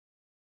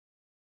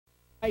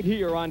Right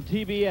here on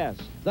TBS,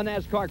 the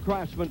NASCAR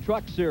Craftsman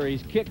Truck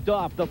Series kicked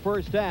off the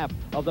first half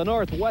of the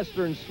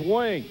Northwestern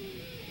Swing.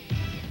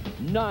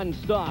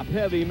 Non-stop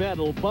heavy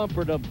metal,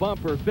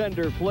 bumper-to-bumper,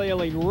 fender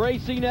flailing,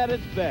 racing at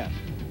its best.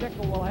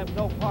 Bickle will have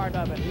no part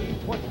of it. He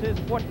puts his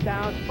foot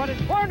down, but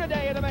it's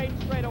Hornaday in the main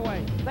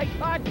straightaway. They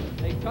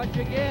touch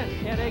again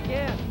and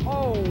again.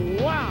 Oh,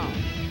 wow!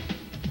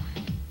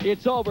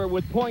 It's over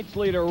with points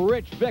leader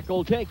Rich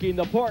Bickle taking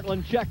the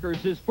Portland Checkers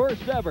his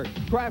first ever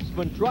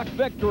Craftsman Truck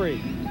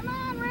victory. Come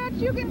on, Rich,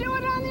 you can do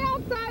it on the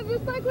outside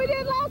just like we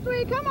did last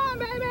week. Come on,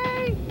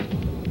 baby!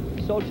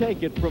 So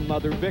take it from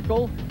Mother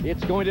Bickle.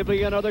 It's going to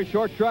be another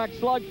short track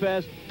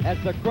slugfest as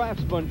the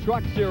Craftsman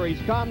Truck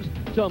Series comes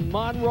to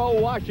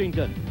Monroe,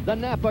 Washington. The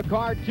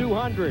NAPACARD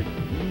 200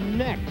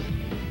 next.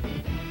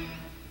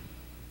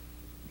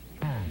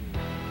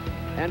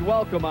 And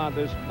welcome on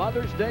this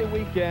Mother's Day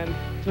weekend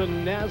to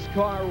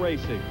NASCAR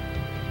Racing.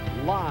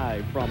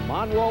 Live from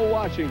Monroe,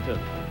 Washington,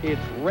 it's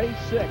race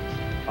 6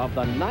 of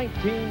the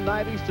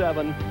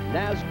 1997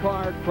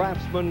 NASCAR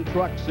Craftsman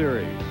Truck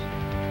Series.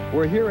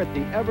 We're here at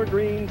the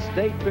Evergreen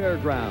State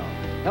Fairground.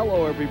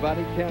 Hello,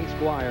 everybody. Ken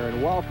Squire,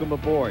 and welcome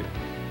aboard.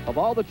 Of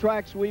all the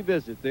tracks we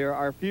visit, there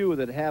are few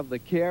that have the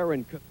care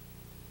and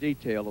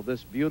detail of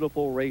this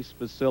beautiful race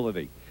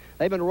facility.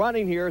 They've been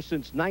running here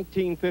since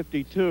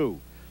 1952.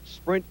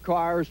 Sprint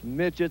cars,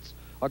 midgets,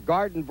 a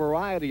garden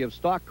variety of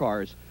stock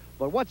cars.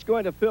 But what's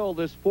going to fill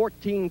this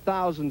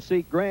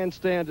 14,000-seat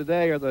grandstand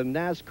today are the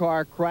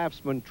NASCAR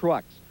Craftsman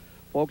trucks.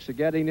 Folks are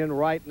getting in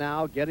right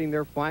now, getting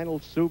their final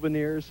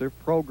souvenirs, their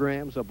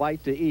programs, a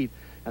bite to eat,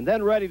 and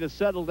then ready to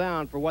settle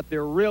down for what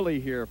they're really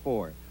here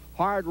for.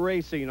 Hard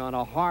racing on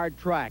a hard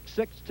track,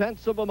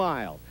 0.6 of a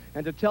mile.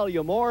 And to tell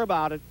you more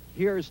about it,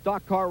 here's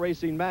Stock Car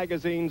Racing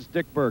Magazine's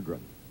Dick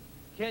Berggren.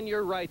 Ken,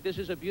 you're right. This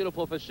is a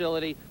beautiful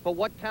facility, but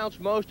what counts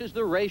most is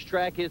the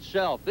racetrack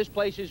itself. This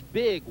place is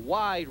big,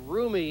 wide,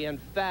 roomy, and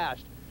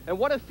fast. And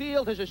what a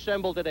field has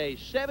assembled today.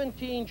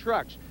 17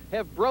 trucks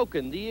have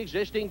broken the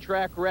existing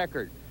track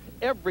record.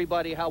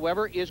 Everybody,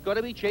 however, is going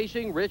to be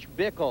chasing Rich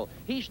Bickle.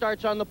 He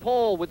starts on the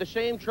pole with the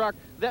same truck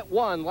that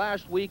won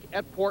last week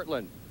at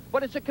Portland.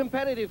 But it's a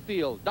competitive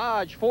field.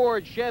 Dodge,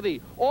 Ford, Chevy,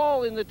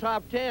 all in the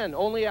top 10.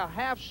 Only a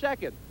half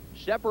second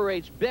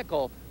separates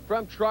Bickle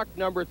from truck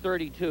number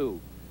 32.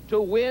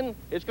 To win,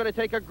 it's going to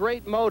take a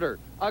great motor,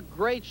 a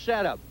great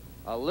setup,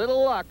 a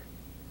little luck,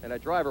 and a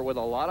driver with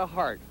a lot of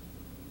heart.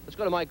 Let's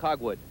go to Mike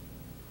Hogwood.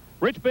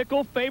 Rich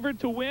Bickle, favored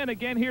to win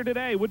again here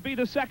today, would be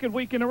the second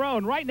week in a row.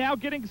 And right now,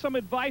 getting some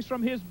advice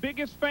from his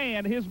biggest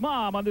fan, his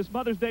mom, on this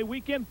Mother's Day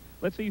weekend.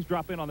 Let's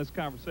eavesdrop in on this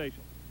conversation.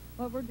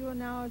 What we're doing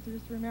now is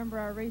just remember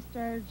our race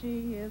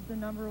strategy. He is the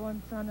 #1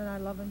 son, and I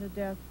love him to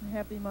death.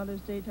 Happy Mother's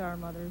Day to our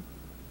mothers.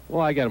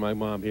 Well, I got my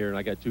mom here, and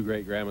I got two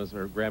great grandmas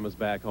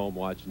back home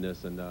watching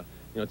this. And, you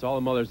know, to all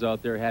the mothers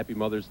out there, happy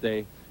Mother's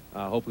Day.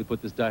 Hopefully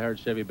put this diehard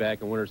Chevy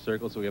back in winner's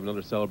circle so we have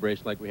another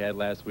celebration like we had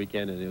last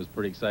weekend. And it was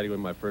pretty exciting with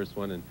my first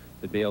one. And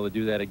to be able to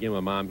do that again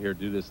with Mom here,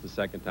 do this the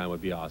second time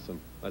would be awesome.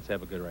 Let's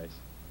have a good race.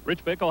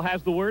 Rich Bickle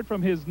has the word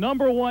from his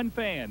 #1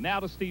 fan. Now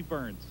to Steve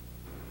Burns.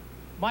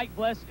 Mike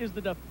Bless is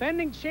the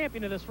defending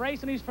champion of this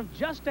race, and he's from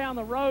just down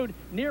the road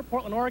near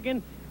Portland,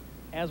 Oregon.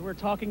 As we're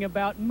talking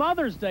about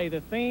Mother's Day,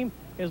 the theme,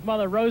 his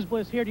mother, Rose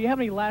Bliss, here. Do you have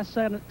any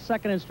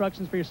last-second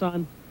instructions for your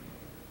son?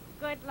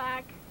 Good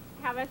luck.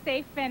 Have a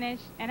safe finish,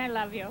 and I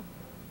love you.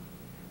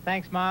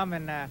 Thanks, Mom,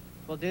 and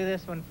we'll do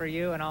this one for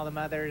you and all the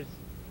mothers,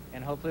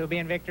 and hopefully we'll be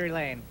in victory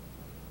lane.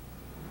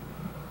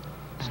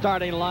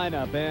 Starting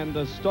lineup and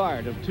the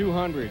start of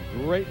 200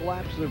 great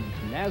laps of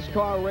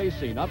NASCAR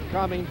racing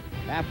upcoming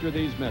after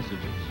these messages.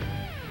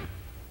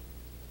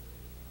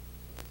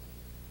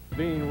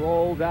 Being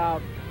rolled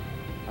out,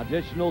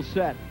 additional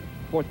set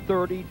for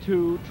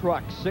 32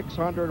 trucks,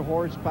 600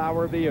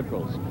 horsepower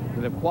vehicles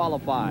that have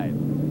qualified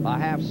a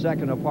half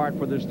second apart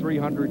for this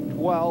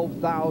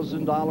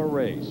 $312,000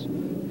 race.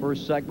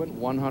 First segment,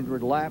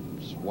 100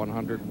 laps,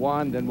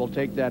 101, then we'll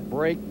take that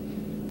break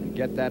and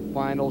get that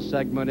final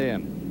segment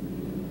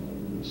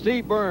in.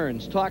 Steve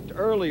Burns talked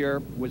earlier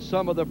with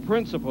some of the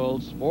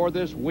principals for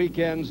this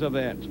weekend's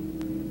event.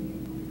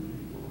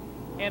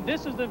 And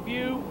this is the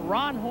view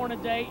Ron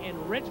Hornaday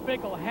and Rich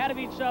Bickle had of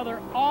each other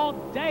all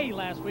day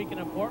last weekend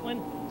in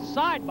Portland,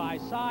 side by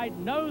side,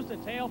 nose to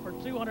tail for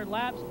 200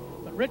 laps.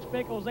 But Rich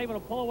Bickle was able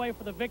to pull away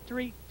for the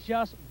victory,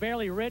 just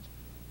barely. Rich,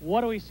 what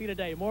do we see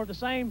today? More of the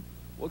same?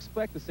 We'll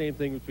expect the same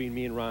thing between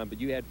me and Ron,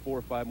 but you add 4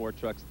 or 5 more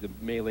trucks to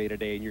melee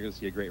today, and you're going to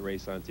see a great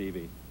race on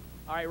TV.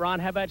 All right, Ron,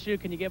 how about you?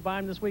 Can you get by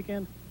him this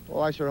weekend?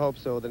 Well, I sure hope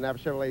so. The Napa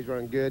Chevrolet's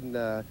running good,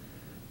 and,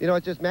 you know,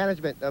 it's just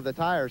management of the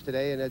tires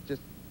today, and it's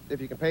just,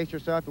 if you can pace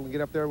yourself and we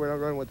get up there, we're not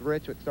running with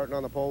Rich, starting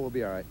on the pole, we'll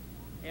be all right.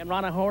 And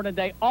Ron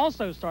Hornaday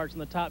also starts in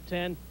the top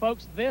 10.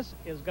 Folks, this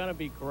is going to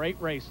be great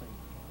racing.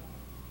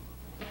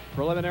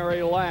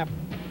 Preliminary lap.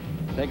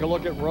 Take a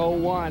look at row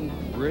 1.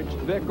 Rich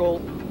Bickle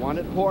won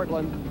at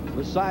Portland.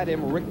 Beside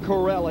him, Rick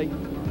Corelli.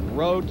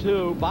 Row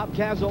 2, Bob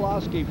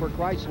Keselowski for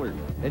Chrysler.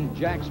 And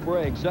Jack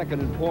Sprague second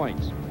in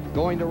points.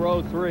 Going to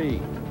row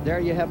 3, There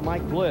you have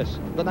Mike Bliss,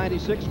 the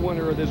 96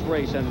 winner of this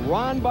race, and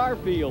Ron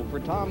Barfield for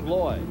Tom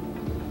Gloy.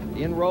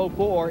 In row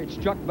 4, it's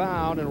Chuck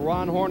Bound and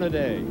Ron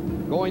Hornaday.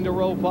 Going to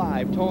row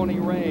 5, Tony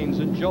Raines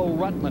and Joe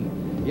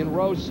Ruttman. In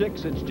row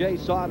 6, it's Jay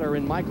Sauter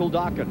and Michael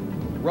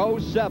Docken. Row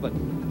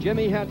 7,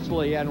 Jimmy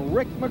Hensley and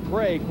Rick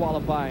McRae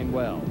qualifying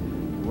well.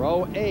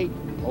 Row 8,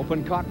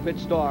 open cockpit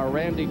star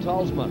Randy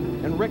Talsma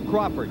and Rick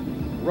Crawford.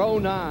 Row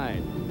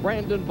 9,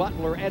 Brandon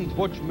Butler and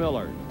Butch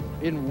Miller.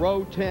 In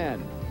row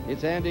 10,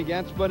 it's Andy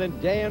Gensman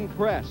and Dan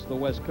Press, the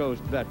West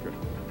Coast veteran.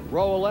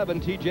 Row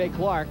 11, T.J.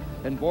 Clark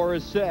and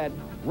Boris Said.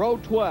 Row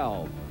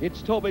 12,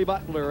 it's Toby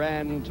Butler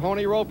and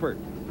Tony Roper.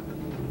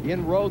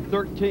 In row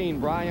 13,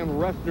 Brian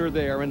Refner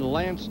there and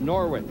Lance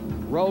Norwick.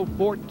 Row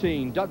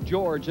 14, Doug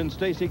George and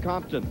Stacy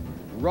Compton.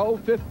 Row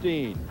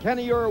 15,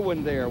 Kenny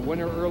Irwin there,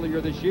 winner earlier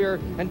this year,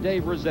 and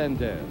Dave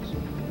Resendez.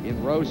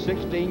 In row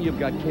 16, you've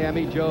got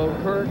Cammie Joe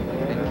Kirk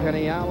and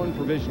Kenny Allen,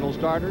 provisional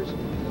starters,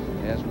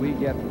 as we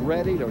get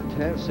ready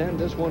to send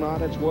this one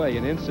on its way.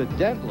 And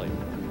incidentally,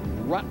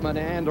 Ruttman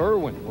and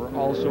Irwin were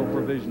also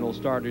provisional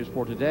starters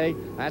for today.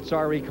 That's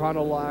our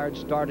Econolarge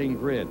starting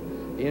grid.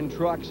 In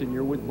trucks, and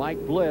you're with Mike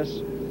Bliss.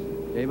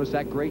 Gave us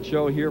that great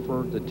show here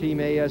for the Team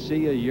ASE a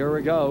year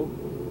ago.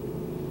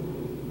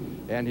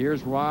 And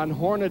here's Ron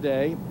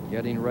Hornaday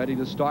getting ready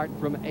to start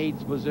from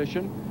 8th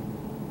position.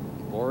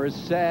 Boris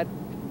Said,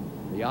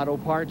 the Auto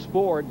Parts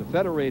Ford, the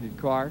federated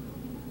car.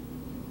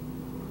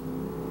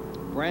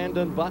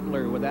 Brandon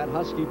Butler with that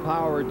Husky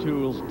Power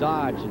Tools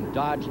Dodge, and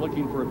Dodge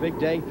looking for a big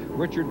day.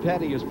 Richard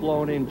Petty has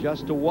flown in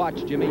just to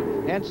watch Jimmy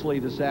Hensley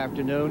this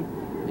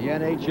afternoon. The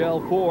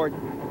NHL Ford.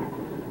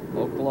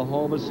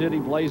 Oklahoma City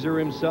Blazer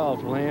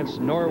himself, Lance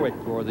Norwick,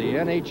 for the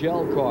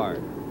NHL car,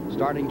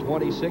 starting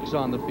 26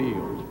 on the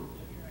field.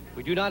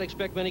 We do not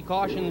expect many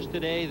cautions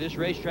today. This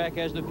racetrack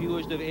has the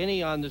fewest of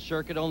any on the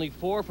circuit, only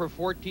 4 for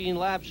 14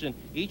 laps in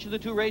each of the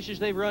 2 races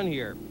they've run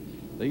here.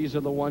 These are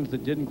the ones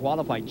that didn't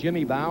qualify.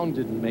 Jimmy Bound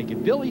didn't make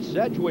it. Billy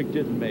Sedgwick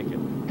didn't make it.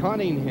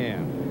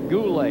 Cunningham,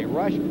 Goulet,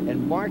 Rush,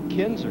 and Mark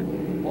Kinzer.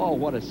 Oh,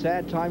 what a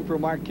sad time for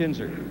Mark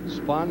Kinzer.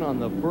 Spun on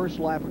the first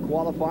lap of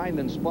qualifying,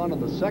 then spun on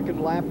the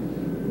second lap.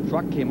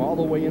 Truck came all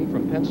the way in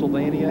from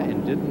Pennsylvania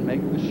and didn't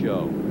make the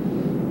show.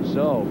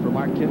 So for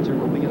Mark Kinzer,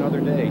 it'll be another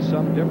day,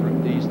 some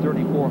different. These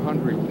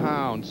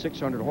 3,400-pound,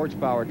 600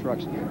 horsepower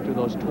trucks to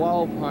those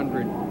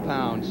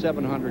 1,200-pound,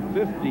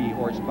 750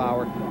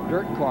 horsepower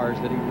dirt cars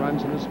that he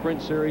runs in the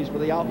Sprint Series for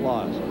the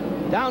Outlaws.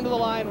 Down to the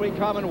line we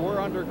come, and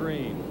we're under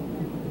green.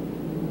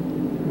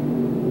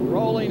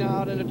 Rolling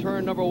out into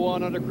turn number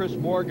 1 under Chris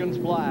Morgan's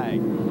flag.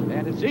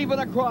 And it's even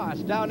across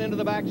down into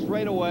the back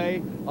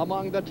straightaway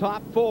among the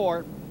top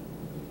 4.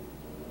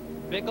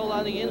 Bickle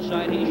on the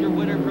inside. He's your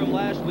winner from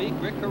last week.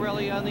 Rick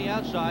Corelli on the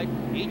outside.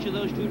 Each of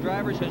those 2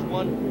 drivers has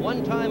won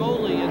 1 time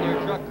only in their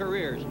truck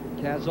careers.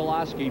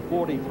 Keselowski,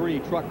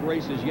 43 truck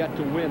races yet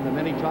to win, the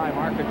many-time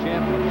ARCA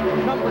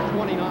champion. Number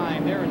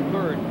 29 there in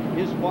 3rd.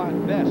 His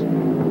best,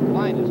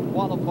 finest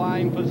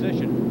qualifying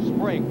position.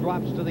 Sprague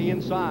drops to the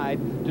inside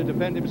to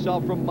defend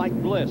himself from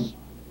Mike Bliss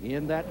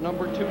in that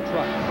number 2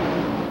 truck.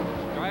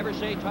 Drivers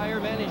say tire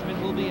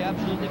management will be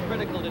absolutely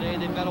critical today.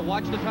 They've got to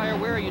watch the tire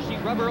wear. You see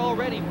rubber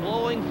already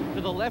blowing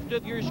to the left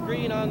of your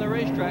screen on the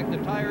racetrack. The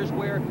tires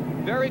wear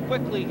very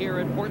quickly here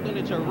in Portland.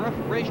 It's a rough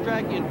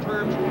racetrack in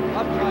terms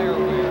of tire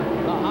wear.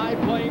 The High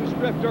Plains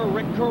drifter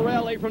Rick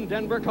Corelli from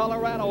Denver,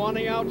 Colorado on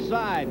the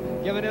outside,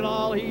 giving it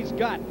all he's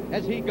got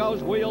as he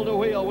goes wheel to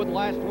wheel with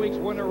last week's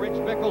winner Rich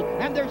Bickle,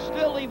 and they're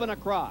still even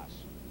across.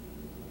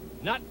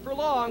 Not for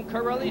long.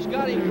 Corelli's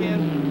got him,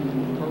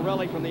 Ken.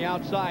 Corelli from the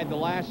outside the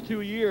last 2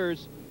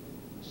 years.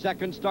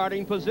 Second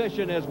starting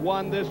position has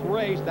won this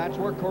race. That's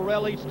where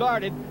Corelli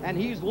started, and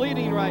he's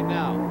leading right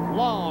now.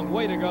 Long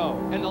way to go.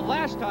 And the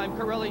last time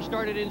Corelli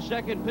started in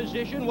second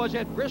position was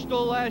at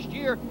Bristol last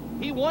year.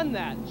 He won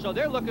that, so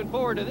they're looking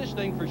forward to this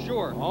thing for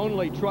sure.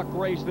 Only truck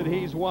race that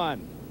he's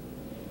won.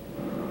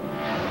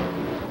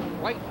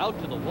 Right out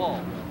to the wall.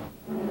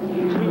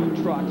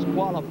 2 trucks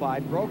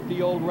qualified, broke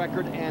the old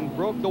record, and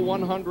broke the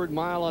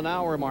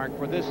 100-mile-an-hour mark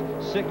for this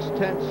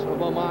 0.6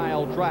 of a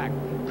mile track.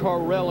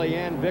 Corelli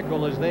and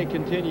Bickle as they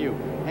continue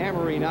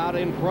hammering out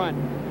in front.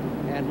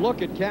 And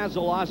look at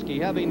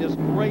Keselowski having this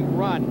great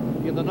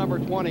run in the number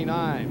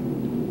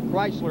 29.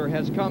 Chrysler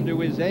has come to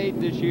his aid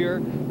this year.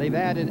 They've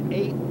added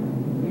 8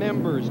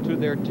 members to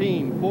their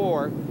team,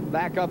 4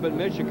 back up in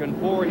Michigan,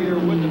 4 here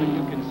with them, and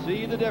you can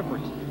see the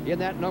difference in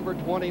that number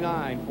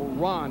 29 for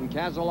Ron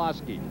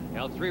Keselowski.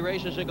 Now, 3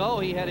 races ago,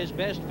 he had his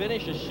best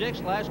finish of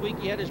 6th. Last week,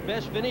 he had his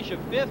best finish of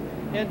 5th.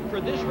 And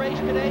for this race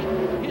today,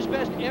 his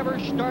best ever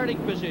starting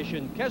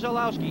position.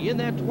 Keselowski in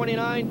that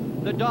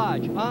 29, the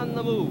Dodge on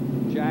the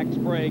move. Jack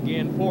Sprague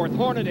in 4th.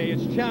 Hornaday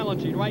is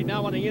challenging right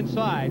now on the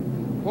inside.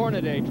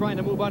 Hornaday trying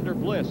to move under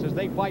Bliss as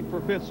they fight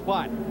for 5th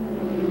spot.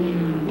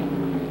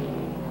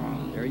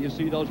 There you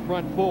see those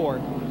front 4.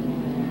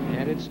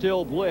 And it's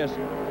still Bliss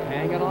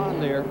hanging on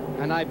there.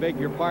 And I beg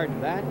your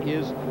pardon, that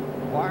is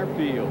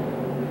Barfield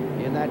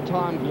in that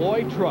Tom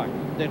Gloy truck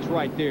that's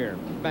right there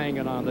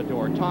banging on the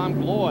door.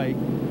 Tom Gloy,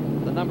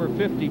 the number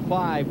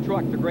 55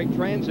 truck, the great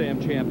Trans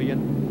Am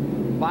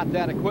champion. bought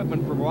that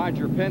equipment from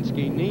Roger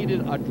Penske,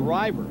 needed a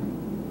driver.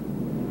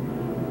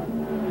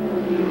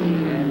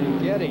 And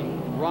in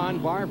getting Ron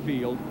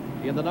Barfield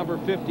in the number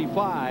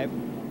 55,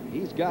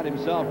 he's got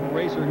himself a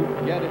racer who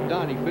can get it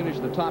done. He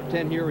finished the top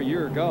 10 here a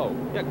year ago.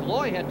 Yeah,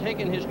 Gloy had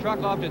taken his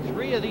truck off to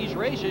 3 of these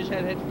races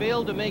and had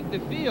failed to make the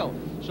field.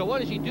 So what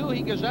does he do?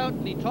 He goes out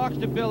and he talks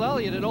to Bill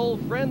Elliott, an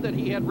old friend that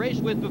he had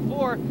raced with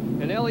before,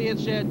 and Elliott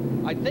said,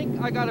 I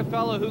think I got a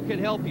fellow who can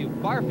help you.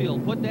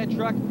 Barfield put that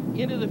truck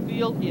into the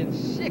field in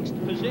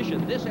 6th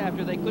position. This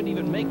after they couldn't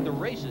even make the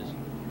races.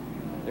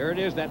 There it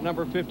is, that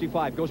number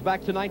 55. Goes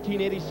back to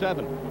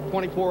 1987,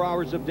 24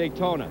 Hours of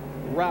Daytona.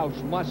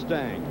 Roush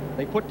Mustang.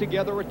 They put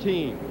together a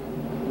team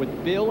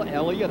with Bill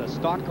Elliott, a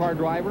stock car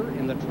driver,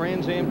 and the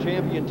Trans Am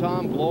champion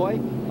Tom Gloy,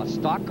 a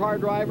stock car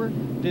driver.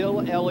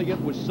 Bill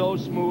Elliott was so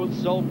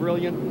smooth, so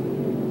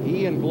brilliant.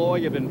 He and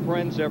Gloy have been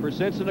friends ever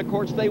since, and of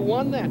course they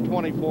won that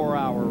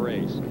 24-hour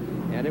race.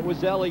 And it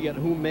was Elliott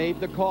who made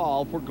the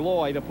call for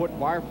Gloy to put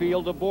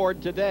Barfield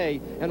aboard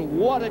today. And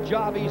what a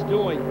job he's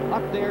doing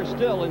up there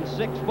still in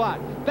 6th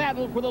spot.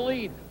 Battle for the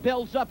lead.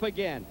 Builds up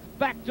again.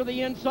 Back to the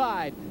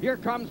inside. Here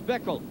comes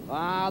Bickle.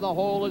 The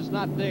hole is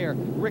not there.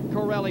 Rick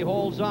Corelli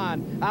holds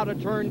on. Out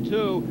of turn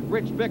 2.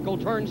 Rich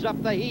Bickle turns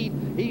up the heat.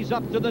 He's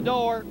up to the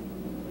door.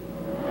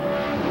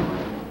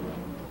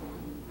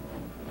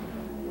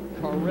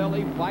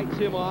 Corelli fights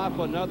him off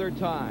another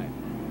time.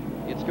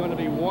 It's going to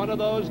be one of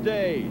those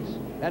days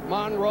at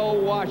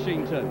Monroe,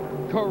 Washington.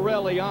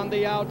 Corelli on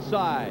the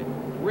outside.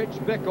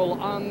 Rich Bickle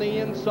on the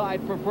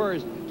inside for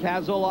first.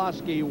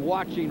 Keselowski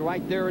watching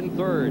right there in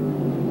 3rd.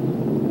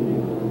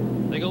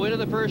 They go into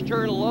the first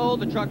turn low.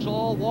 The trucks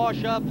all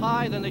wash up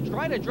high. Then they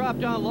try to drop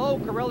down low.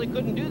 Corelli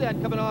couldn't do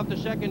that coming off the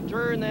 2nd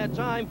turn that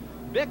time.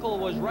 Bickle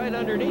was right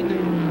underneath it.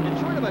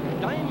 It's sort of a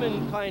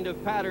diamond kind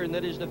of pattern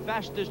that is the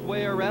fastest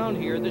way around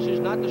here. This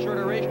is not the sort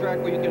of racetrack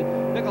where you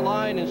can pick a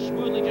line and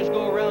smoothly just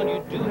go around.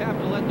 You do have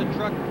to let the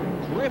truck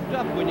drift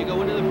up when you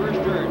go into the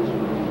first turns.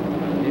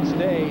 It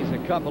stays a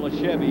couple of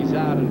Chevys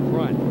out in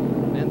front.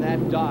 And then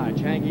that Dodge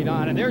hanging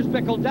on. And there's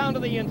Bickle down to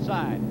the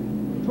inside.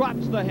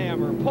 Drops the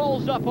hammer,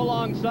 pulls up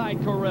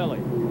alongside Corelli.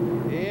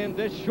 In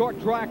this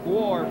short track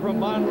war from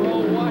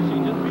Monroe,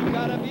 Washington, we've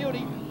got a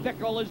beauty.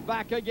 Bickle is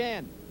back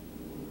again.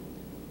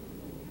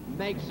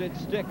 Makes it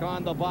stick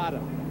on the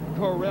bottom.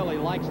 Corelli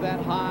likes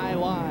that high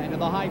line,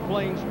 and the High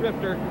Plains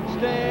drifter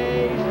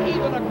stays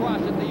even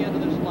across at the end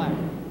of this lap.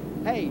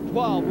 Hey,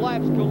 12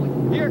 laps.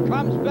 Here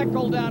comes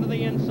Bickle down to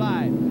the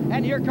inside,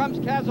 and here comes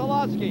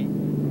Keselowski.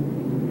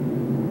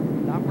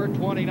 Number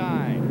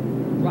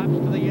 29 drops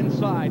to the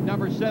inside.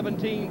 Number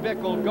 17,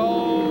 Bickle,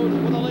 goes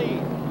for the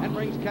lead and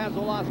brings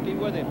Keselowski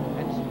with him,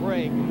 and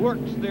Sprague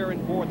works there in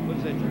 4th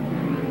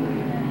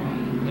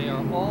position. They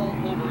are all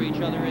over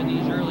each other in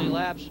these early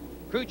laps.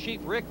 Crew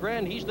Chief Rick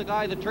Wren, he's the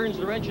guy that turns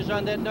the wrenches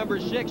on that number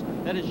 6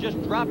 that has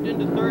just dropped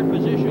into 3rd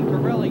position.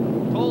 Corelli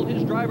told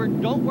his driver,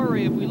 don't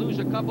worry if we lose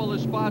a couple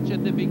of spots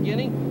at the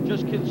beginning.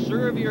 Just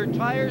conserve your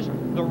tires.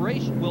 The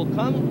race will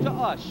come to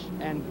us.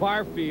 And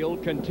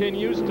Barfield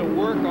continues to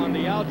work on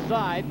the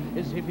outside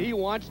as if he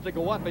wants to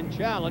go up and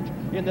challenge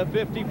in the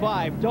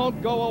 55.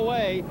 Don't go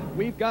away.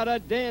 We've got a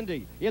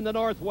dandy in the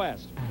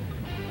Northwest.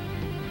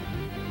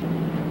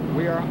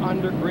 We are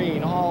under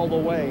green all the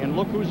way, and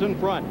look who's in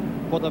front.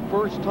 For the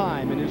first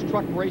time in his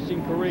truck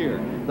racing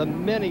career, the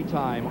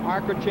many-time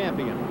ARCA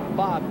champion,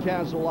 Bob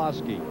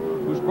Keselowski,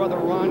 whose brother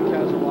Ron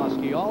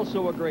Keselowski,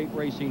 also a great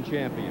racing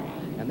champion.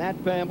 And that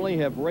family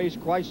have raced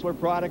Chrysler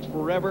products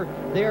forever.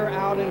 They're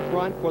out in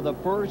front for the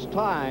first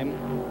time.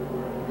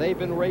 They've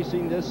been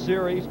racing this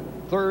series,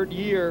 3rd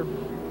year,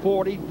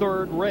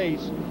 43rd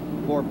race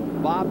for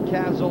Bob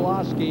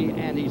Keselowski,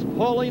 and he's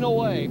pulling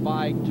away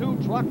by 2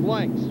 truck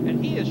lengths.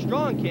 And he is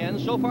strong, Ken.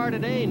 So far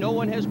today, no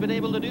one has been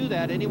able to do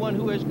that. Anyone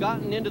who has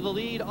gotten into the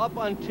lead up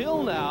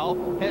until now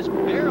has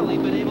barely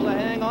been able to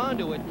hang on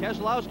to it.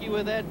 Keselowski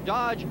with that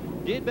Dodge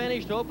did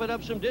manage to open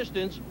up some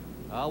distance.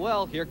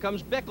 Well, here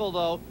comes Bickle,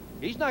 though.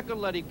 He's not going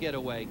to let him get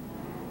away.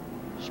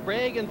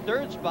 Sprague in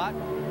 3rd spot.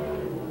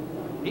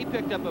 He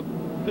picked up a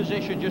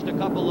position just a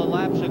couple of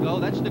laps ago.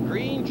 That's the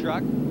green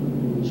truck.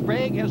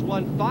 Sprague has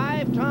won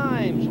 5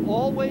 times,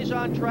 always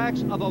on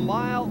tracks of a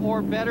mile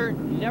or better,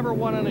 never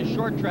won on a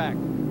short track.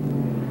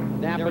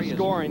 Napa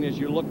scoring as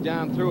you look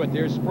down through it.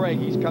 There's Sprague.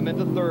 He's come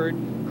into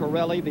 3rd.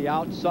 Corelli, the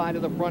outside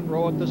of the front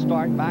row at the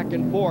start, back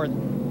and forth.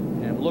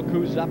 And look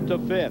who's up to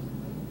 5th.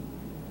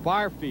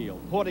 Barfield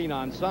putting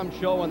on some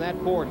show in that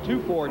Ford.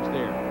 2 Fords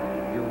there.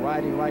 You're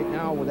riding right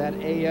now with that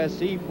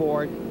ASE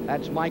Ford.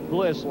 That's Mike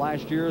Bliss,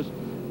 last year's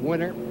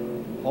winner,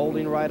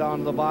 holding right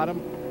on the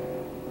bottom.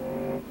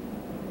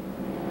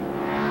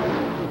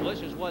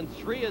 Won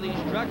 3 of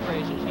these truck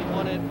races. He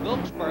won at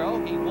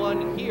Wilkesboro, he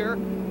won here,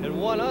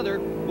 and 1 other.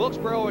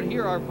 Wilkesboro and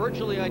here are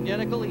virtually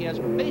identical. He has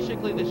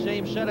basically the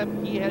same setup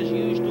he has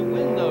used to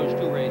win those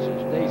 2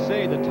 races. They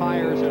say the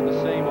tires are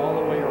the same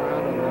all the way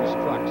around in these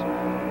trucks.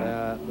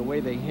 The way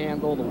they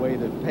handle, the way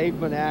the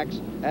pavement acts,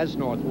 as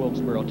North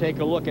Wilkesboro. Take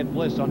a look at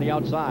Bliss on the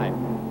outside.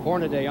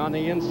 Hornaday on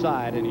the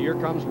inside, and here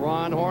comes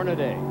Ron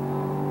Hornaday.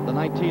 the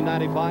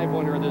 1995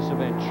 winner of this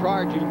event,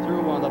 charging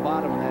through on the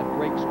bottom in that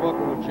great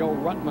squabble with Joe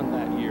Ruttman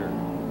that year.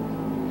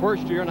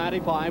 First year,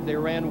 95, they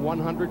ran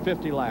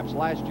 150 laps.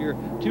 Last year,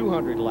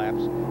 200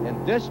 laps.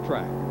 And this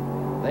track,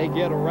 they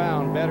get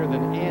around better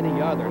than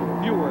any other.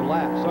 Fewer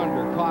laps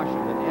under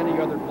caution than any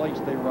other place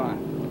they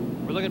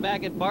run. We're looking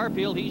back at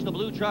Barfield. He's the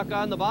blue truck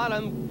on the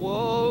bottom.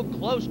 Whoa,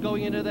 close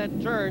going into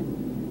that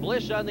turn.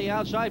 Bliss on the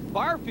outside.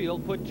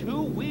 Barfield put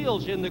 2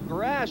 wheels in the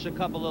grass a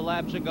couple of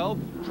laps ago,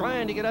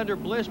 trying to get under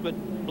Bliss, but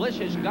Bliss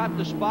has got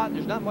the spot.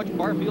 There's not much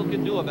Barfield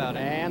can do about it.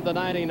 And the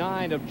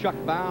 99 of Chuck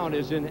Bound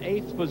is in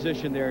 8th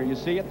position there. You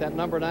see it, that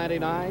number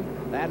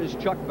 99? That is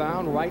Chuck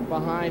Bound. Right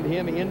behind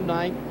him in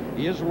 9th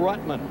is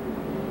Ruttman.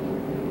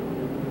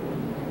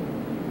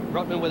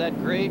 Ruttman with that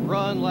great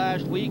run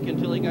last week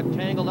until he got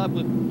tangled up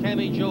with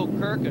Tammy Jo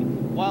Kirk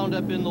and wound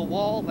up in the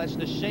wall. That's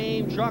the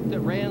same truck that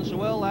ran so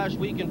well last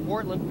week in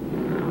Portland.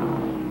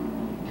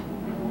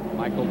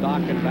 Michael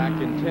Docken back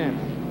in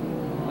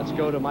 10th. Let's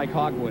go to Mike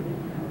Hogwood.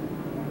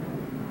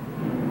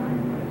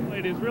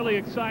 It is really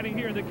exciting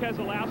here in the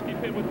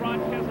Keselowski pit with Ron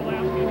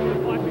Keselowski, who is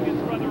watching his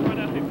brother run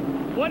up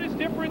him. What is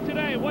different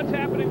today? What's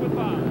happening with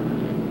Bob?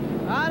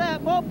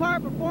 That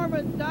Mopar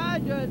Performance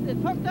Dodge,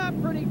 it's hooked up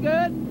pretty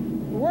good.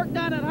 We worked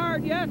on it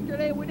hard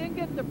yesterday. We didn't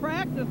get to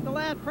practice the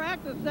last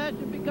practice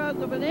session because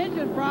of an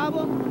engine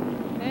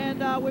problem.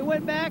 And we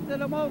went back to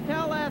the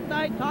motel last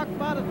night, talked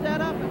about a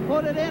setup, and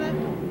put it in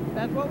it.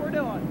 That's what we're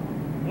doing.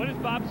 What is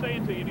Bob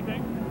saying to you?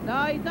 Anything?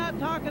 No, he's not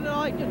talking at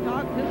all. He's just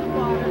talking to the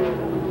spotter.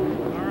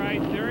 All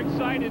right, they're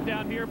excited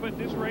down here, but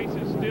this race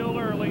is still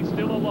early,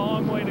 still a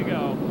long way to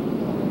go.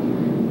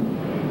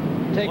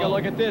 Take a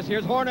look at this.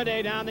 Here's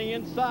Hornaday down the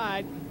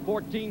inside.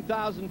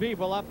 14,000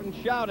 people up and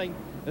shouting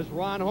as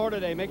Ron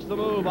Hornaday makes the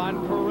move on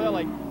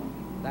Pirelli.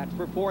 That's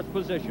for 4th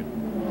position.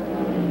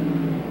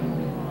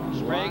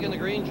 Sprague in the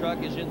green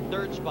truck is in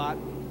 3rd spot.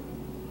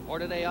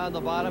 Hornaday on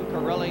the bottom,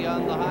 Pirelli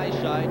on the high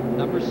side.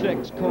 Number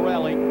 6,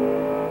 Pirelli,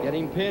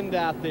 getting pinned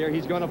out there.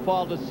 He's going to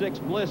fall to 6.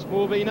 Bliss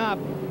moving up.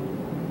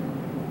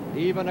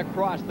 Even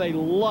across, they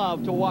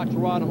love to watch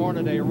Ron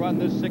Hornaday run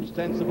this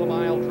 0.6 of a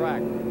mile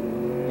track.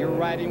 You're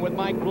riding with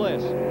Mike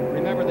Bliss.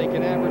 Remember, they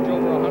can average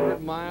over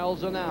 100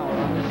 miles an hour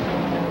on this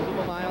 0.6 of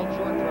a mile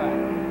short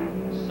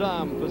track.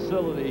 Some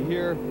facility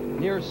here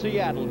near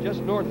Seattle,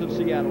 just north of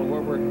Seattle,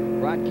 where we're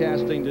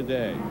broadcasting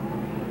today.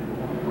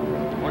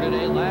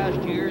 Hornaday,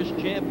 last year's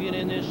champion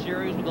in this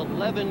series with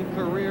 11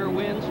 career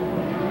wins.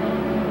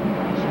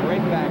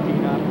 Straight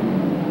backing up.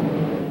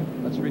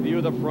 Let's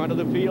review the front of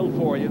the field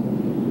for you.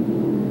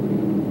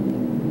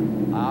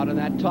 Out in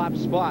that top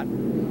spot.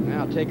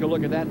 Now take a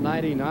look at that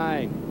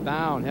 99.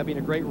 Bound, having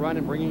a great run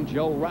and bringing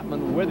Joe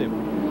Ruttman with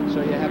him.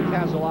 So you have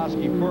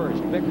Keselowski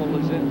first.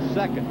 Bickle is in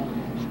 2nd.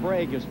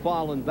 Sprague has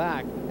fallen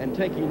back and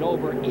taking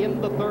over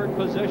in the 3rd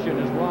position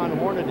is Ron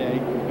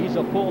Hornaday. He's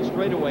a full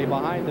straightaway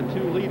behind the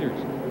 2 leaders.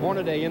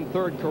 Hornaday in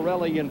 3rd,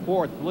 Pirelli in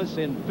 4th, Bliss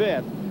in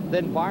 5th.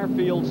 Then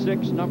Barfield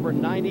 6, number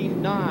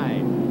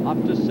 99. Up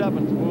to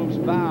 7th moves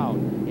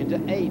Bound. Into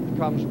 8th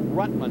comes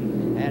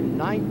Ruttman. And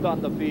 9th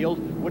on the field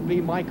would be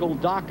Michael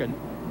Docken.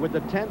 With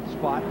the 10th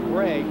spot,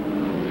 Sprague.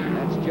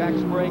 That's Jack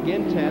Sprague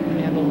in 10th.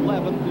 And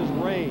 11th is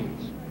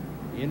Raines.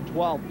 In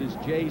 12th is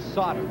Jay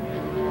Sauter.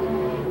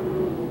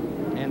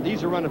 And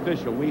these are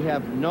unofficial. We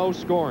have no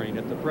scoring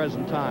at the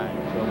present time.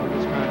 So we're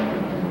just kind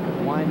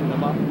of winding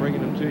them up and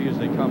bringing them to you as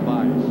they come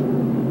by us.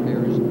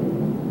 Here's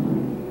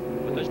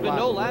But there's been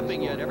no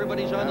lapping yet.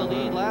 Everybody's on the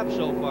lead lap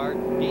so far.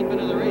 Deep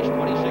into the race,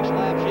 26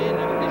 laps in.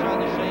 Everybody's on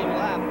the same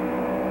lap.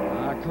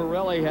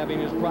 Pirelli having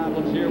his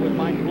problems here with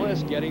Mike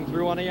Bliss getting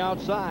through on the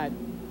outside.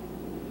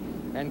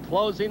 And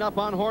closing up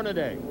on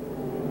Hornaday.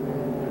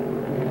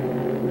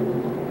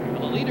 Well,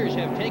 the leaders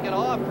have taken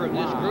off from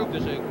this group.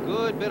 There's a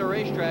good bit of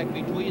racetrack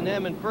between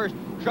them and first.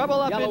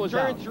 Trouble up in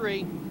turn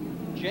 3.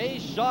 Jay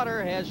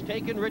Sauter has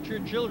taken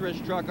Richard Childress'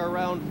 truck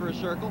around for a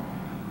circle.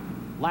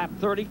 Lap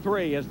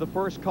 33 as the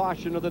first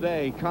caution of the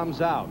day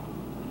comes out.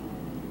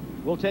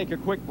 We'll take a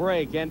quick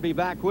break and be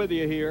back with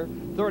you here.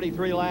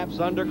 33 laps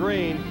under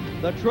green.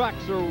 The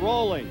trucks are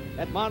rolling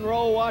at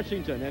Monroe,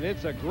 Washington, and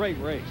it's a great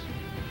race.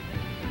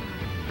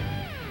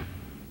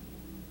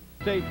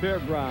 State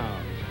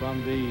Fairgrounds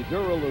from the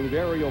Duralud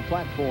aerial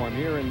platform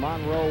here in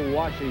Monroe,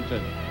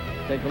 Washington.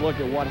 Take a look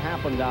at what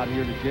happened out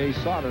here to Jay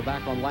Sauter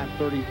back on lap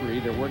 33.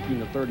 They're working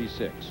the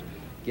 36.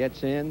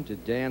 Gets in to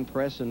Dan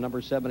Press and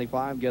number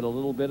 75. Get a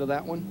little bit of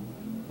that one.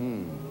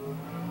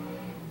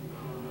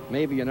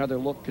 Maybe another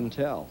look can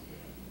tell.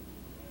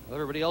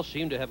 Everybody else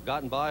seemed to have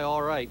gotten by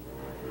all right.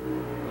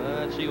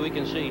 Let's see what we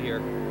can see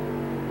here.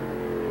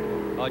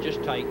 Oh,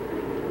 just tight.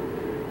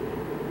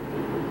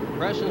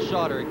 Press and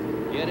Sauter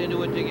get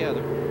into it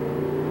together.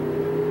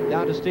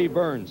 Down to Steve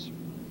Burns.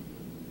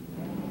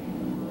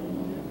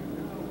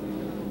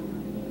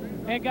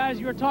 Hey, guys,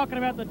 you were talking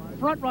about the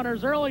front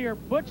runners earlier.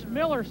 Butch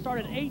Miller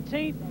started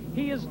 18th.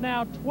 He is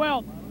now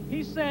 12th.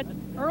 He said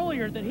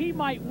earlier that he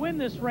might win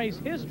this race.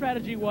 His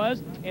strategy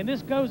was, and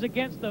this goes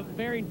against the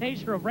very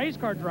nature of race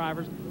car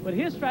drivers, but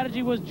his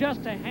strategy was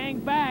just to hang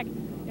back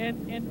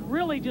and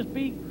really just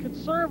be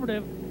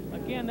conservative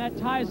Again, that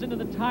ties into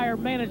the tire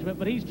management,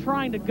 but he's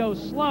trying to go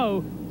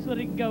slow so that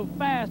he can go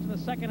fast in the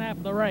second half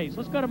of the race.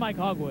 Let's go to Mike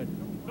Hogwood.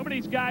 Some of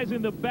these guys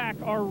in the back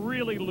are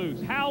really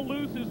loose. How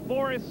loose, as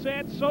Boris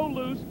said? So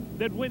loose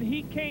that when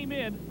he came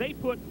in, they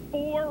put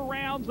 4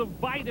 rounds of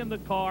bite in the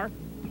car,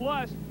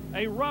 plus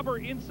a rubber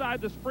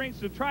inside the springs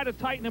to try to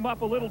tighten him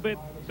up a little bit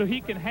so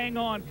he can hang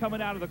on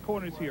coming out of the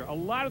corners here. A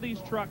lot of these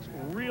trucks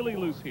really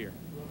loose here.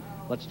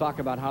 Let's talk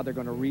about how they're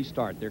going to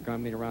restart. They're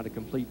coming around to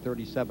complete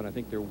 37. I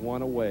think they're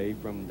 1 away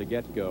from the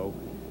get-go.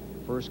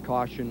 First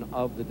caution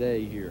of the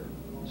day here.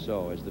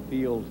 So as the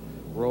field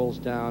rolls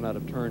down out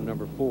of turn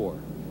number 4,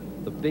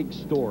 the big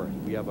story,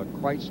 we have a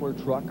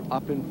Chrysler truck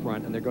up in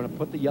front, and they're going to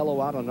put the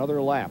yellow out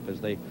another lap as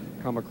they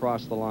come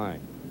across the line.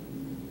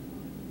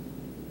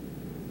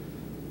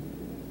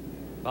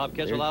 Bob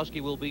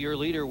Keselowski will be your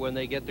leader when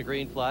they get the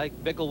green flag.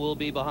 Bickle will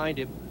be behind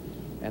him.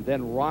 And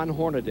then Ron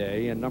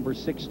Hornaday in number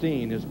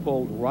 16 is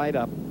pulled right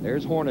up.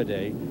 There's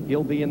Hornaday.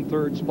 He'll be in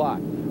 3rd spot.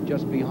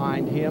 Just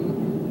behind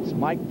him is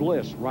Mike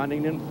Bliss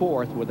running in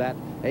 4th with that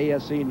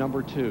ASE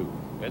number 2.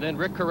 And then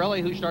Rick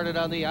Corelli, who started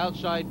on the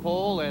outside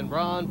pole, and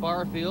Ron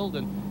Barfield,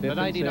 and the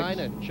 99,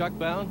 and Chuck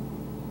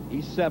Bound.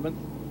 He's 7th.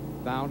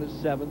 Bound is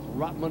 7th.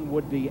 Ruttman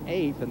would be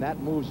 8th, and that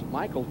moves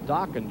Michael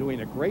Dokken, doing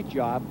a great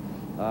job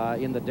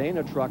in the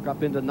Dana truck,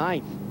 up into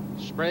 9th.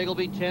 Sprague will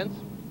be 10th.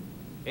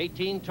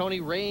 18, Tony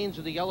Raines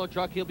in the yellow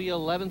truck. He'll be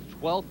 11th.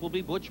 12th will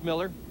be Butch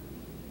Miller.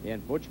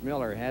 And Butch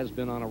Miller has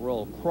been on a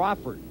roll.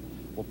 Crawford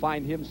will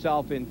find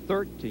himself in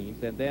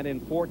 13th, and then in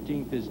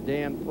 14th is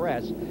Dan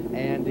Press,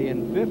 and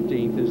in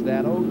 15th is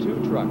that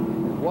 02 truck.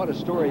 And what a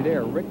story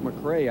there. Rick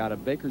McRae out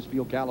of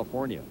Bakersfield,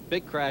 California.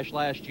 Big crash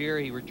last year.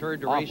 He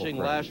returned to racing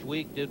last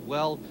week, did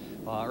well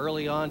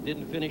early on,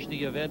 didn't finish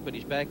the event, but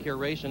he's back here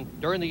racing.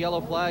 During the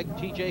yellow flag,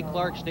 T.J.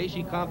 Clark,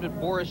 Stacy Compton,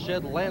 Boris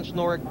Said, Lance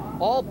Norrick,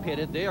 all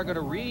pitted. They are going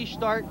to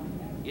restart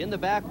in the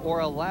back or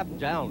a lap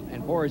down.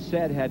 And Boris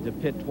Said had to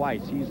pit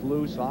twice. He's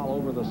loose all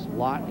over the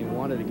slot. He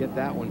wanted to get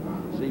that one,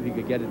 see if he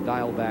could get it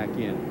dialed back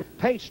in.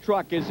 Pace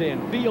truck is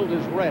in. Field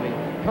is ready.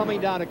 Coming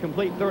down to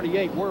complete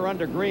 38. We're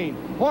under green.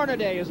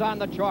 Hornaday is on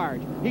the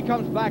charge. He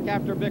comes back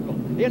after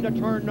Bickle into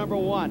turn number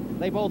 1.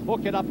 They both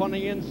hook it up on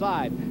the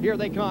inside. Here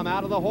they come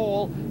out of the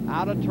hole,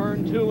 out of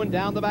turn 2 and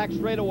down the back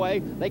straightaway.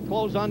 They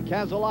close on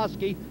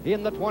Keselowski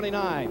in the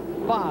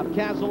 29. Bob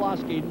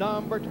Keselowski,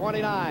 number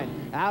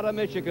 29, out of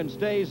Michigan,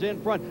 stays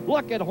in front.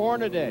 Look at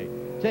Hornaday.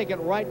 Take it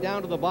right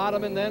down to the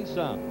bottom and then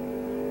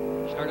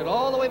some. Started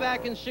all the way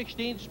back in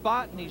 16th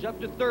spot, and he's up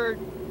to 3rd.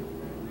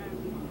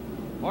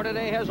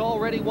 Hornaday has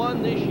already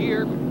won this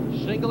year,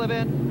 single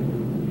event.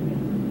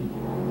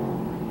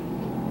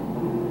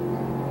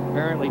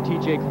 Apparently,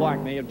 T.J.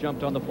 Clark may have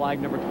jumped on the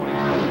flag, number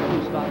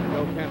 26, stop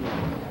Joe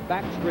Kenley.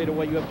 Back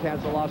straightaway, you have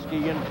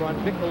Keselowski in front.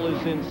 Bickle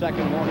is in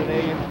 2nd,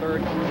 Hornaday in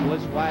 3rd,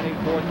 Bliss riding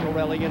 4th,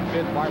 Corelli in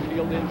 5th,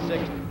 Barfield in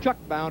 6th, Chuck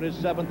Bound is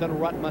 7th, and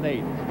Ruttman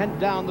 8th. And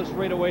down the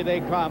straightaway they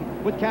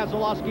come, with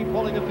Keselowski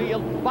pulling the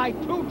field by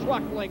 2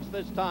 truck lengths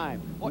this time.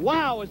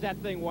 Wow, is that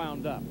thing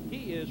wound up.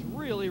 He is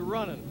really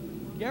running.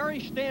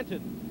 Gary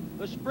Stanton,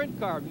 the sprint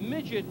car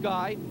midget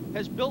guy,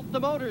 has built the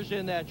motors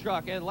in that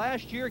truck. And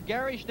last year,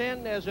 Gary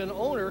Stanton, as an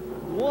owner,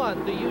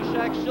 won the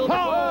USAC Silver.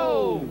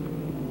 Oh!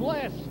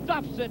 Bliss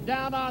stuffs it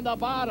down on the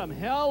bottom.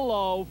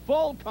 Hello,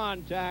 full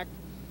contact.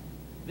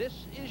 This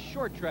is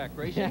short track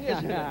racing,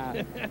 isn't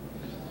it?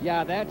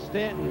 Yeah, that's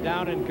Stanton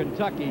down in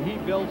Kentucky. He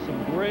built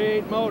some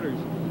great motors.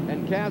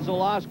 And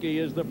Keselowski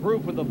is the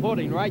proof of the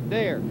pudding right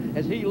there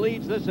as he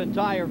leads this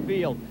entire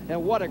field.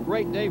 And what a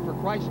great day for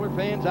Chrysler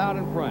fans out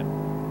in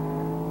front.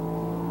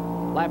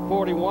 Lap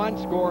 41,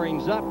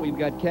 scoring's up. We've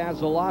got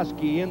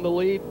Keselowski in the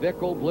lead.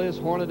 Bickle, Bliss,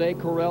 Hornaday,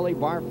 Corelli,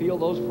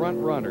 Barfield, those front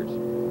runners.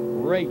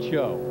 Great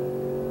show.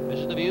 This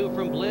is the view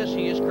from Bliss.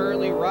 He is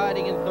currently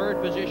riding in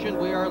 3rd position.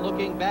 We are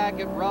looking back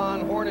at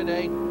Ron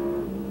Hornaday.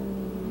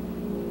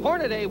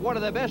 Hornaday, one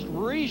of the best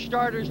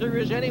restarters there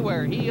is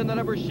anywhere. He in the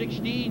number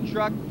 16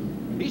 truck.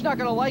 He's not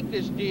going to like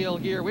this deal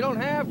here. We don't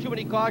have too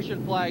many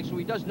caution flags, so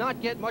he does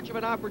not get much of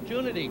an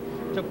opportunity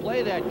to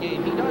play that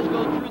game. He does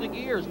go through the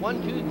gears,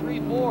 1, 2, 3,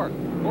 4.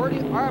 Gordy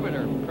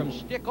Arbiter from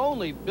stick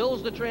only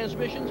builds the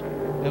transmissions,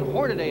 and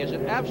Hornaday is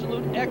an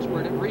absolute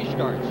expert at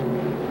restarts.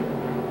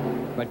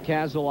 But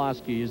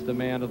Keselowski is the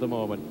man of the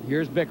moment.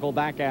 Here's Bickle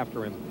back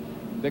after him.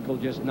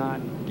 Bickle just not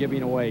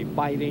giving away,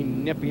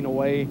 biting, nipping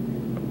away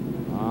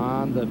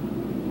on the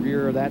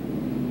rear of that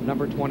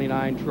number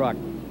 29 truck.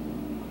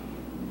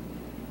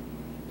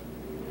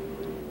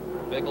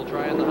 Bickle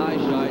trying the high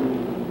side.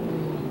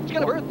 He's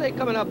got a birthday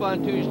coming up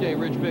on Tuesday,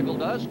 Rich Bickle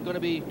does. Going to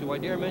be, do I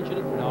dare mention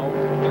it? No.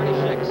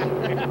 36.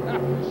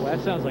 Well, that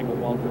sounds like a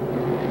Walter.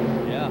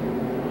 Yeah.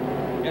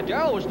 Yeah,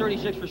 Darrell was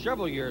 36 for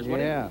several years,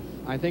 wasn't he? Yeah,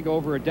 I think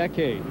over a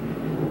decade.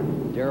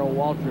 Darrell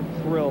Waltrip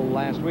thrilled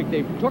last week.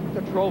 They took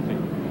the trophy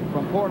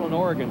from Portland,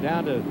 Oregon,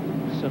 down to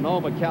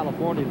Sonoma,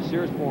 California, to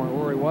Searsport,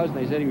 where he was, and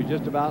they said he was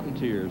just about in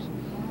tears.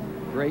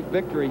 Great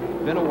victory.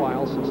 Been a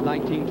while since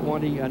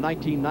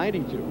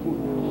 1992.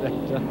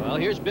 Well,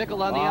 here's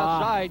Bickle on the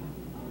outside.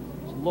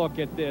 Look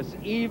at this.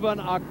 Even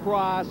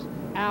across,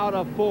 out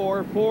of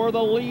 4 for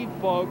the lead,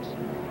 folks.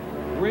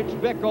 Rich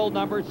Bickle,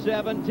 number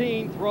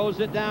 17,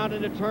 throws it down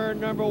into turn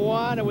number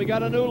 1, and we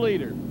got a new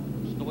leader.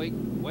 It's the way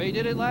he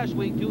did it last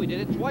week, too. He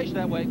did it twice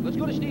that way. Let's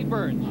go to Steve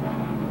Burns.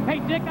 Hey,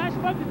 Dick, I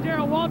spoke to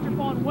Darrell Waltrip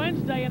on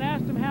Wednesday and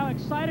asked him how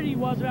excited he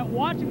was about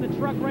watching the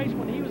truck race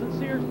when he was in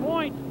Sears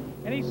Point.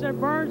 And he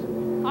said, Burns,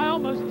 I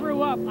almost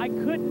threw up. I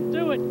couldn't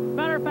do it.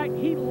 Matter of fact,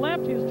 he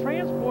left his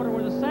transporter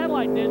where the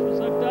satellite dish was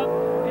hooked up,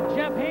 and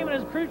Jeff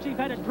Hammond, his crew chief,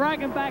 had to drag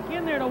him back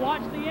in there to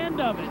watch the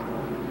end of it.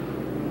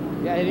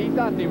 Yeah, and he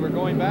thought they were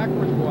going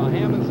backwards for a while.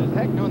 Hammond says,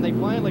 heck no, and they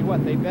finally,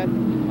 they bet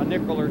a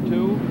nickel or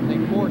two. They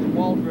forced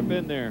Waltrip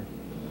in there.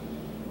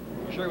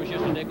 I'm sure it was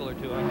just a nickel or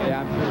two. Huh?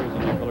 Yeah, I'm sure it was a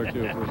nickel or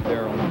two for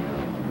Darrell.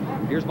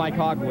 Here's Mike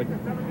Hogwood.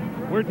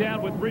 We're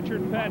down with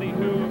Richard Petty,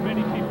 who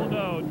many people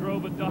know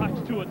drove a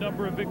Dodge to a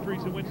number of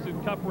victories in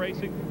Winston Cup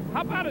racing.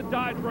 How about a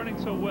Dodge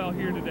running so well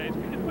here today?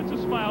 It puts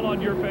a smile on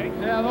your face.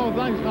 Yeah, the whole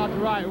thing's not the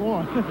right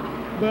one.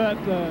 But,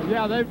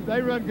 yeah,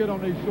 they run good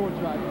on these short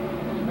tracks.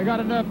 They got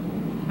enough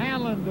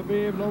handling to be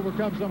able to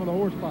overcome some of the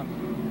horsepower.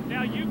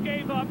 Now, you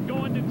gave up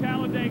going to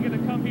Talladega to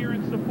come here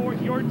and support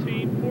your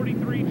team,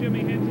 43 Jimmy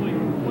Hensley.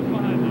 What's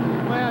behind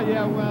that? Well,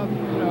 yeah, you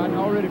know, I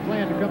already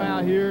planned to come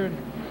out here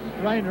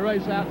and rain the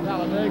race out in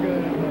Talladega.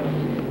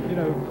 And, you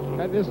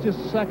know, this is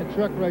just the second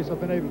truck race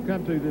I've been able to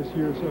come to this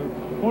year. So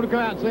I want to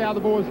come out and see how the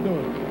boys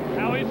doing.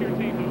 How is your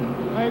team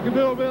doing? They can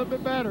do a little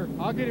bit better.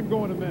 I'll get him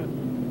going in a minute.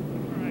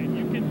 All right,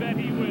 you can bet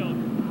he will.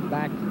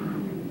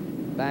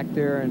 Back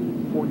there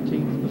in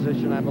 14th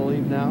position, I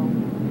believe now,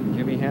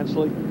 Jimmy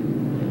Hensley.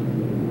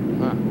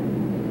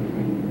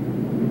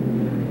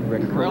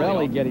 Rick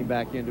Corelli getting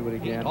back into it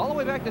again. All the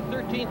way back to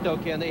 13th, though,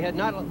 Ken. They had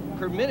not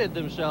permitted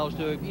themselves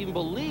to even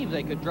believe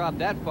they could drop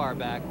that far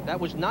back. That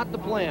was not the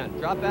plan.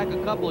 Drop back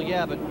a couple,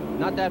 yeah, but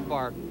not that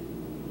far.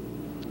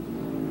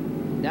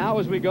 Now,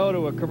 as we go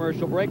to a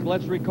commercial break,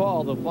 let's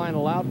recall the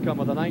final outcome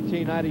of the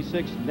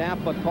 1996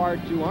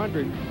 NAPACARD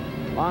 200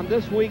 on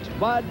this week's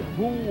Bud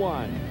Who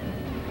Won.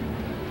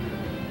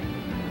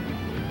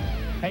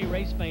 Hey,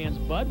 race fans,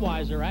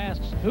 Budweiser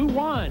asks, who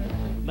won?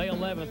 May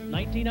 11th,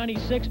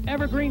 1996,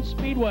 Evergreen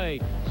Speedway.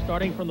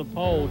 Starting from the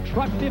pole,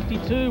 truck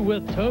 52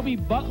 with Toby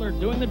Butler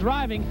doing the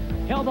driving,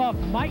 held off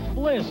Mike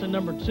Bliss in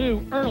number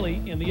 2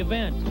 early in the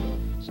event.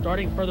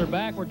 Starting further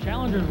back were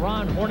challengers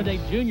Ron Hornaday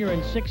Jr.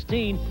 in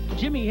 16,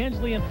 Jimmy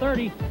Hensley in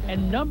 30,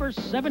 and number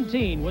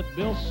 17 with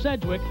Bill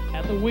Sedgwick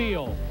at the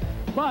wheel.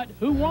 But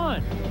who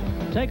won?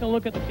 Take a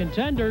look at the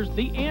contenders.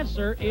 The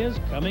answer is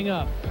coming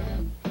up.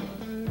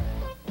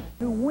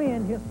 To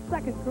win his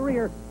second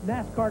career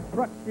NASCAR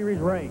Truck Series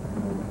race.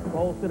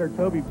 Pole sitter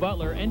Toby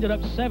Butler ended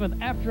up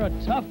 7th after a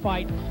tough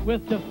fight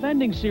with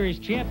defending series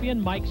champion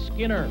Mike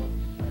Skinner.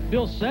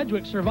 Bill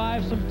Sedgwick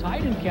survived some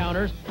tight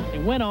encounters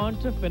and went on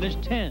to finish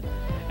 10th.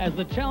 As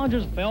the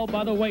challengers fell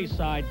by the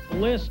wayside,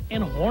 Bliss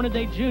and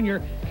Hornaday Jr.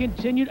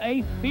 continued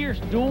a fierce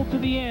duel to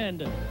the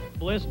end.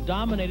 Bliss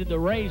dominated the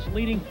race,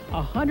 leading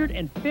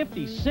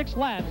 156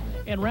 laps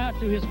en route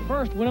to his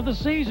first win of the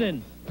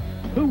season.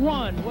 Who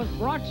Won was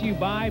brought to you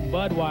by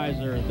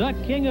Budweiser, the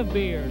king of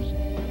beers.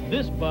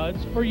 This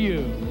Bud's for you.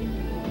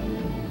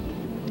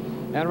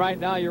 And right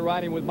now you're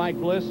riding with Mike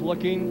Bliss,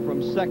 looking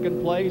from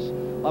second place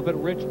up at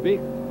Rich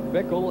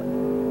Bickle,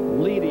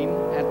 leading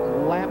at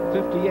lap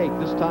 58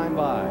 this time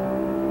by.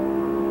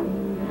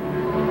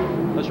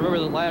 Let's remember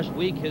that last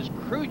week his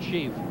crew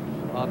chief,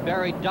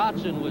 Barry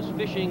Dotson, was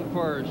fishing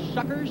for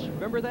suckers.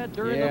 Remember that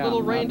during the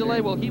little rain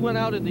delay? Well, he went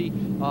out in the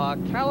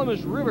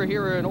Calamus River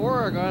here in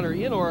Oregon,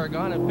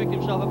 and picked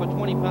himself up a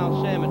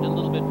 20-pound salmon. Did a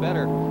little bit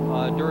better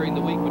during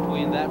the week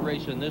between that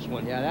race and this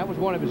one. Yeah, that was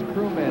one of his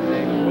crewmen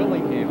named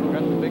Willingham.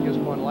 Got the biggest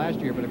one last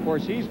year, but of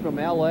course he's from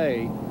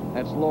L.A.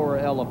 That's Lower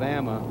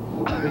Alabama.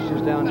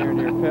 Fishes down there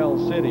near Pell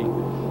City,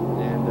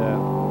 and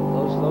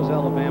those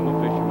Alabama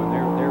fishermen,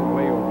 they're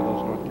way over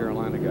those North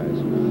Carolina guys.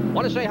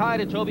 Want to say hi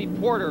to Toby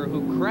Porter,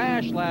 who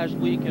crashed last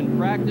week in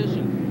practice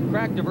and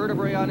cracked a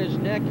vertebrae on his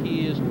neck.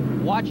 He is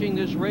watching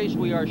this race,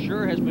 we are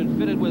sure, has been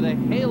fitted with a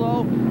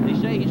halo. They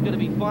say he's going to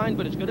be fine,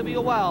 but it's going to be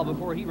a while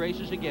before he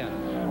races again.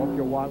 Hope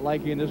you're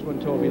liking this one,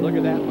 Toby. Look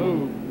at that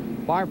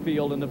move.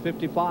 Barfield in the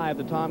 55,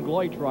 the Tom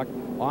Gloy truck,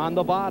 on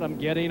the bottom,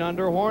 getting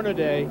under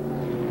Hornaday.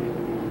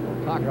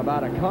 Talk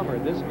about a comer,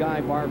 this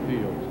guy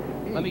Barfield.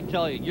 Let me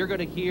tell you, you're going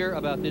to hear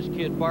about this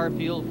kid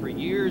Barfield for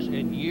years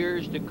and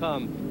years to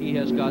come. He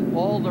has got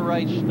all the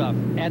right stuff.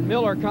 And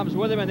Miller comes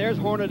with him, and there's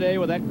Hornaday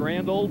with that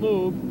grand old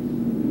move.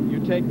 You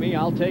take me,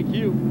 I'll take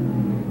you.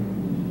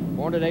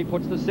 Hornaday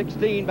puts the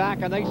 16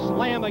 back, and they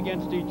slam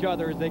against each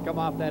other as they come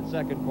off that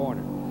second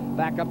corner.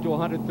 Back up to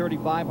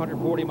 135,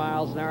 140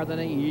 miles an hour, then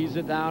they ease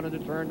it down into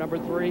turn number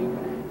 3.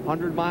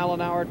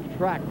 100-mile-an-hour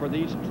track for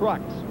these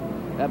trucks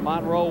at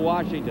Monroe,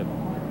 Washington.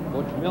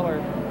 Butch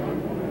Miller,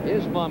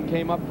 his mom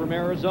came up from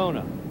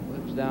Arizona,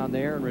 lives down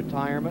there in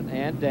retirement,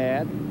 and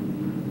Dad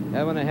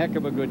having a heck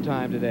of a good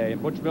time today.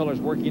 And Butch Miller's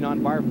working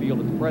on Barfield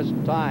at the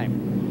present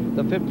time.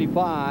 The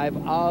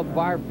 55 of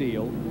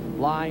Barfield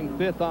lying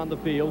 5th on the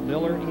field,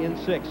 Miller in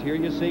 6th. Here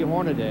you see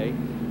Hornaday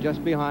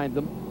just behind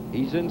them.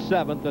 He's in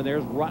 7th, and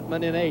there's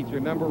Ruttman in 8th.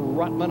 Remember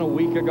Ruttman a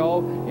week ago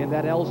in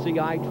that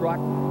LCI truck?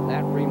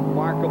 That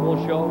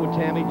remarkable show with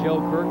Tammy Jo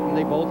Curtin.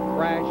 They both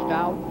crashed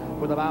out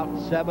with about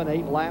 7,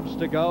 8 laps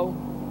to go.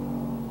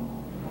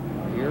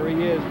 Here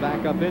he is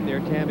back up in there.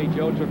 Tammy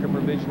Jo took a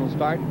provisional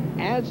start,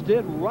 as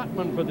did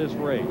Ruttman for this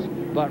race.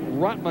 But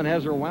Ruttman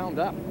has her wound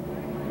up.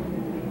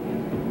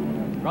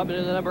 Ruttman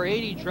in the number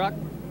 80 truck.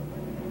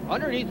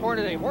 Underneath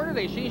Hornaday.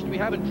 Hornaday seems to be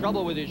having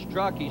trouble with his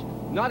truck. He's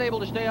not able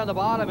to stay on the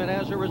bottom, and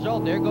as a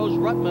result, there goes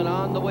Ruttman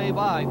on the way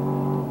by.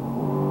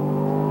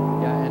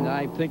 Yeah, and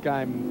I think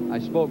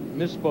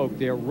misspoke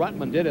there.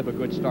 Ruttman did have a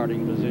good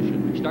starting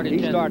position. He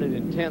started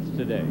in 10th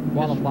today.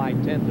 Qualified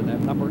 10th in that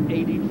number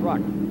 80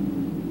 truck.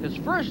 His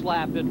first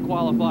lap in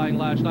qualifying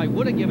last night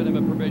would have given him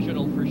a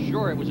provisional for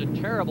sure. It was a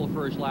terrible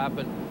first lap,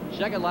 but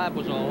second lap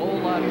was a whole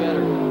lot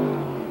better.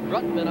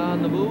 Ruttman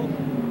on the move.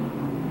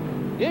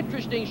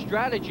 Interesting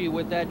strategy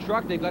with that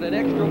truck. They've got an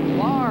extra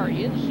bar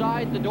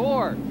inside the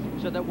door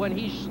so that when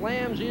he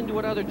slams into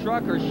another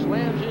truck or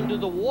slams into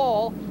the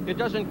wall, it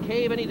doesn't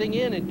cave anything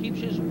in. It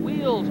keeps his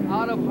wheels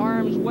out of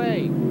harm's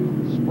way.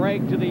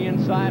 Sprague to the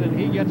inside, and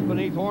he gets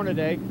beneath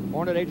Hornaday.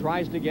 Hornaday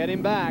tries to get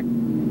him back,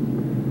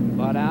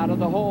 but out of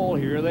the hole.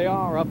 Here they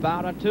are, up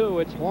out of 2.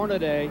 It's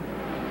Hornaday.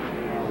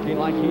 Looking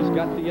like he's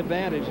got the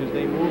advantage as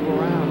they move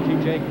around.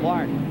 T.J.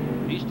 Clark.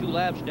 He's 2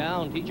 laps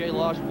down. TJ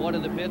lost 1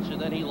 in the pits,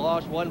 and then he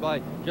lost 1 by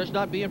just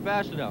not being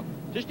fast enough.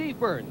 To Steve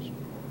Burns.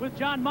 With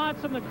John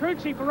Monson, the crew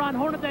chief for Ron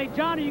Hornaday.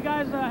 John, are you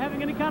guys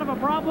having any kind of a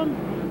problem?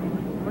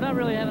 We're not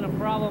really having a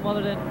problem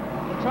other than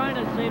we're trying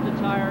to save the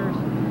tires.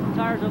 The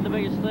tires are the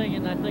biggest thing,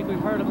 and I think we've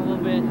hurt them a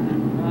little bit.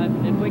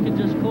 If we can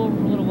just cool for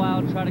a little while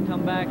and try to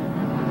come back,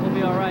 we'll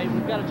be all right.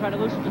 We've got to try to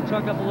loosen the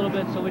truck up a little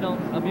bit so we don't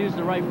abuse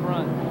the right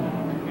front.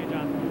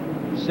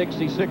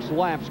 66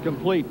 laps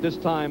complete this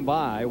time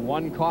by.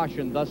 1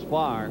 caution thus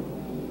far.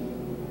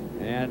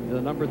 And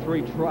the number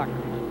 3 truck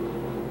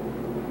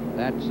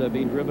that's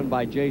being driven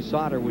by Jay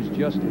Sauter was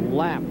just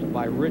lapped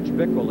by Rich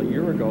Bickle a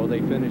year ago. They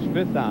finished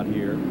 5th out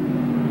here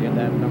in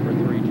that number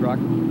 3 truck,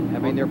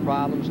 having their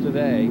problems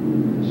today,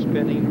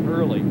 spinning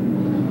early.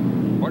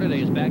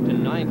 Hornaday is back to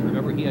 9th.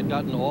 Remember, he had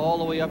gotten all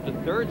the way up to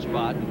 3rd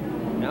spot.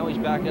 Now he's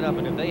backing up,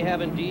 and if they have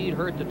indeed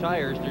hurt the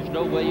tires, there's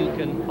no way you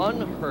can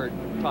unhurt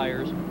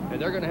tires, and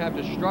they're going to have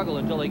to struggle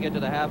until they get to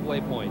the halfway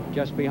point.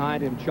 Just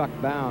behind him, Chuck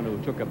Bound, who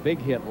took a big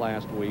hit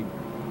last week,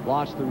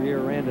 lost the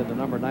rear end of the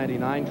number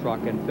 99 truck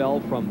and fell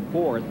from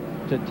 4th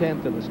to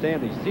 10th in the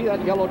standings. See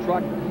that yellow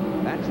truck?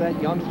 That's that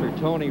youngster,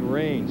 Tony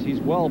Raines. He's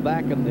well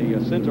back in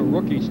the Cinta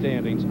rookie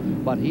standings,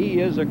 but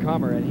he is a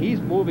comer, and he's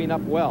moving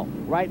up well.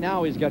 Right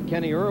now, he's got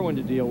Kenny Irwin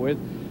to deal with.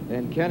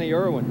 And Kenny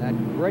Irwin, that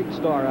great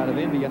star out of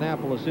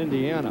Indianapolis,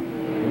 Indiana,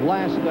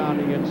 last down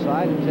the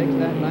inside and takes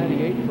that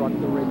 98 truck,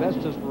 the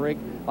Revestas rig,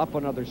 up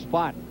another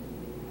spot.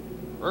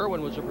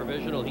 Irwin was a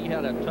provisional. He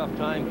had a tough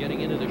time getting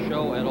into the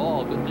show at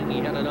all. Good thing he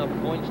had enough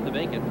points to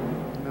make it.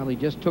 Well, he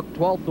just took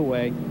 12th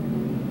away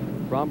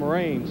from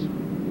Raines.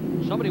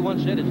 Somebody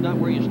once said it's not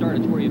where you start,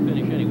 it's where you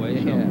finish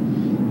anyway. So. Yeah.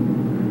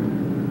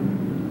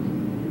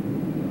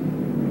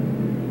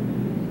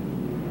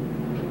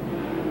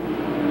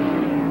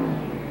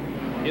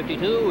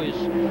 52 is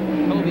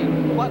Toby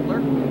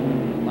Butler.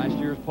 Last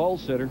year's pole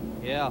sitter.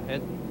 Yeah,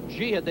 and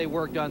gee, had they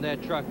worked on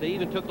that truck. They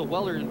even took the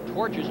welder and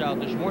torches out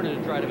this morning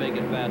to try to make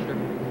it faster.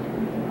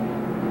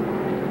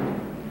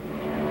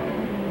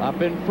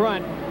 Up in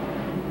front,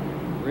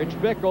 Rich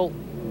Bickle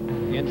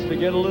gets to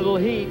get a little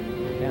heat,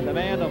 and the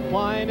man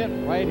applying it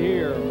right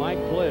here, Mike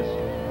Bliss,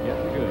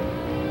 getting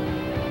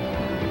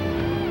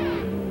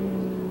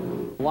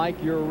good.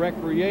 Like your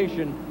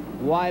recreation,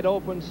 wide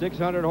open,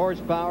 600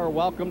 horsepower.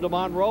 Welcome to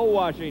Monroe,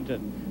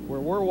 Washington, where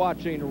we're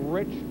watching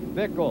Rich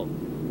Bickle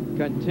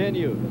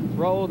continue to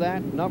throw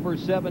that number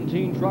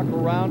 17 truck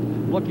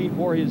around, looking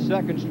for his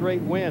 2nd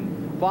straight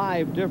win.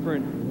 5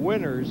 different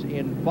winners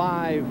in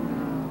 5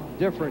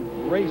 different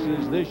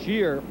races this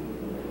year.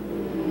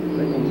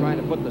 Bickle trying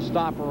to put the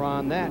stopper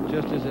on that,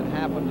 just as it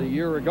happened a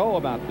year ago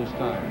about this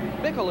time.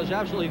 Bickle is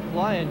absolutely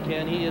flying,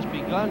 Ken. He has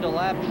begun to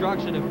lap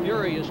trucks at a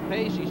furious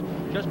pace. He's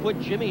just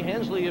put Jimmy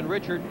Hensley in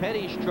Richard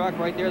Petty's truck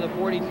right there. The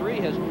 43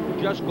 has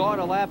just gone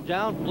a lap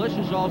down. Bliss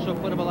has also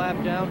put him a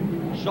lap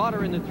down.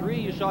 Sauter in the 3,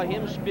 you saw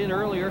him spin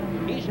earlier.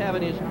 He's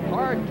having his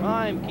hard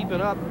time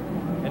keeping up,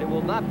 and it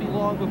will not be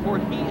long before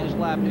he is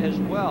lapped as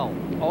well.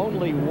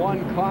 Only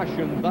 1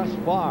 caution thus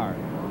far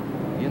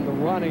in the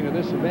running of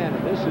this event,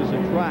 and this is a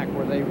track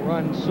where they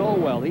run so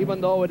well,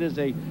 even though it is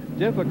a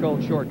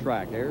difficult short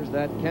track. There's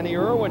that Kenny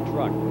Irwin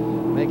truck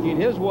making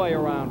his way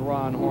around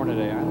Ron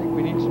Hornaday. I think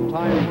we need some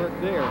tire work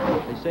there.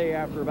 They say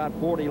after about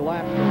 40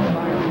 laps, the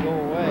tires go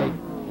away.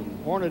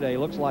 And Hornaday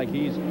looks like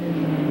he's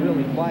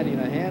really fighting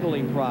a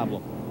handling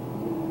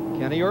problem.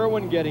 Kenny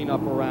Irwin getting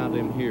up around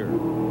him here.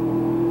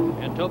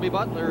 And Toby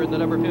Butler in the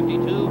number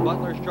 52,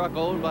 Butler's truck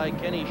owned by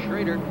Kenny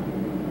Schrader.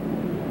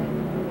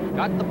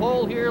 Got the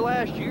pole here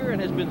last year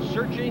and has been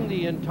searching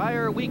the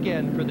entire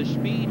weekend for the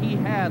speed he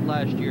had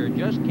last year.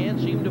 Just can't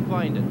seem to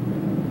find it.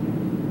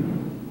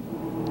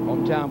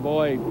 Hometown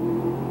boy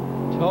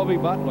Toby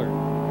Butler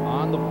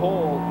on the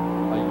pole.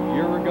 A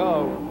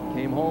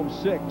came home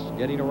 6th,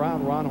 getting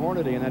around Ron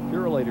Hornaday in that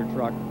Purolator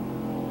truck.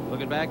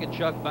 Looking back at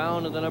Chuck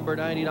Bound in the number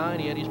 99,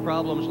 he had his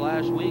problems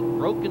last week.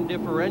 Broken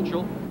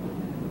differential.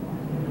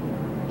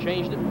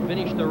 Changed it,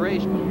 finished the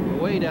race,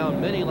 but way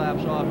down many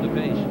laps off the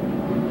pace.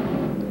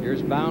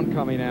 Here's Bound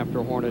coming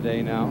after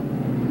Hornaday now.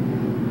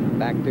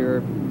 Back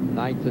there,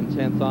 9th and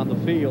 10th on the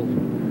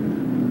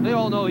field. They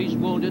all know he's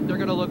wounded. They're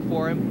going to look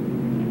for him.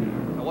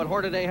 And what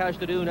Hornaday has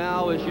to do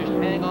now is just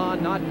hang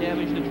on, not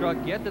damage the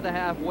truck, get to the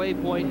halfway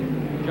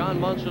point.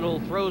 John Munson will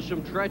throw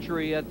some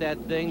treachery at that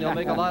thing. They'll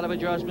make a lot of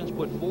adjustments,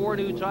 put 4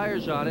 new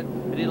tires on it,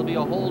 and it'll be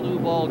a whole new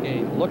ball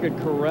game. Look at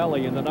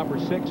Corelli in the number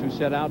 6 who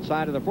set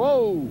outside of the...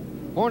 Whoa!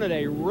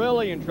 Hornaday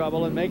really in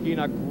trouble and making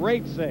a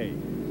great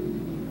save.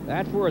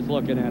 That's worth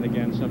looking at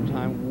again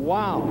sometime.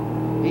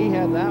 Wow. He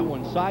had that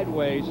one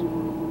sideways,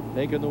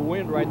 taking the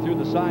wind right through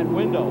the side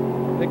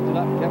window. Picked it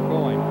up, kept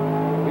going.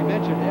 We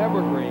mentioned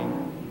Evergreen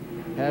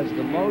has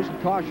the most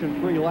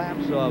caution-free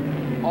laps of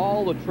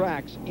all the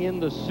tracks in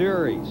the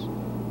series.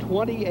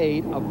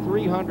 28 of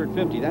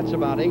 350. That's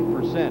about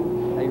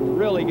 8%. They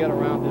really get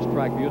around this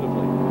track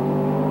beautifully.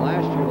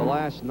 Last year, the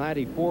last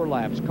 94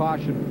 laps,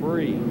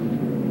 caution-free.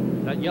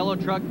 That yellow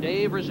truck,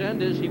 Dave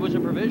Resendez, he was a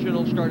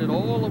provisional, started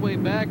all the way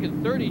back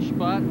in 30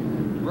 spot.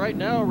 Right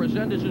now,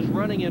 Resendez is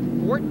running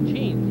in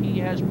 14th. He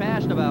has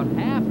passed about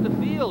half the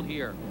field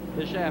here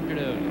this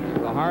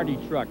afternoon. The Hardy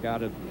truck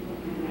out of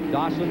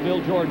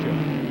Dawsonville, Georgia.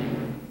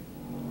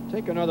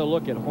 Take another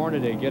look at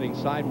Hornaday getting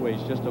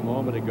sideways just a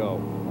moment ago.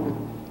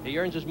 He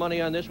earns his money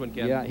on this one,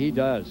 Ken. Yeah, he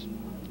does.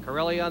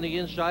 Corelli on the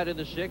inside of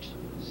the 6th.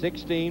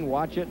 16,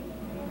 watch it.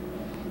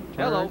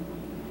 Hello.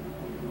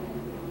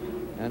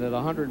 And at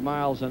 100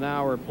 miles an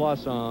hour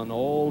plus on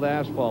old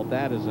asphalt,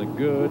 that is a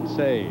good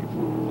save.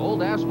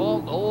 Old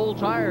asphalt, old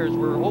tires.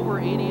 We're over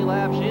 80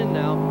 laps in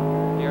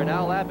now. They are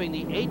now lapping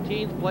the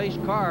 18th place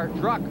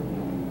truck.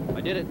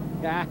 I did it.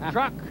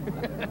 Truck.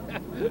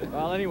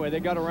 Well, anyway, they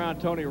got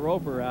around Tony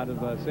Roper out of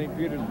St.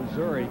 Peters,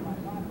 Missouri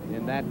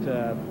in that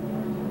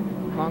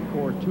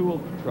Concord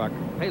tool truck.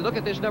 Hey, look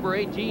at this number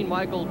 18,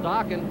 Michael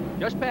Dokken,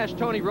 just past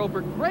Tony Roper.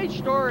 Great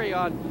story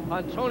on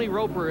Tony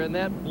Roper and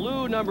that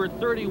blue number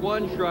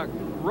 31 truck.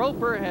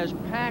 Roper has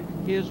packed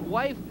his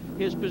wife,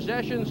 his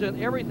possessions,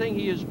 and everything.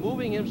 He is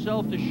moving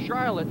himself to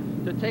Charlotte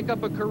to take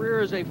up a career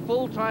as a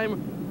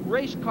full-time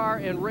race car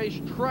and race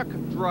truck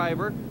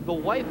driver. The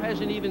wife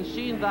hasn't even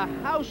seen the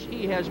house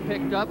he has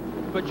picked up,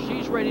 but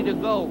she's ready to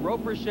go.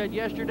 Roper said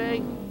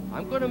yesterday,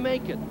 I'm going to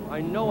make it.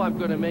 I know I'm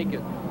going to make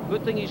it.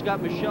 Good thing he's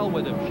got Michelle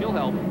with him. She'll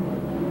help.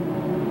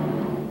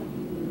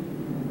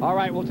 All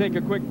right, we'll take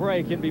a quick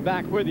break and be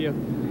back with you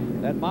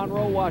at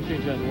Monroe,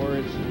 Washington, where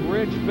it's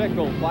Rich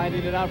Bickle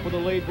fighting it out for the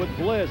lead with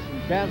Bliss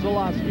and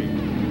Keselowski.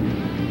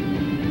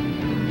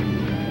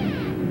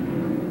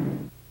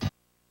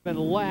 Been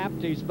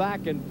lapped. He's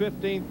back in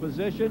 15th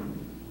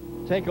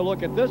position. Take a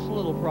look at this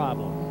little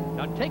problem.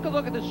 Now take a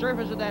look at the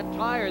surface of that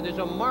tire. There's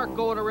a mark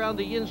going around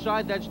the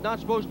inside that's not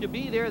supposed to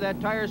be there.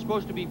 That tire is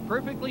supposed to be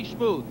perfectly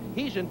smooth.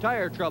 He's in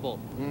tire trouble.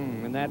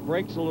 And that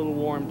brake's a little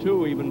warm,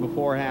 too, even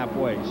before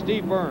halfway.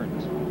 Steve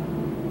Burns.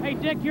 Hey,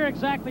 Dick, you're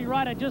exactly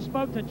right. I just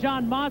spoke to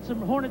John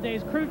Monson,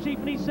 Hornaday's crew chief,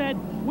 and he said,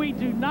 we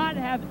do not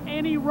have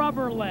any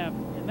rubber left,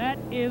 and that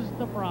is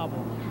the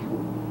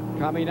problem.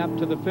 Coming up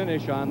to the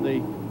finish on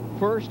the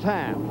first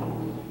half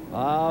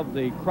of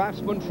the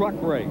Craftsman truck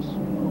race.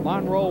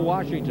 Monroe,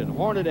 Washington,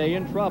 Hornaday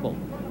in trouble.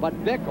 But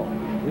Bickle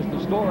is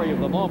the story of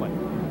the moment,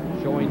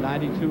 showing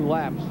 92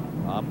 laps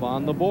up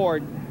on the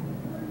board.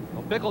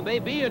 Well, Bickle may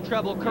be in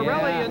trouble.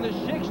 Corelli in the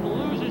 6th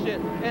loses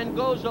it and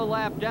goes a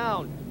lap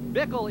down.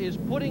 Bickle is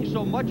putting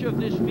so much of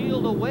this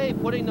field away,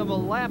 putting them a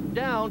lap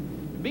down.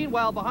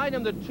 Meanwhile, behind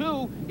him, the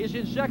 2 is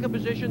in 2nd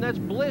position. That's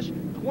Bliss.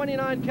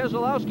 29,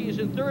 Keselowski is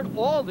in 3rd.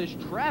 All this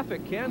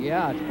traffic, Ken.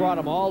 Yeah, it's brought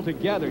them all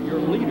together. Your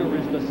leader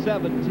is the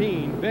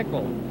 17,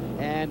 Bickle.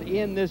 And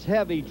in this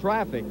heavy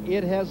traffic,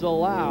 it has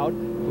allowed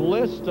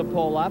Bliss to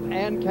pull up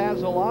and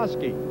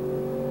Keselowski.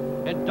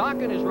 And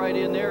Dokken is right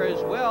in there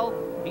as well.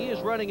 He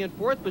is running in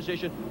 4th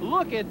position.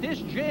 Look at this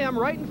jam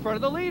right in front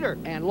of the leader.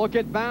 And look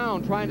at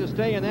Bound trying to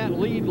stay in that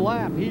lead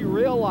lap. He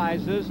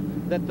realizes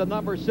that the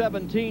number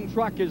 17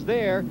 truck is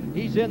there.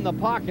 He's in the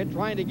pocket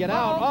trying to get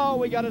out. Oh,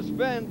 we got to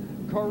spin.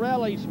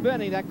 Corelli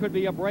spinning. That could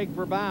be a break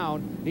for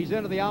Bound. He's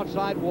into the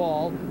outside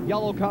wall.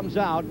 Yellow comes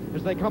out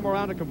as they come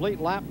around to complete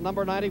lap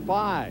number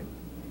 95.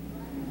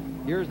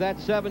 Here's that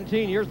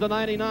 17. Here's the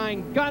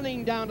 99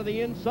 gunning down to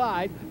the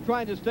inside,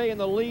 trying to stay in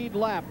the lead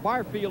lap.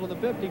 Barfield in the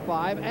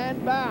 55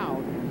 and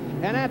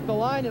Bound. And at the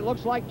line, it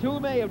looks like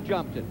 2 may have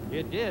jumped it.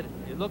 It did.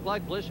 It looked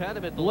like Bliss had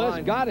him at the line.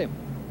 Bliss got him.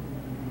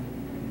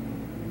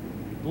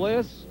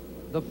 Bliss,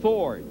 the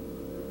Ford.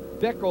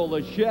 Bickle,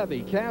 the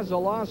Chevy.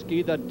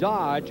 Keselowski, the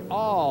Dodge,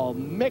 all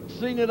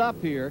mixing it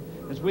up here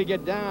as we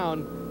get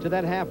down to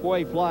that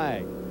halfway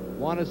flag.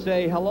 Want to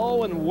say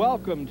hello and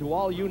welcome to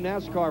all you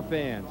NASCAR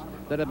fans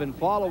that have been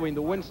following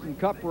the Winston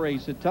Cup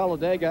race at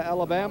Talladega,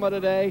 Alabama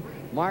today.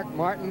 Mark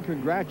Martin,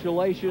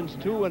 congratulations,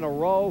 2 in a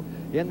row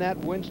in that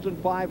Winston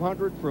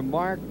 500 for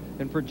Mark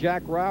and for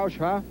Jack Roush,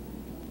 huh?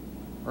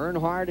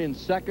 Earnhardt in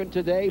second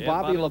today. Yeah,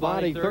 Bobby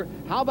Labonte Labonte third.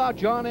 How about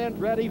John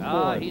Andretti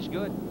fourth? He's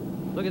good.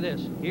 Look at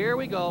this. Here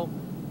we go.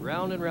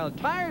 Round and round.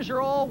 Tires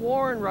are all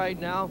worn right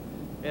now.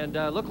 And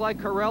look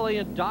like Corelli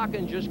and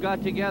Dokken just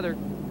got together.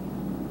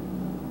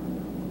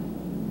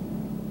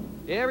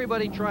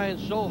 Everybody trying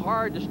so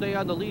hard to stay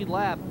on the lead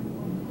lap.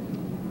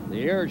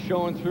 The air is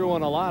showing through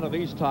on a lot of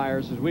these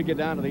tires as we get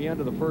down to the end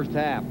of the first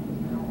half.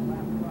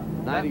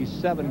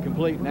 97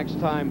 complete next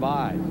time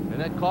by. And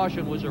that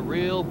caution was a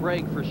real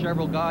break for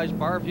several guys.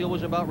 Barfield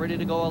was about ready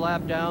to go a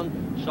lap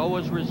down. So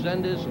was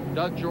Resendez,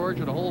 Doug George,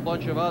 and a whole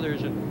bunch of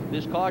others. And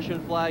this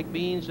caution flag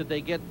means that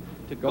they get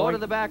to go to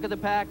the back of the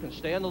pack and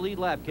stay on the lead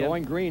lap, Ken.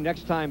 Going green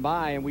next time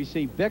by, and we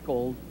see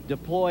Bickle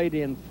deployed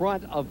in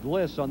front of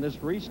Bliss on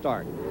this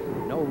restart.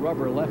 No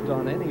rubber left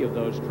on any of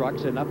those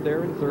trucks, and up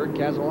there in third,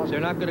 Keselowski. They're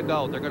not going to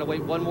go. They're going to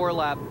wait one more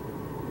lap.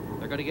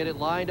 They're going to get it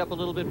lined up a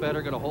little bit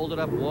better, going to hold it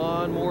up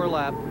one more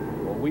lap.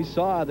 Well, we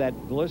saw that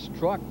Bliss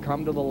truck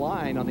come to the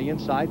line on the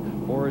inside.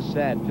 Horace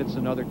said pits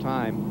another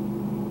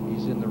time.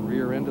 He's in the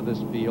rear end of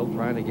this field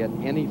trying to get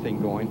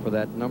anything going for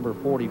that number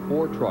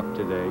 44 truck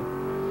today.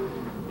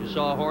 You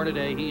saw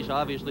Hornaday. He's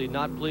obviously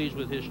not pleased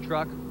with his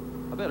truck.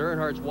 I bet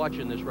Earnhardt's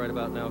watching this right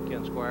about now,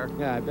 Ken Squire.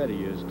 Yeah, I bet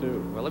he is,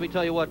 too. Well, let me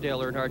tell you what, Dale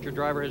Earnhardt, your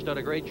driver has done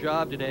a great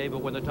job today,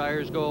 but when the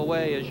tires go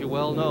away, as you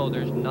well know,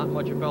 there's not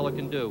much a fella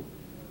can do.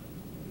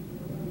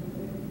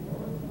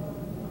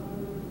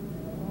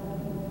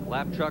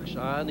 Lap trucks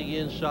on the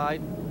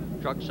inside,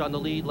 trucks on the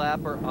lead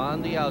lap are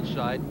on the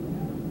outside.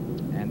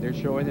 And they're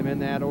showing them in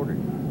that order.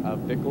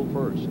 Bickle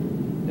first,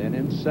 then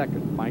in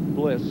second, Mike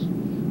Bliss.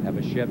 Have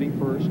a Chevy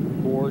first,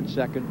 Ford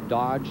second,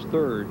 Dodge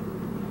third,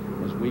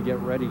 as we get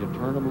ready to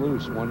turn them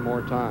loose one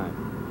more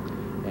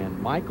time.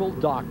 And Michael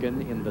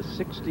Dokken in the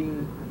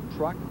 16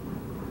 truck,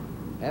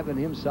 having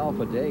himself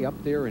a day up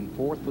there in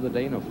fourth for the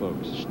Dana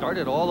folks.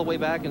 Started all the way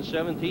back in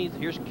 17th.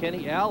 Here's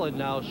Kenny Allen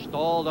now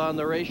stalled on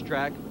the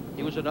racetrack.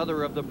 He was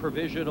another of the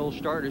provisional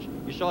starters.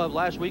 You saw him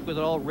last week with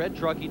an all-red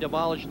truck. He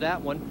demolished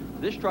that one.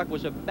 This truck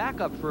was a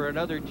backup for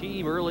another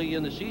team early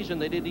in the season.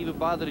 They didn't even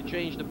bother to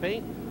change the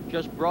paint,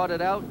 just brought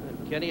it out.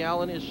 And Kenny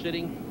Allen is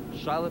sitting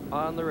silent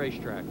on the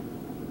racetrack.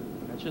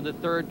 That's in the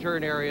third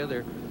turn area.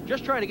 They're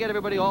just trying to get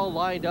everybody all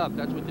lined up.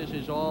 That's what this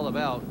is all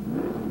about.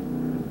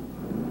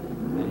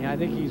 And I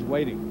think he's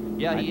waiting.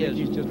 Yeah, he is.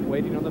 He's just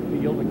waiting on the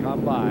field to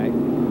come by,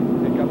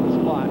 pick up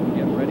the spot, and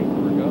get ready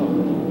for a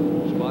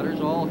go.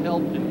 Spotters all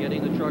helped in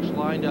getting the trucks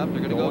lined up. They're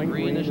going to go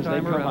green this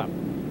time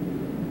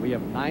around. We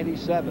have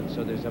 97,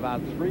 so there's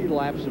about 3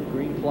 laps of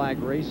green flag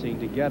racing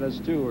to get us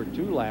to, or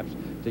 2 laps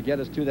to get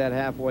us to that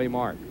halfway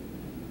mark.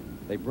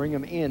 They bring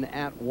them in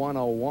at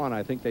 101.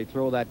 I think they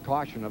throw that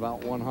caution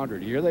about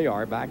 100. Here they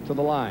are, back to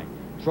the line.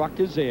 Truck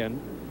is in.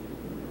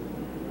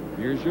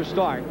 Here's your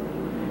start.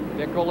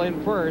 Bickle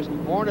in first.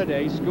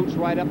 Hornaday scoots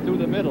right up through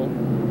the middle.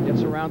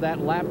 Gets around that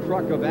lap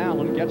truck of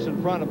Allen. Gets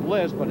in front of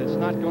Bliss, but it's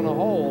not going to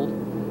hold.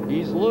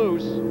 He's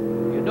loose.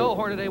 You know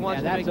Hornaday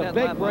wants to make that lap. And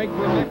that's a big break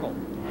for Bickle.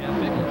 Yeah,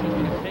 Bickle's just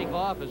going to take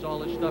off as all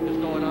this stuff is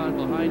going on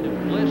behind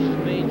him. Bliss's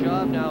main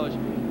job now is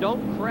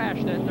don't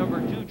crash that number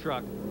 2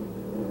 truck.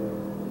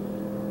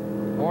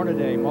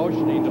 Hornaday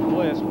motioning to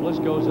Bliss. Bliss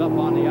goes up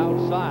on the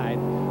outside,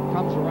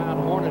 comes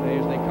around Hornaday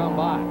as they come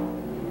by.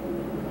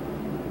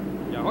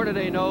 Yeah,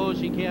 Hornaday knows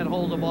he can't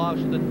hold them off,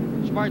 so the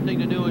smart thing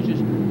to do is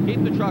just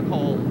keep the truck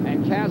whole.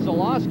 And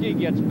Keselowski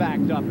gets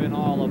backed up in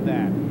all of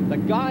that. The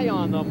guy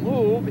on the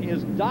move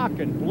is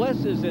Dokken.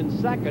 Bliss is in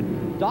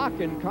second.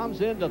 Dokken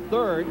comes into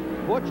third.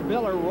 Butch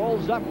Miller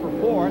rolls up for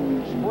fourth.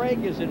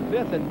 Sprague is in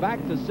fifth, and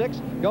back to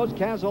sixth goes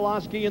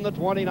Keselowski in the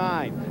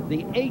 29.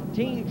 The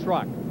 18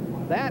 truck.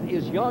 That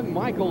is young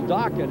Michael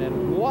Dokken,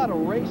 and what a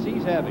race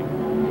he's having.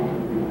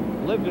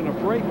 Lived in a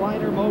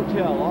Freightliner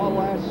motel all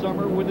last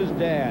summer with his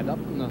dad, up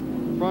in the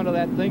front of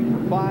that thing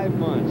for 5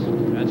 months.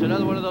 That's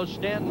another one of those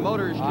Stanton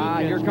Motors.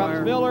 Here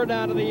comes Miller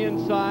down to the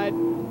inside.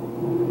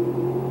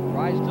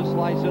 Tries to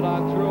slice it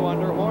on through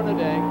under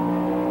Hornaday.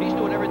 He's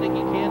doing everything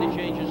he can to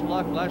change his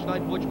luck. Last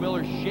night, Butch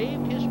Miller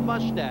shaved his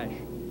mustache.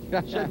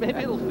 Said maybe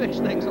it'll fix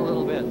things a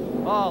little bit.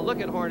 Oh, look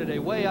at Hornaday,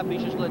 way up.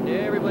 He's just letting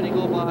everybody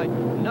go by.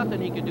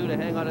 Nothing he could do to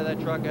hang onto that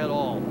truck at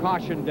all.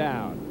 Caution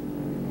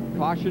down.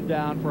 Caution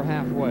down for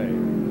halfway.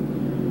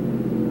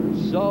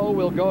 So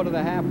we'll go to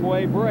the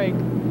halfway break.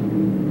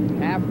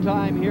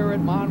 Halftime here at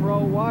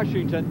Monroe,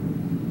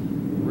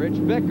 Washington. Rich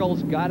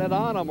Bickle's got it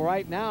on him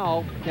right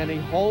now. Can he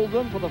hold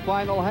them for the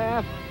final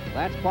half?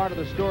 That's part of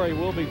the story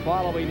we'll be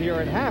following here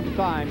at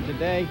halftime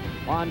today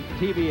on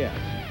TBS.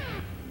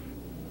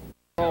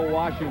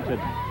 Washington.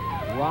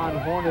 Ron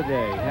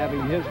Hornaday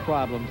having his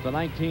problems. The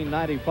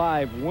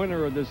 1995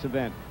 winner of this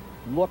event.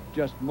 Looked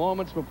just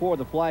moments before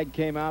the flag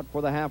came out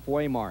for the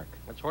halfway mark.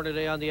 That's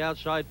Hornaday on the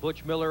outside,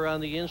 Butch Miller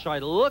on the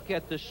inside. Look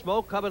at the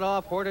smoke coming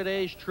off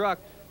Hornaday's truck.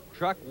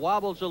 Truck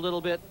wobbles a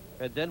little bit,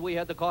 and then we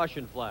had the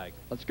caution flag.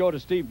 Let's go to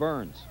Steve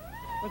Burns.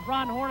 With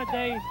Ron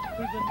Hornaday,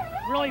 who's been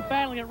really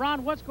battling it.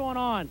 Ron, what's going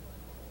on?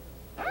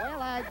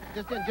 Well, I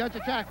just didn't judge the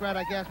track right,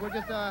 I guess. We're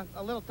just a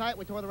little tight.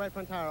 We tore the right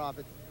front tire off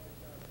it.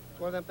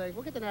 one of them things.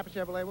 We'll get the Napa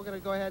Chevrolet. We're going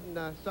to go ahead and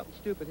something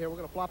stupid here. We're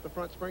going to flop the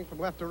front spring from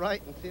left to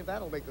right and see if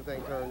that'll make the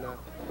thing turn.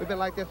 We've been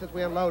like this since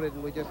we unloaded,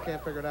 and we just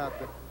can't figure it out.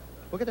 But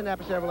we'll get the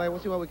Napa Chevrolet. We'll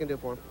see what we can do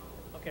for him.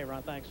 Okay,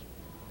 Ron, thanks.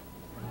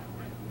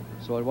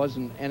 So it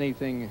wasn't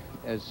anything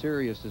as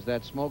serious as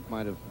that smoke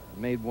might have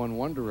made one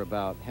wonder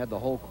about. Had the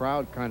whole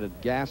crowd kind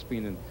of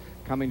gasping and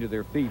coming to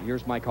their feet.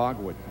 Here's Mike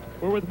Hogwood.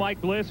 We're with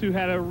Mike Bliss, who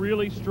had a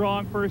really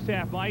strong first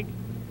half. Mike,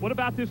 what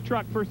about this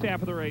truck first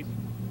half of the race?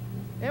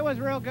 It was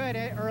real good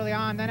early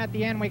on. Then at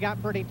the end, we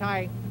got pretty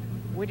tight.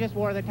 We just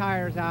wore the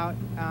tires out.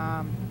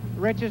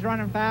 Rich is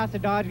running fast. The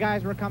Dodge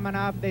guys were coming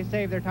up. They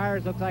saved their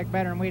tires, looks like,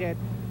 better than we did.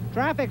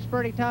 Traffic's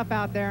pretty tough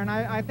out there, and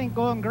I think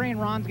going green,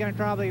 Ron's going to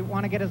probably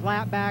want to get his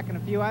lap back and a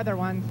few other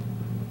ones.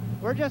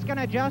 We're just going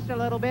to adjust a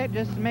little bit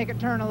just to make it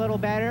turn a little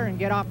better and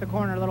get off the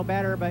corner a little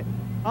better. But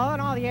all in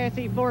all, the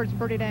ASE Ford's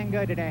pretty dang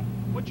good today.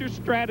 What's your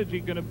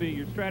strategy going to be,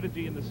 your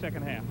strategy in the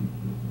second half?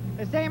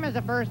 The same as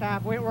the first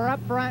half. We're up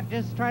front,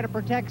 just try to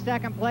protect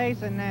second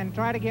place and then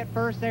try to get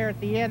first there at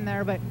the end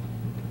there, but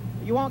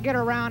you won't get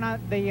around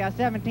the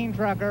 17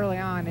 truck early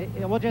on.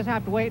 We'll just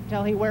have to wait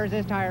until he wears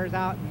his tires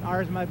out and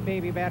ours might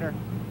be better.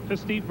 To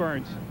Steve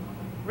Burns.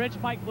 Rich,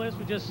 Mike Bliss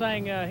was just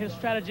saying his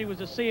strategy was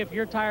to see if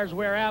your tires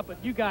wear out, but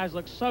you guys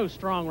look so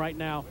strong right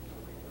now.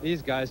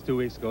 These guys 2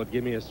 weeks ago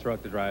gave me a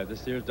truck to drive.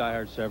 This year's Die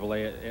Hard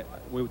Chevrolet.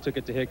 We took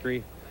it to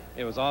Hickory.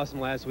 It was awesome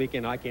last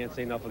weekend. I can't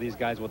say enough of these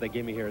guys, what they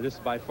gave me here. This is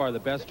by far the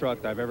best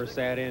truck that I've ever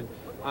sat in.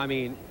 I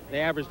mean, the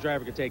average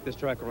driver could take this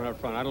truck and run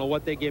up front. I don't know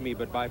what they give me,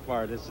 but by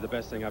far, this is the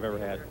best thing I've ever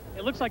had.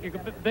 It looks like your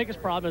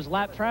biggest problem is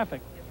lap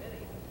traffic.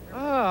 Oh,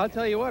 I'll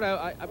tell you what,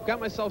 I've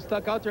got myself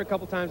stuck out there a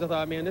couple times. I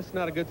thought, man, this is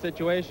not a good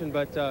situation,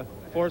 but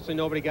fortunately,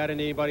 nobody got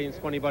into anybody and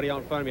spun anybody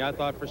out in front of me. I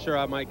thought for sure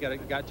I might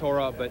got tore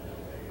up, but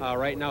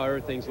right now,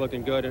 everything's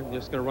looking good. I'm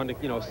just going to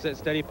run,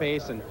 steady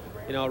pace and,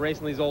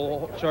 racing these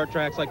old short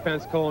tracks like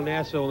Pensacola and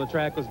Nashville, and the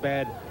track was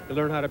bad. You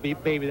learn how to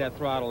baby that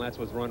throttle, and that's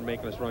what's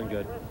making us run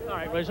good. All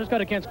right, let's go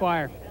to Ken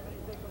Squire.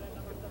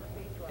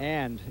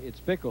 And it's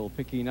Bickle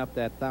picking up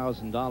that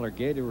 $1,000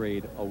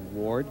 Gatorade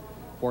award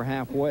for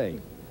halfway.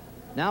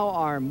 Now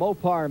our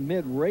Mopar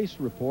mid-race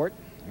report.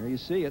 Here you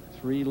see it,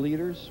 3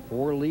 leaders,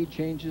 4 lead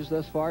changes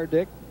thus far,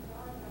 Dick.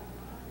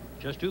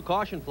 Just 2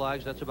 caution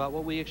flags. That's about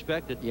what we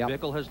expected. Yep.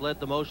 Bickle has led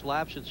the most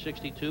laps at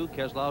 62.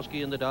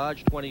 Keselowski in the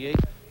Dodge, 28.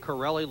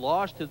 Corelli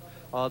lost to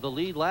the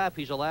lead lap.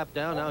 He's a lap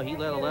down now. He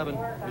led 11.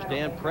 It was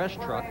Dan Press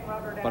truck.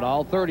 But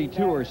all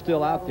 32 are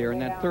still out there,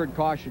 and that third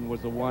caution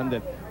was the one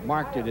that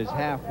marked it as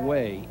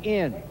halfway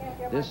in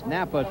this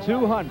Napa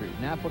 200,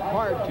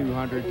 NAPACARD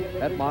 200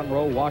 at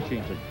Monroe,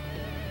 Washington.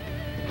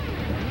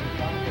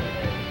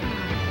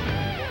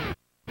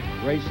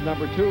 Race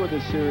number 2 of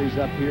this series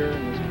up here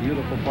in this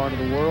beautiful part of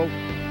the world.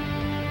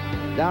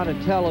 Down in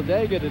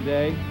Talladega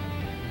today,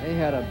 they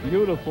had a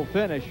beautiful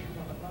finish.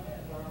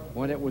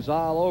 When it was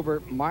all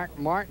over, Mark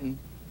Martin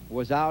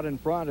was out in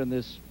front in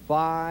this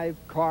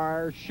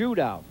 5-car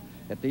shootout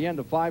at the end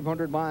of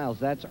 500 miles.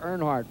 That's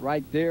Earnhardt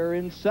right there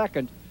in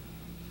second.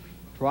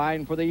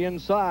 Trying for the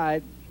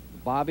inside.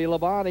 Bobby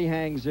Labonte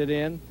hangs it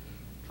in,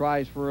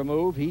 tries for a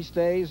move. He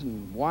stays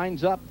and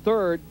winds up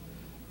third.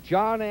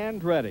 John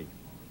Andretti,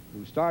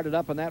 who started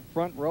up in that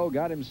front row,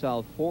 got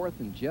himself 4th,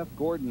 and Jeff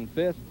Gordon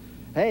 5th.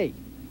 Hey,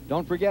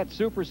 don't forget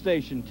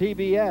Superstation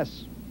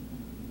TBS.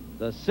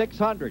 The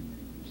 600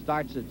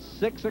 starts at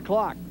 6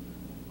 o'clock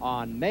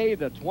on May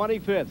the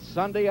 25th,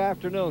 Sunday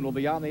afternoon. We'll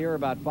be on the air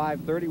about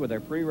 5:30 with our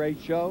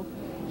pre-race show.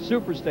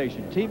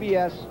 Superstation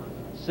TBS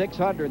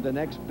 600, the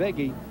next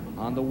biggie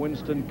on the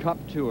Winston Cup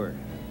Tour.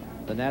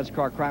 The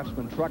NASCAR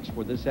Craftsman trucks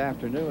for this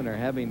afternoon are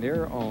having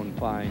their own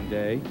fine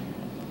day.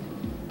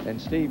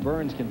 And Steve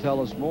Burns can tell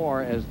us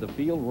more as the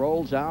field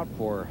rolls out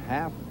for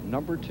half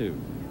number 2.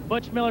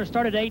 Butch Miller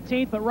started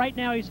 18th, but right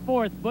now he's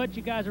 4th. Butch,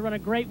 you guys are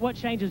running great. What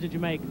changes did you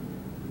make?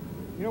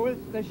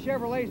 The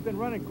Chevrolet's been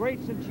running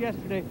great since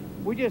yesterday.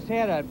 We just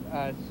had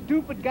a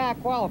stupid guy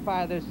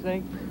qualify this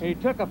thing, and he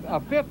took a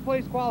 5th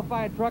place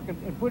qualifying truck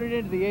and put it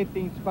into the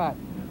 18th spot.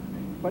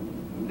 But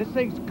this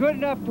thing's good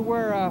enough to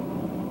where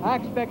I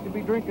expect to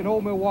be drinking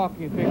Old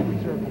Milwaukee in Victory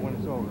Circle when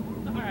it's over.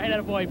 All right,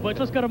 attaboy, Butch.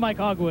 Let's go to Mike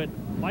Hogwood.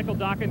 Michael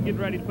Docken getting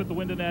ready to put the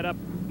window net up.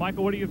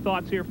 Michael, what are your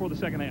thoughts here for the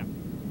second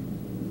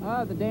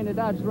half? The Dana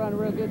Dodge is running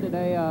real good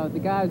today. The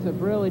guys have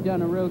really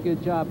done a real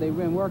good job. They've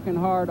been working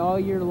hard all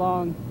year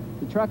long.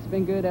 The truck's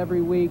been good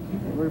every week.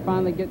 We're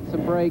finally getting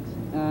some breaks,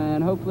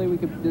 and hopefully we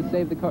can just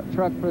save the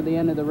truck for the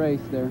end of the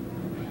race there.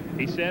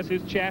 He says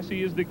his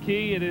chassis is the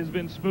key. It has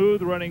been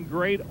smooth, running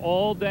great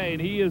all day,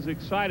 and he is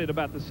excited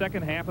about the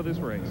second half of this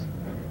race.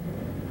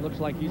 Looks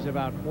like he's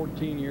about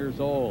 14 years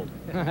old.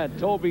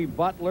 Toby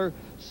Butler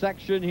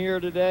section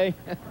here today.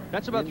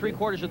 That's about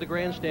 3/4 of the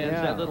grandstands,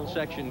 that little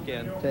section,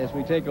 Ken. As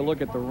we take a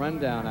look at the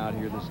rundown out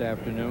here this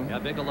afternoon. Yeah,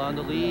 Bickle on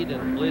the lead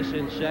and Bliss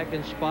in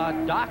second spot.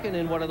 Docken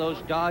in one of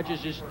those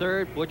Dodges is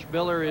 3rd. Butch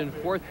Miller in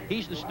 4th.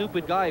 He's the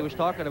stupid guy he was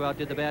talking about,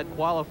 did the bad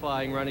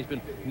qualifying run. He's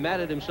been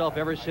mad at himself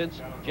ever since.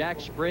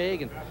 Jack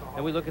Sprague.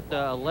 And we look at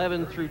the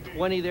 11 through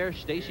 20 there.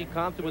 Stacy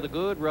Compton with a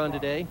good run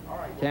today.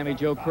 Tammy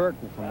Jo Kirk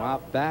from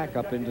out back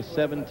up into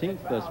 17.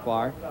 17th thus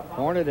far.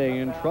 Hornaday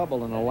in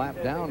trouble and a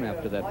lap down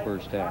after that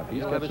first half.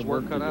 He'll have his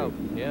work cut out.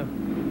 Yeah.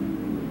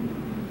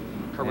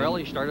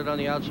 Corelli started on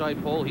the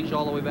outside pole. He's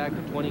all the way back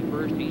to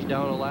 21st. He's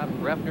down a lap.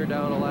 Refner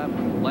down a lap.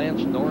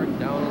 Lance North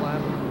down a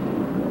lap.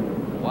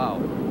 Wow.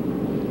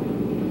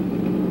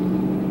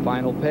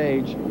 Final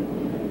page.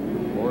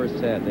 Boris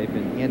said they've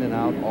been in and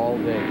out all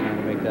day trying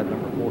to make that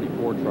number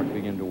 44 truck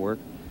begin to work.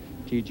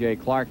 T.J.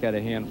 Clark had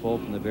a handful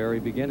from the very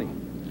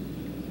beginning.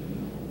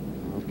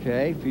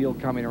 Okay, field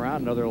coming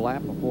around another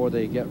lap before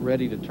they get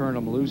ready to turn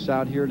them loose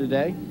out here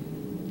today.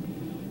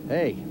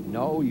 Hey,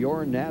 know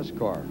your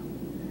NASCAR.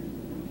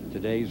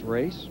 Today's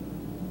race,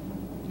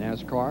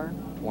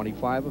 NASCAR,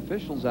 25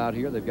 officials out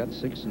here. They've got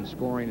 6 in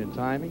scoring and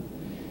timing.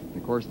 And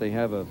of course, they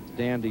have a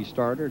dandy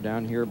starter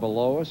down here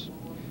below us.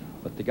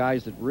 But the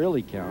guys that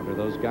really count are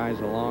those guys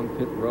along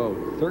pit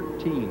road.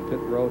 13 pit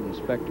road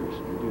inspectors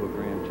who do a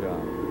grand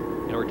job.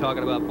 You know, we're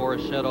talking about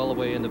Boris Said all the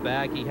way in the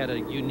back. He had a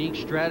unique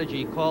strategy.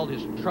 He called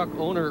his truck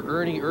owner,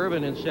 Ernie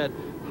Irvin, and said,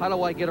 how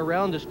do I get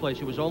around this place?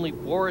 It was only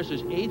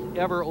Boris's 8th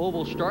ever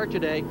oval start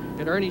today.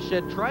 And Ernie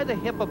said, try the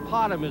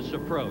hippopotamus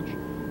approach.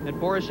 And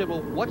Boris said,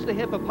 well, what's the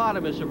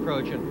hippopotamus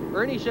approach? And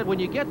Ernie said, when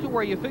you get to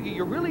where you figure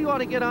you really ought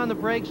to get on the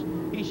brakes,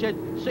 he said,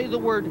 say the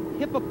word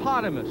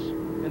hippopotamus,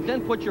 and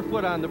then put your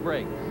foot on the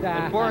brake.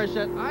 And Boris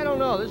said, I don't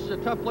know, this is a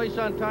tough place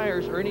on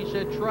tires. Ernie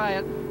said, try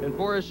it. And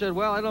Boris said,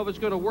 well, I don't know if it's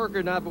going to work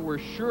or not, but we're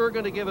sure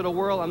going to give it a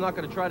whirl. I'm not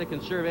going to try to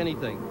conserve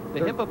anything. The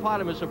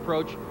hippopotamus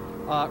approach,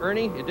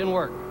 Ernie, it didn't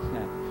work.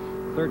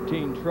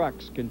 13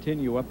 trucks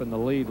continue up in the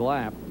lead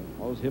lap.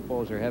 Those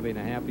hippos are having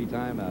a happy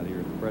time out here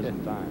at the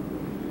present time.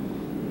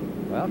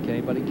 Well, can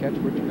anybody catch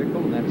Rich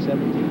Bickle in that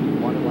 17?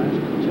 He won it last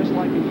year, just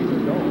like a year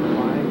ago.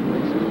 5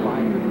 races,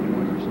 5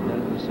 winners, and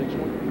then in the 6th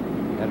one,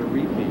 had a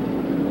repeat.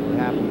 Will it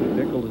happen with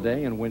Bickle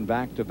today and win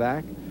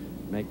back-to-back?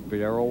 Make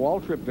Darrell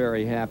Waltrip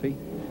very happy.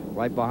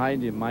 Right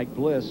behind him, Mike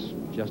Bliss,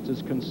 just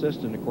as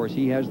consistent. Of course,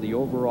 he has the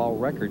overall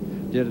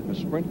record. Did it in a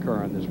sprint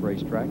car on this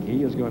racetrack.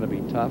 He is going to be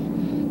tough.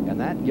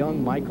 And that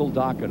young Michael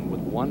Dokken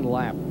with 1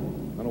 lap.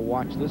 I'm going to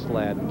watch this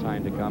lad in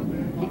time to come.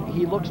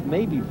 He looks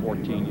maybe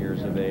 14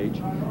 years of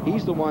age.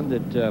 He's the one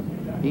that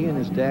he and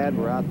his dad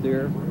were out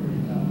there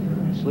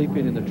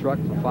sleeping in the truck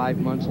for 5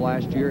 months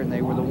last year, and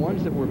they were the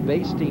ones that were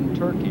basting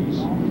turkeys.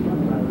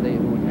 They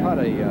would cut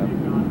a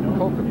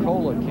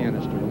Coca-Cola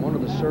canister, one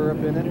of the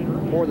syrup in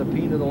it, pour the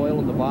peanut oil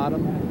at the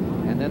bottom,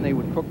 and then they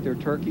would cook their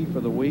turkey for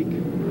the week.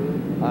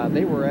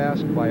 They were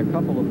asked by a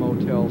couple of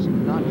motels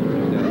not to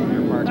do that in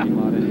their parking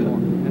lot anymore.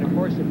 And of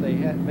course, if they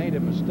had made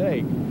a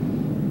mistake,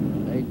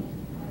 they'd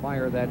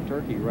fire that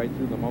turkey right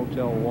through the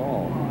motel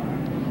wall.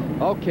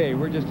 Okay,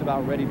 we're just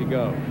about ready to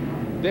go.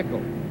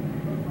 Bickle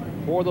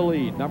for the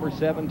lead, number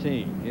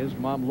 17. His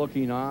mom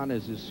looking on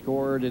as his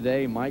scorer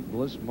today. Mike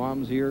Bliss,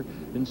 mom's here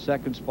in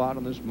 2nd spot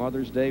on this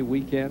Mother's Day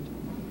weekend.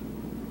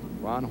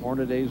 Ron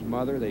Hornaday's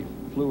mother, they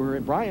flew her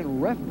in.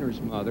 Brian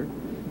Refner's mother,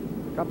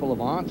 a couple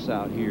of aunts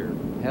out here,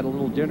 had a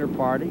little dinner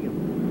party,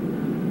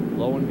 and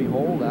lo and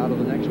behold, out of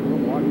the next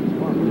room walked his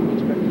mom. Didn't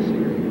expect to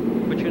see her here.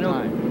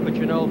 But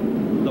you know,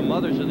 the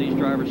mothers of these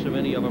drivers, so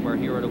many of them are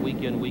here on a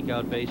week-in,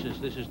 week-out basis.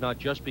 This is not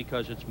just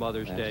because it's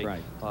Mother's Day.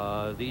 That's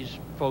right. These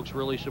folks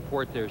really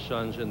support their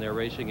sons in their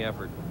racing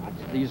effort.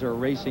 These are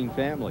racing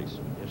families.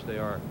 Yes, they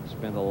are.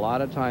 Spend a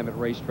lot of time at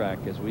racetrack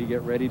as we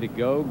get ready to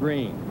go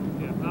green.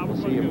 Yeah, we'll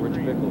see if Rich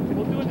Bickle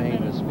can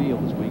contain this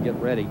field as we get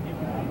ready.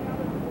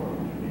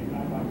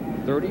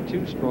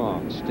 32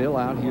 strong, still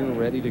out here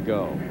ready to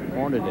go.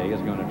 Hornaday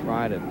is going to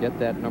try to get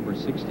that number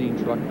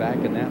 16 truck back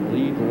in that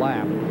lead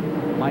lap.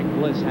 Mike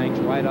Bliss hangs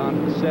right on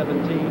to the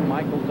 17.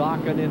 Michael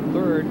Dokken in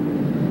 3rd.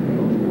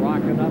 Goes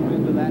rocking up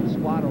into that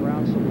spot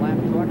around some lap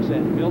trucks,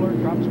 and Miller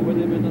comes with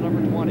him in the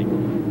number 20.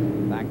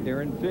 Back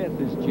there in 5th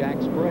is Jack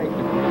Sprague.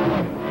 24.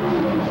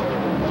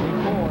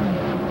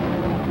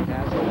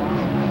 Has a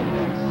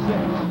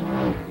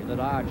 6 in the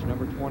Dodge,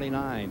 number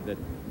 29, that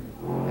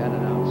had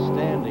an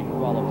outstanding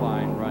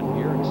qualifying run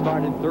here and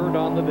started 3rd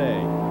on the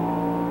day.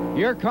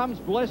 Here comes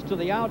Bliss to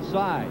the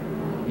outside.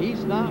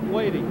 He's not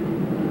waiting.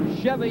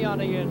 Chevy on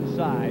the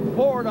inside,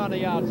 Ford on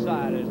the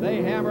outside as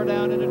they hammer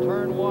down into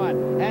turn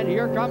 1. And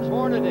here comes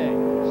Hornaday.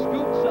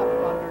 Scoots up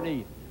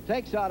underneath,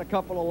 takes out a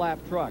couple of lap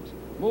trucks,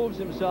 moves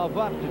himself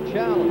up to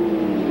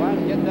challenge, trying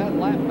to get that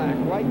lap back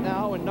right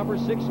now in number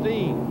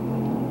 16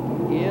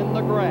 in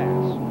the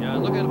grass. Yeah,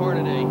 look at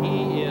Hornaday.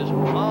 He is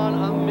on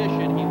a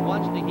mission.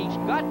 He's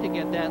got to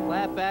get that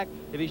lap back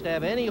if he's to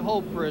have any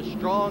hope for a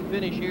strong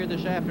finish here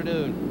this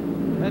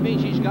afternoon. That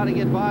means he's got to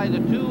get by the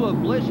 2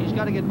 of Bliss. He's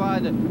got to get by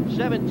the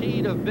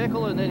 17 of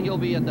Bickle, and then he'll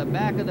be at the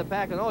back of the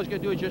pack. And all he's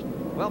going to do is just,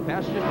 well,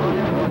 pass just about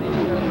everybody.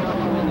 He's got a shot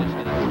to win this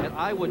thing. And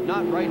I would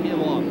not write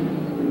him off.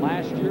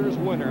 Last year's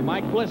winner.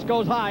 Mike Bliss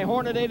goes high.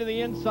 Hornaday to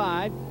the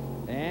inside.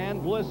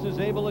 And Bliss is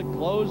able to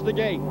close the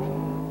gate.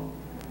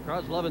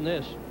 Crowd's loving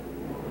this.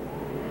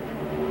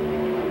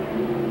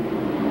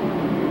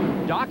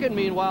 Dokken,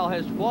 meanwhile,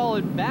 has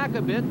fallen back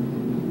a bit.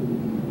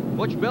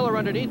 Butch Miller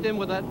underneath him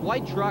with that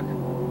white truck.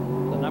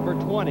 The number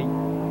 20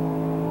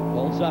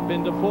 pulls up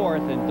into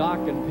 4th, and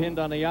Dokken pinned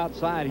on the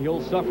outside.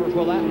 He'll suffer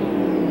for that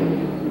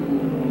one.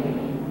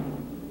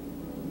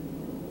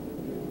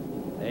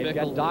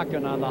 got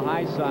Dokken on the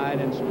high side,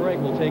 and Sprague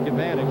will take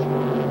advantage.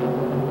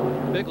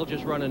 Bickle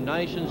just running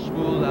nice and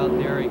smooth out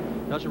there. He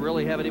doesn't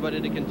really have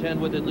anybody to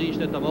contend with, at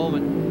least at the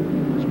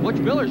moment. Butch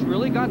Miller's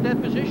really got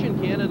that position,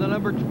 Ken, in the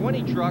number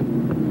 20 truck.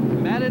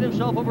 Mad at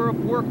himself over a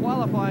poor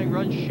qualifying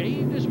run,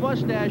 shaved his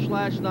mustache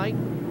last night,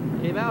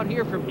 came out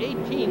here from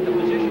 18th, the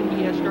position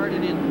he has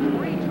started in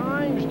 3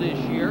 times this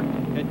year,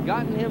 and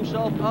gotten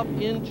himself up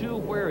into,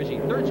 where is he,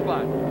 3rd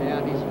spot.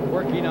 And he's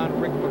working on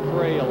Rick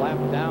McRae a lap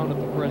down at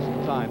the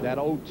present time, that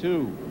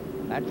 02.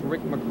 That's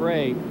Rick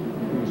McRae,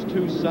 whose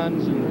 2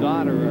 sons and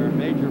daughter are a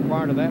major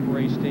part of that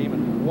race team,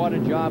 and what a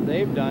job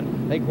they've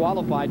done. They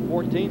qualified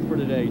 14th for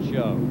today's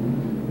show.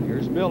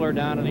 Here's Miller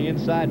down on the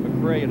inside.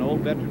 McRae, an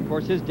old veteran. Of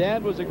course, his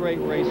dad was a great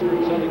racer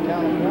in Southern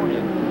California,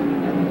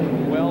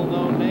 and a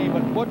well-known name.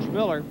 But Butch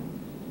Miller,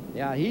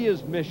 yeah, he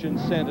is mission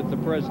sent at the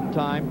present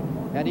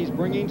time, and he's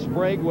bringing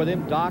Sprague with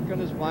him. Dokken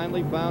has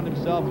finally found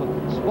himself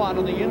a spot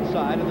on the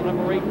inside of the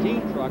number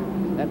 18 truck,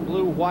 that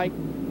blue, white,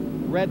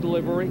 red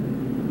livery.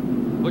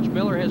 Butch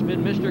Miller has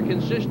been Mr.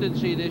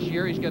 Consistency this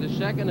year. He's got a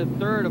 2nd, a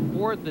 3rd, a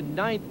 4th, a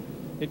 9th.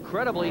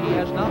 Incredibly, he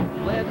has not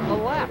led a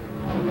lap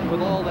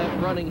with all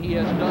that running he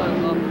has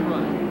done up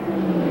front.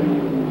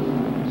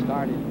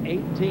 Started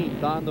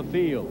 18th on the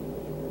field.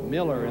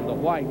 Miller in the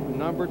white,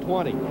 number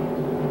 20.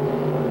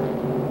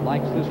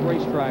 Likes this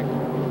racetrack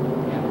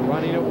and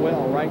running it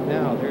well right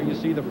now. There you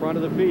see the front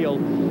of the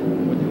field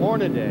with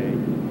Hornaday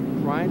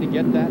trying to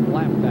get that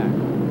lap back.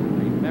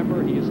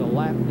 Remember, he is a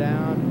lap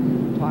down.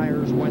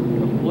 Tires went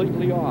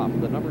completely off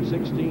the number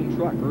 16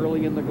 truck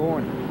early in the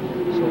corner.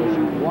 So as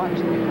you watch,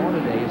 the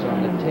Hornaday is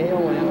on the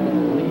tail end of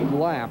the lead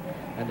lap,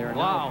 and they're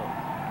wow.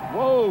 Now,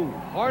 whoa!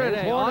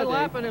 Hornaday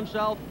on-lapping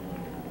himself.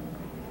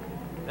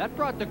 That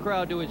brought the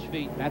crowd to his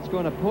feet. That's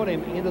going to put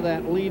him into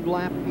that lead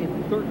lap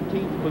in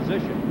 13th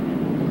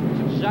position.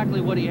 That's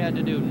exactly what he had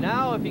to do.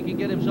 Now, if he can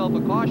get himself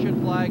a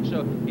caution flag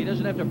so he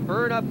doesn't have to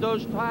burn up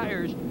those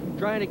tires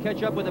trying to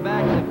catch up with the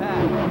back of the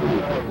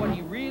pack. What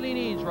he really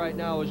needs right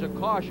now is a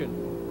caution.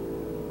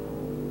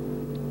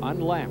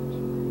 Unlapped,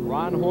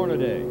 Ron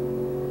Hornaday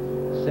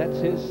sets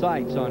his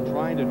sights on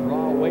trying to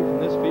draw away from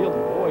this field.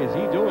 Boy, is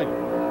he doing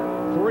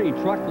it. 3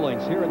 truck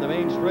lengths here in the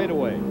main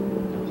straightaway.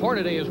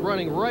 Hornaday is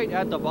running right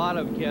at the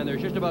bottom, Ken.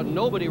 There's just about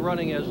nobody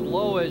running as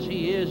low as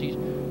he is. He's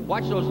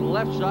watched those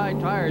left side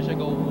tires that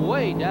go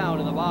way down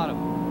to the bottom.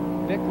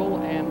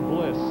 Bickle and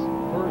Bliss,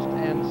 1st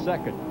and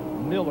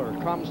 2nd. Miller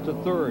comes to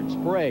 3rd.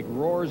 Sprague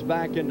roars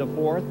back into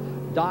 4th.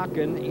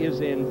 Dokken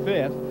is in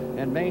 5th.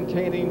 And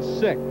maintaining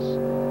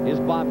 6th is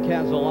Bob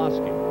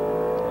Keselowski.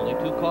 Only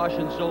 2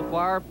 cautions so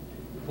far.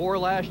 4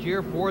 last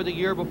year, 4 the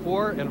year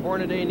before, and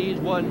Hornaday needs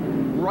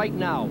one right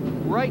now.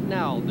 Right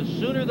now. The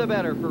sooner the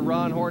better for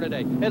Ron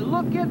Hornaday. And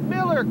look at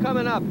Miller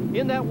coming up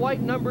in that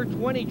white number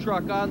 20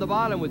 truck on the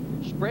bottom with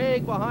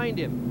Sprague behind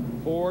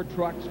him. 4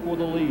 trucks for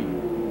the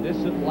lead. This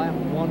is lap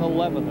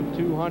 111 of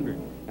 200.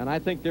 And I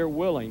think they're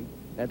willing,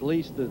 at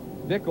least the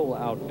Bickle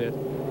outfit,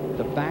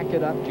 to back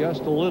it up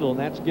just a little, and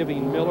that's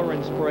giving Miller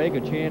and Sprague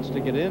a chance to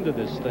get into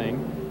this thing.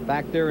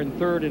 Back there in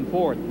 3rd and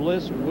 4th.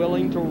 Bliss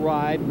willing to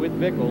ride with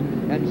Bickle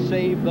and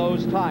save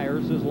those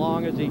tires as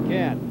long as he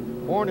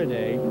can.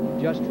 Hornaday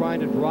just trying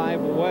to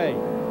drive away.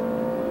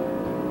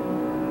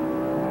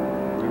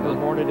 Remember,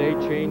 Hornaday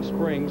changed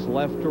springs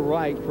left to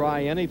right,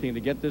 try anything to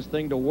get this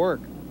thing to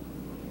work.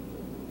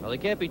 Well, they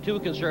can't be too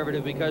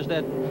conservative because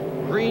that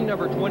green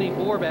number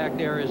 24 back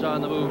there is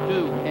on the move,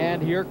 too.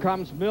 And here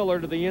comes Miller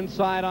to the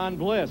inside on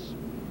Bliss.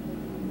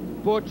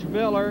 Butch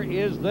Miller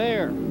is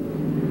there.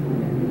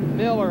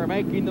 Miller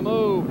making the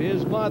move.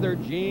 His mother,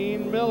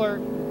 Jean Miller,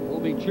 will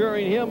be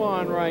cheering him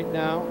on right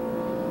now.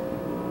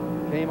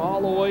 Came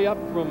all the way up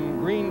from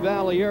Green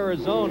Valley,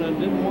 Arizona, and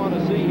didn't want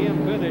to see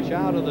him finish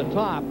out of the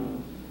top.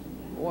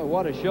 Boy,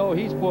 what a show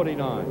he's putting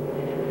on.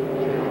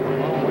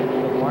 Went to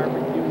the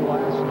barbecue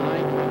last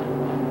night.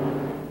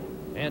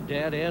 And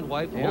Dad and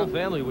wife, the whole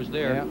family was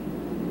there. Yeah.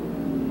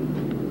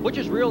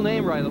 Butch's real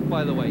name,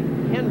 by the way,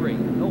 Henry. You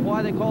know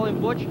why they call him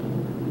Butch?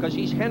 Because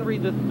he's Henry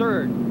the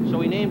III, so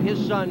he named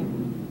his son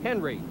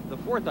Henry the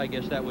IV, I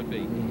guess that would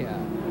be. Yeah.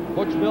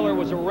 Butch Miller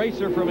was a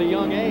racer from a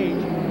young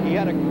age. He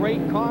had a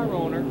great car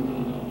owner,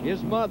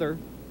 his mother.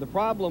 The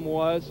problem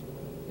was,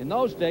 in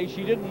those days,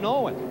 she didn't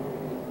know it.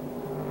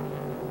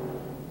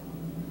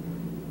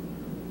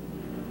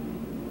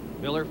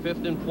 Miller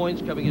 5th in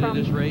points coming into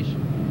this race.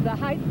 The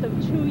height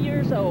of 2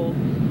 years old,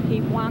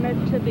 he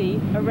wanted to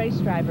be a race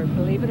driver,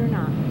 believe it or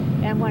not.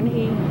 And when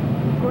he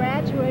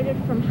graduated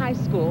from high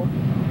school,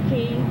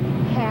 he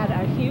had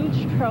a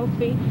huge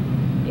trophy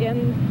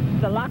in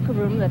the locker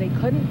room that he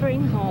couldn't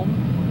bring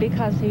home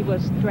because he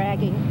was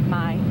dragging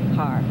my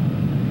car.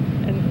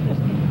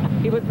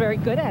 And he was very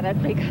good at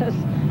it because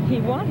he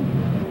won.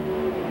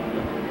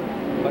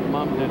 But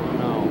Mom didn't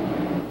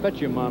know.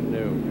 Bet you Mom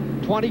knew.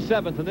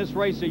 27th in this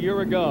race a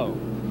year ago.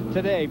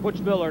 Today, Butch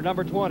Miller,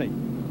 number 20.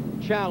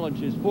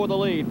 Challenges for the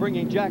lead,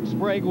 bringing Jack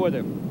Sprague with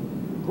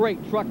him.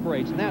 Great truck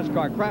race,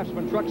 NASCAR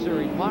Craftsman Truck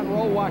Series,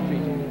 Monroe,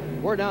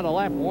 Washington. We're down to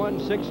lap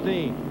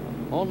 116.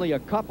 Only a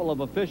couple of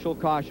official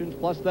cautions,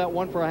 plus that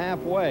one for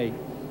halfway.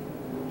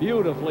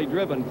 Beautifully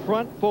driven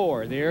front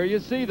four. There you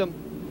see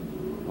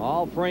them,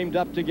 all framed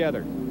up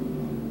together.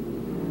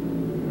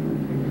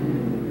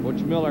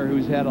 Butch Miller,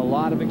 who's had a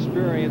lot of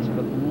experience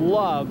but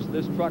loves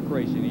this truck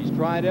racing. He's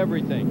tried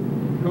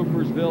everything.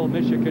 Coopersville,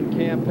 Michigan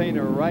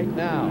campaigner right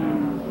now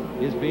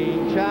is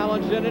being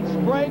challenged, and it's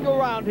Sprague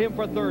around him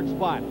for third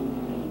spot.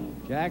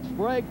 Jack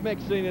Sprague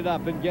mixing it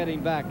up and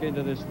getting back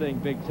into this thing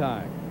big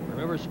time.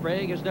 Remember,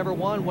 Sprague has never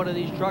won one of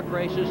these truck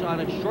races on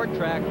a short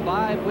track.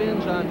 5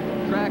 wins on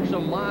tracks a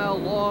mile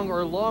long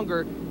or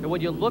longer. And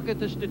when you look at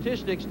the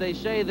statistics, they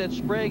say that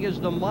Sprague is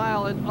the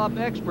mile and up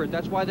expert.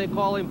 That's why they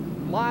call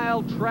him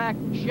Mile Track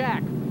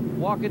Jack.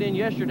 Walking in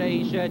yesterday,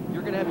 he said,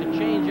 you're going to have to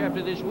change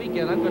after this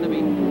weekend. I'm going to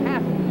be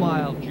half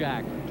mile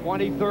Jack.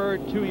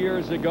 23rd 2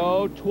 years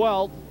ago,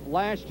 12th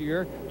last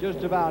year,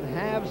 just about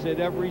halves it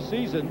every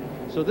season.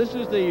 So this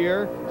is the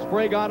year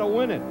Sprague ought to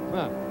win it.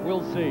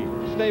 We'll see.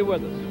 Stay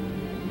with us.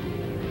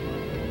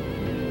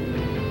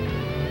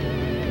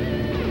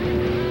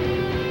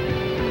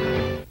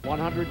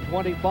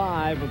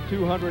 .125 of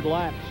 200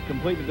 laps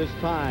completed this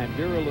time.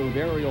 Deeraloop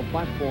aerial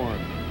platform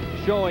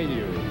showing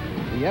you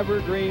the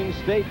Evergreen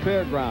State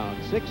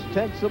Fairgrounds,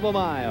 6/10 of a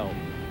mile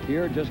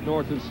here just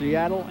north of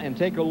Seattle. And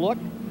take a look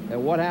at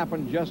what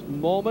happened just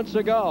moments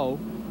ago.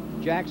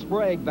 Jack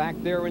Sprague back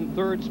there in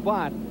third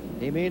spot.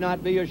 He may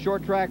not be a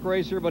short track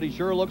racer, but he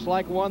sure looks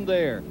like one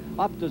there.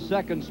 Up to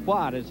second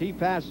spot as he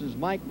passes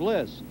Mike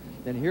Bliss.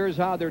 And here's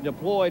how they're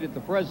deployed at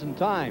the present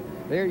time.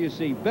 There you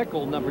see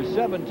Bickle, number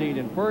 17,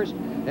 in first,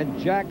 and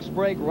Jack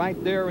Sprague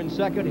right there in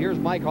second. Here's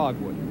Mike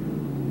Hogwood.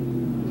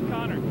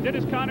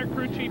 Dennis Conner,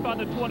 crew chief on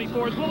the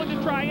 24, is willing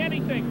to try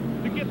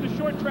anything to get the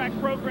short track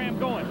program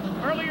going.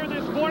 Earlier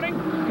this morning,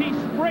 he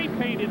spray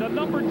painted a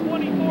number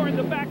 24 in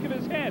the back of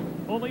his head.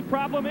 Only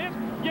problem is,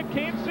 you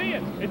can't see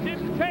it. It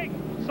didn't take.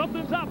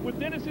 Something's up with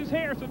Dennis's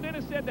hair, so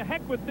Dennis said, to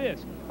heck with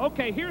this.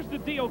 Okay, here's the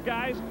deal,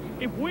 guys.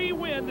 If we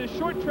win this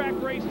short track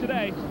race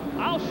today,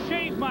 I'll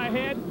shave my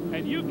head,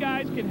 and you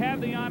guys can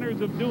have the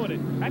honors of doing it.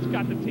 That's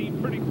got the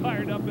team pretty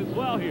fired up as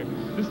well here.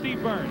 To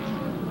Steve Burns.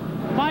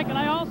 Mike, and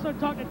I also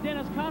talked to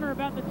Dennis Conner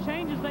about the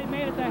changes they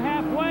made at the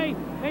halfway.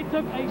 They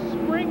took a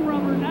spring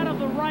rubber out of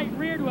the right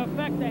rear to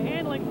affect the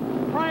handling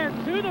prior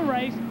to the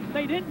race.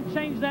 They didn't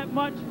change that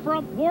much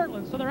from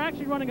Portland, so they're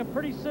actually running a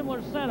pretty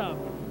similar setup.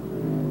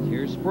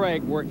 Here's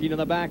Sprague working in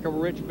the back of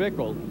Rich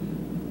Bickle.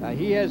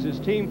 He has his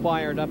team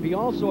fired up. He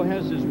also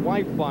has his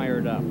wife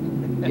fired up.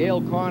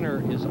 Gail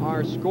Connor is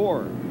our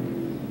scorer.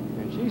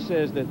 And she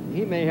says that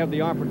he may have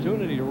the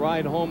opportunity to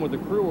ride home with the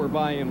crew or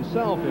by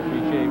himself if he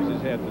shaves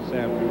his head this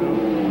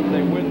afternoon. If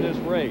they win this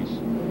race.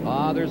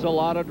 There's a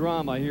lot of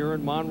drama here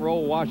in Monroe,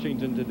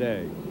 Washington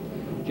today.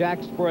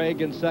 Jack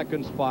Sprague in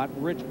second spot.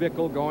 Rich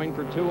Bickle going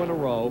for 2 in a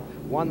row.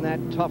 Won that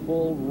tough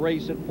old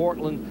race at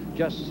Portland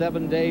just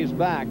 7 days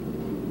back.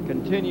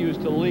 Continues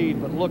to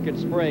lead, but look at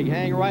Sprague.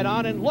 Hang right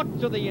on and look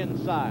to the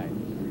inside.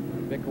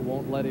 Bickle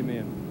won't let him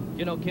in.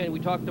 You know, Ken, we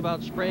talked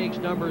about Sprague's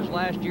numbers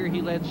last year.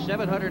 He led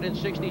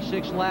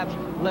 766 laps,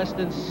 less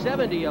than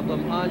 70 of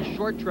them on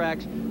short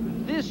tracks.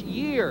 This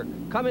year,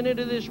 coming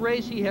into this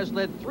race, he has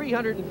led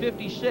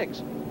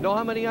 356. Know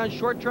how many on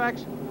short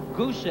tracks?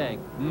 Goose egg,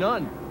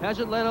 none.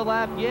 Hasn't led a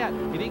lap yet.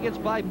 If he gets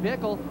by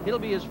Bickle, it'll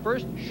be his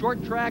first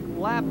short track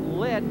lap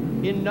led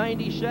in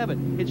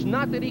 97. It's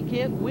not that he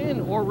can't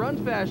win or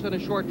run fast on a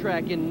short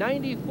track. In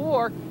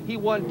 94, he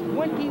won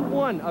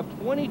 21 of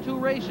 22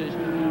 races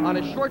on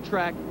a short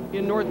track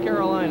in North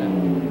Carolina.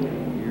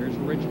 Here's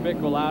Rich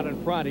Bickle out in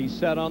front. He's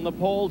set on the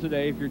pole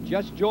today. If you're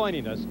just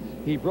joining us,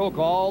 he broke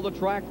all the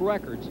track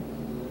records.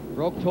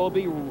 Broke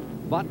Toby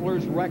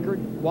Butler's record,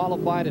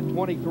 qualified at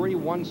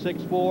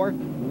 23.164,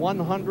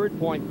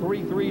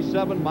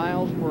 100.337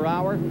 miles per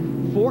hour.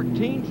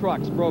 14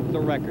 trucks broke the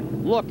record.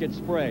 Look at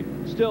Sprague,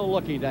 still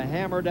looking to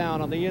hammer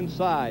down on the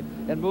inside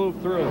and move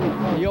through.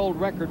 The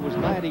old record was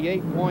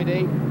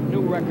 98.8,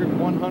 new record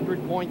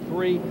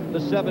 100.3.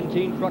 The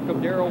 17 truck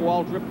of Darrell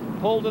Waltrip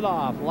pulled it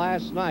off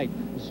last night.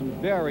 Some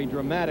very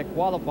dramatic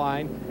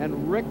qualifying,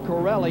 and Rick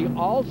Corelli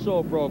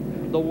also broke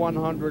the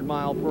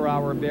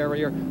 100-mile-per-hour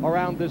barrier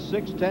around this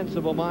 6/10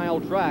 of a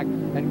mile track,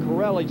 and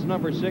Corelli's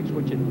number 6,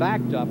 which had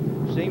backed up,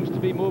 seems to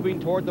be moving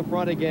toward the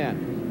front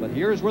again. But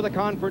here's where the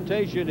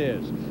confrontation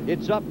is.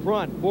 It's up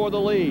front for the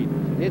lead.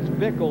 It's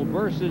Bickle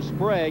versus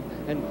Sprague,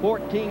 and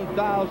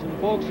 14,000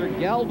 folks are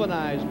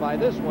galvanized by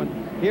this one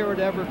here at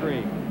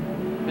Evergreen.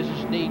 This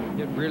is neat.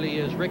 It really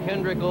is. Rick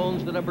Hendrick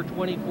owns the number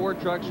 24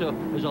 truck, so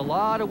there's a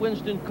lot of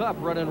Winston Cup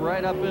running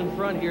right up in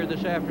front here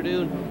this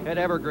afternoon at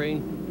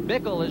Evergreen.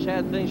 Bickle has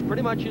had things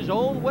pretty much his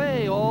own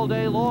way all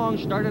day long.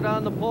 Started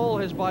on the pole,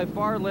 has by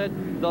far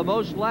led the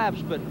most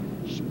laps, but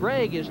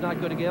Sprague is not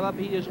going to give up.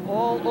 He is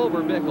all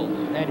over Bickle.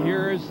 And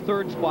here is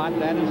third spot.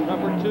 That is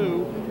number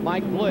 2,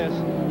 Mike Bliss.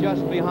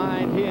 Just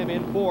behind him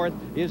in fourth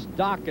is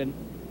Dokken.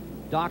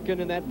 Dokken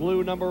in that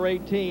blue number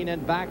 18,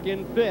 and back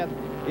in fifth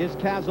is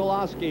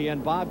Keselowski,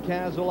 and Bob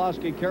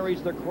Keselowski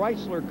carries the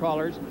Chrysler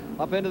colors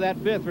up into that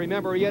fifth.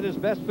 Remember, he had his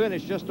best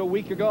finish just a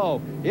week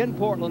ago in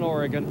Portland,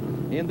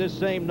 Oregon, in this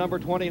same number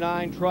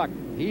 29 truck.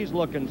 He's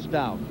looking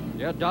stout.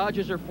 Yeah,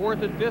 Dodges are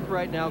 4th and 5th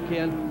right now,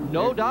 Ken.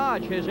 No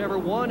Dodge has ever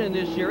won in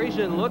this series,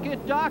 and look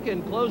at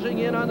Dokken closing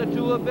in on the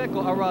two of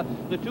Bickle, or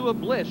the two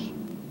of Bliss.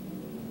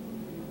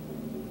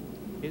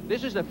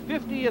 This is the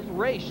 50th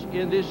race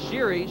in this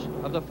series.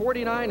 Of the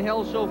 49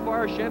 held so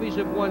far, Chevys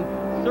have won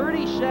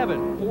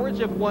 37.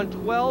 Fords have won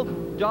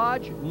 12.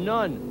 Dodge,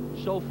 none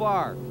so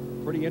far.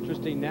 Pretty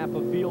interesting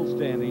Napa field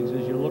standings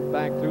as you look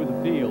back through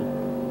the field.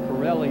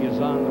 Pirelli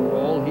is on the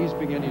roll. He's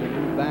beginning to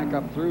move back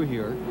up through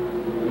here.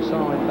 We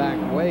saw him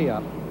back way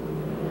up,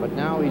 but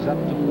now he's up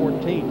to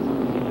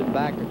 14th. He's been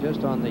back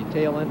just on the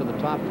tail end of the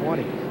top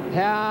 20.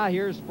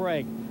 Here's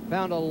Sprague.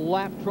 Found a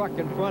lap truck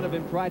in front of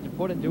him, tried to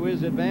put it to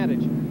his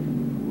advantage.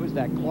 Who is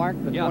that, Clark,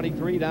 the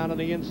 23 down on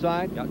the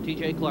inside? Yeah,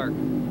 T.J. Clark.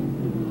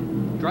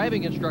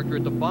 Driving instructor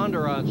at the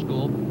Bondurant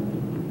School.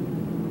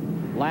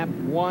 Lap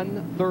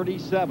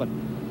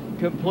 137.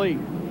 Complete.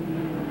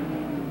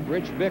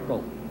 Rich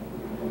Bickle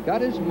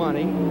got his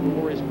money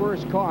for his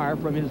first car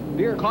from his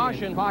beer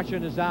Caution.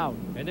 Caution is out.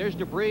 And there's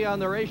debris on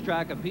the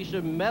racetrack, a piece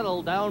of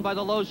metal down by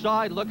the low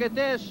side. Look at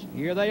this.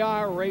 Here they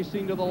are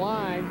racing to the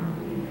line.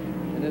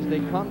 And as they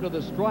come to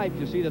the stripe,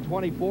 you see the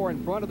 24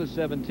 in front of the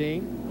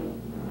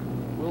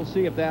 17. We'll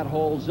see if that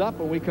holds up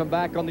when we come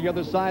back on the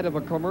other side of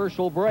a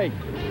commercial break.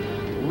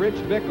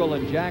 Rich Bickle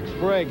and Jack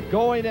Sprague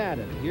going at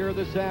it here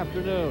this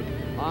afternoon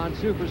on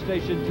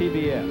Superstation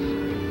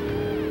TBS.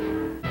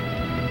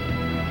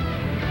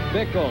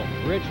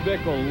 Rich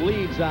Bickle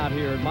leads out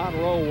here in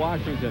Monroe,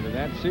 Washington, and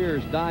that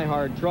Sears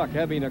Die-Hard truck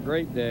having a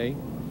great day.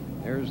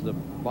 There's the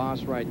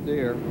boss right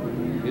there,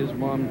 his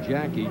mom,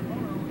 Jackie,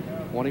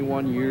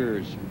 21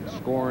 years,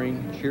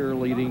 scoring,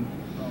 cheerleading,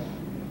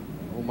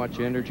 so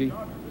much energy.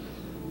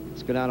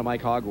 Let's go down to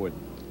Mike Hogwood.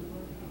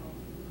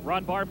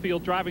 Ron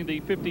Barfield driving the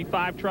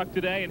 55 truck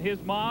today, and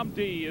his mom,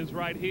 Dee, is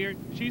right here.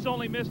 She's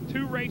only missed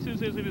 2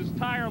 races in his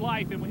entire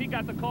life, and when he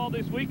got the call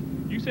this week,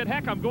 you said,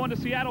 heck, I'm going to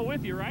Seattle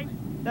with you, right?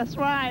 That's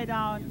right.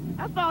 I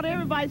thought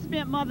everybody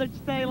spent Mother's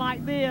Day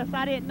like this.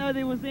 I didn't know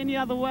there was any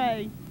other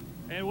way.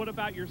 And what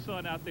about your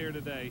son out there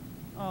today?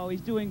 Oh,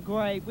 he's doing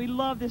great. We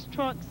love this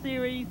truck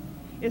series.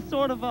 It's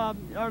sort of a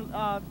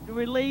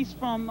release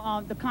from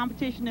the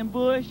competition in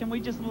Busch, and we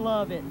just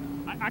love it.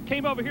 I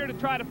came over here to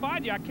try to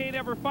find you. I can't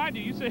ever find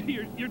you. You say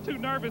you're too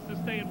nervous to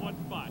stay in one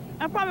spot.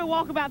 I probably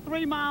walk about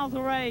 3 miles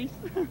a race.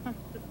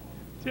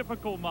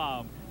 Typical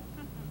mom.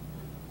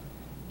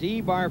 Dee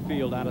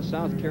Barfield out of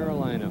South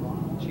Carolina.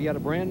 She had a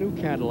brand new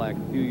Cadillac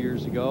a few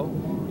years ago.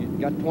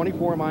 It got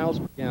 24 miles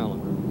per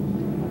gallon.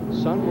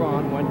 Son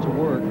Ron went to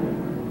work,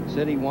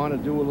 said he wanted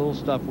to do a little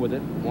stuff with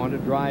it, wanted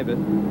to drive it.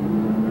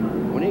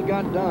 When he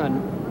got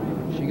done,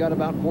 she got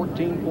about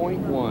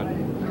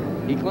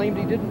 14.1. He claimed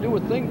he didn't do a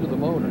thing to the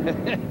motor.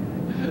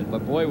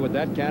 But boy, would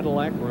that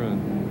Cadillac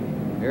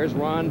run. There's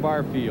Ron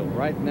Barfield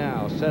right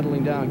now,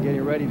 settling down,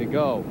 getting ready to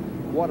go.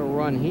 What a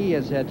run he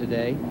has had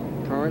today.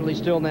 Currently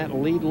still in that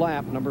lead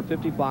lap, number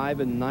 55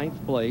 in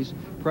 9th place.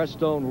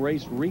 Prestone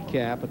race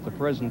recap at the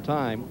present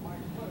time.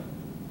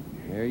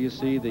 There you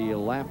see the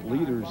lap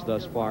leaders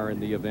thus far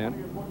in the event.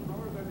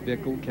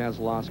 Bickle,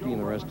 Keselowski, and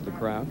the rest of the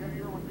crowd.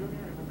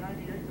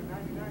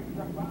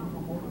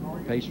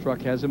 Pace truck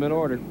has him in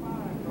order.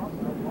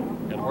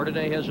 And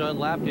Hornaday has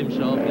unlapped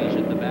himself. He's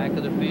at the back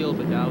of the field,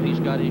 but now he's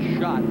got his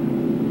shot.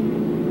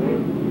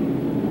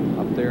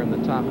 Up there in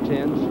the top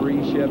 10, 3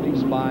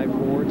 Chevys, 5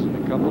 Fords, and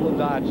a couple of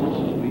Dodges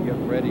as we get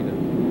ready to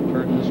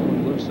turn this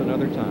one loose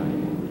another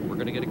time. We're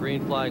going to get a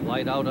green flag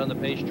light out on the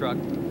pace truck.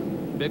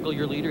 Bickle,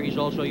 your leader. He's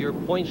also your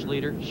points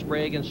leader.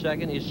 Sprague in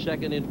second is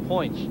second in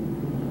points.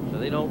 So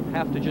they don't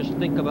have to just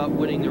think about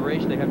winning the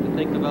race. They have to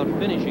think about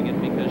finishing it,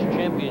 because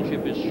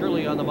championship is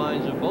surely on the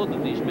minds of both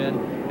of these men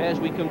as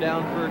we come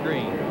down for a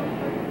green.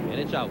 And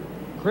it's out.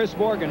 Chris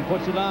Morgan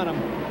puts it on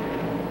him.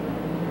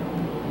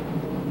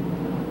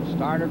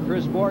 Starter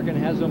Chris Morgan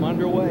has him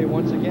underway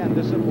once again.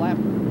 This is lap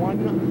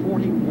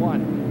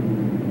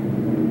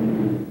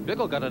 141.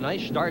 Bickle got a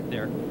nice start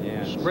there.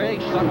 Yeah. Sprague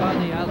stuck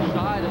on the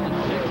outside of the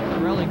 6th.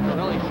 Pirelli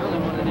surely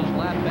wanted his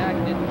lap back,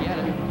 didn't get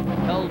it.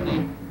 Held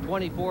the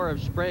 24 of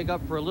Sprague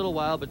up for a little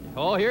while, but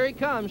oh, here he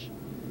comes.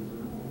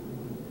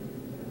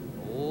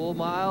 Oh,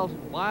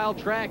 mile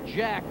track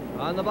Jack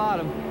on the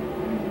bottom.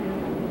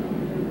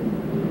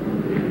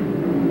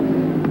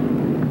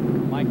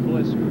 Mike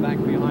Bliss back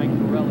behind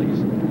Pirelli's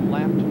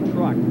lapped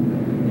truck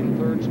in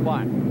 3rd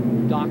spot.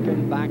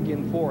 Dokken back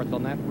in 4th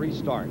on that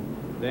restart.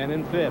 Then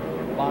in 5th,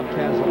 Bob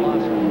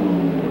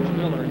Keselowski. George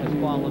Miller has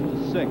fallen to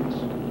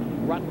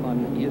 6th.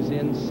 Rutland is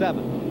in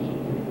 7th.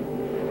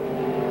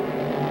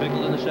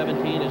 Bickle in the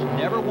 17 has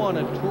never won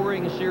a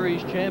Touring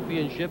Series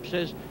championship.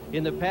 Says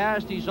in the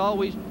past he's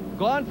always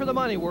gone for the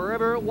money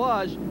wherever it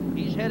was.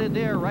 He's headed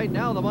there. Right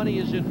now the money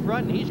is in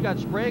front, and he's got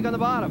Sprague on the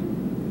bottom.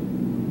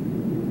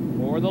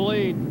 For the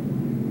lead,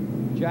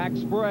 Jack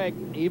Sprague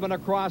even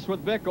across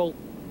with Bickle.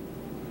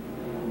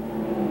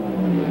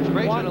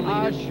 Sprague's What going to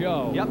lead a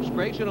show. Yep,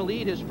 Sprague's going to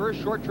lead his first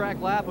short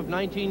track lap of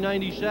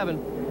 1997.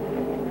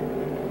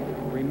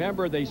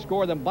 Remember, they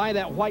score them by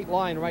that white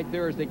line right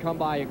there as they come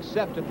by,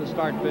 except at the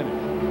start-finish.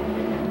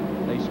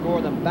 They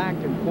score them back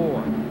and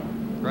forth.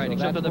 Right, So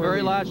except that's for the where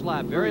very we last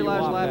lap. threw Very you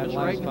last off lap that is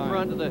last right in time.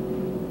 front of the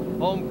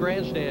home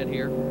grandstand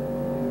here.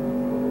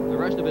 The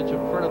rest of it's in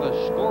front of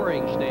a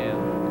scoring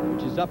stand.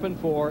 Which is up in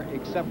 4,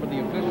 except for the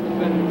official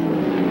finish,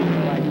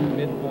 right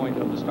midpoint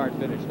of the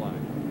start-finish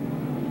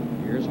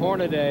line. Here's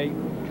Hornaday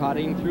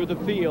cutting through the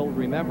field.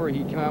 Remember,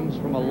 he comes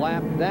from a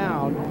lap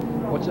down.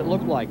 What's it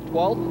look like,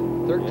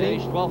 12th, 13th? Yeah,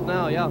 he's 12th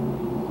now, yeah.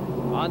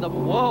 On the,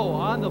 whoa,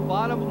 on the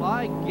bottom,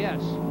 I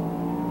guess.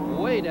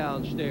 Way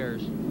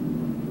downstairs.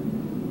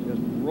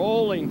 Just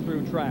rolling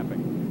through traffic.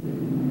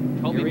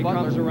 Toby Here he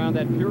Butler. comes around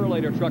that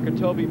Purolator truck of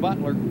Toby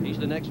Butler. He's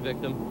the next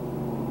victim.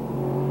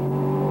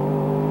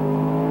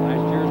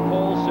 Last year's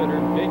pole sitter,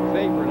 big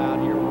favorite out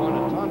here, won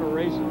a ton of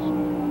races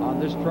on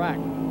this track.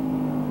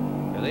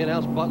 Yeah, they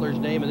announced Butler's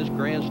name, and this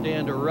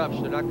grandstand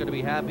erupts. They're not going to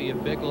be happy if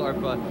Bickle or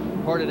if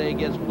Hornaday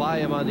gets by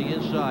him on the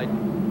inside.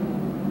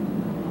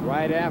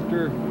 Right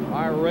after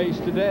our race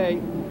today,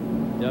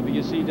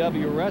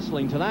 WCW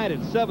Wrestling tonight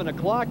at 7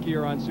 o'clock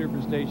here on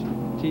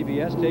Superstation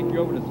TBS. Take you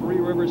over to Three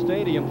River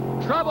Stadium.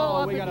 Trouble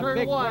up we in got turn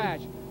a big 1.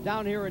 crash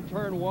down here in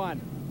turn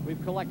 1.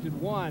 We've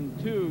collected 1,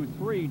 2,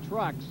 3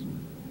 trucks.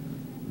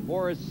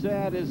 Boris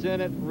Said is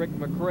in it. Rick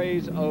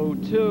McRae's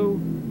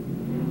 02.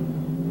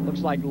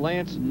 Looks like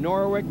Lance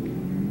Norwick.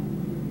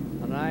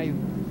 And I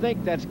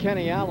think that's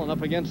Kenny Allen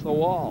up against the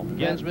wall.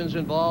 Gensman's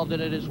involved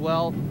in it as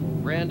well.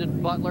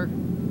 Brandon Butler.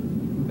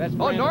 That's Oh,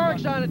 Brandon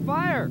Norwick's Butler. on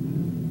fire.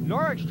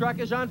 Norwick's truck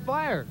is on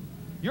fire.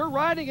 You're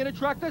riding in a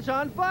truck that's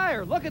on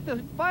fire. Look at the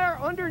fire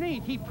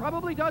underneath. He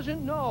probably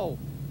doesn't know.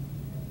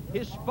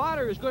 His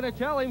spotter is going to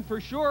tell him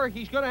for sure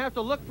he's going to have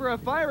to look for a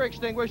fire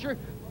extinguisher.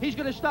 He's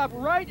going to stop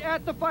right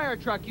at the fire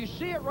truck. You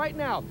see it right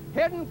now.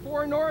 Heading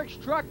for Norwick's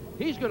truck.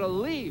 He's going to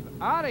leave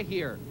out of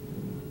here.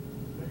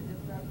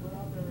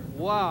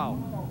 Wow.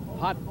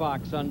 Hot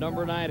box on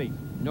number 90.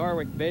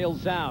 Norwick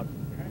bails out.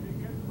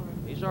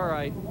 He's all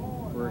right.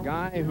 For a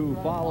guy who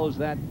follows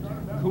that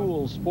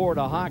cool sport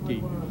of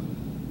hockey,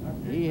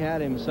 he had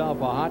himself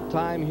a hot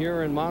time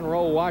here in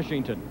Monroe,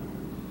 Washington.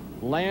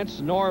 Lance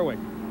Norwick.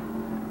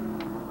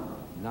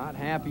 Not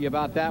happy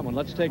about that one.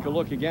 Let's take a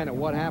look again at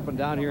what happened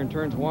down here in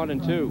turns 1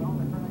 and 2.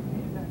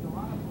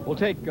 We'll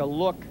take a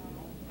look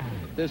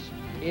at this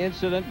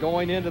incident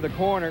going into the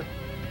corner.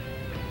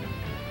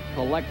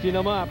 Collecting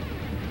them up.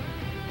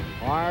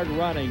 Hard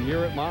running here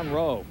at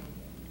Monroe.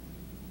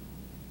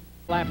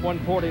 Lap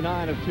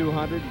 149 of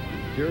 200.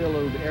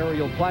 Imperial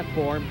aerial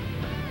platform.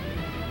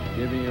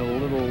 Giving you a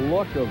little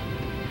look of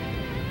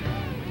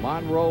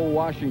Monroe,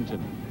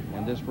 Washington.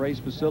 And this race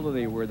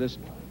facility where this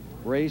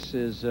race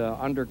is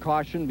under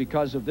caution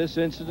because of this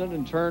incident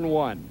in turn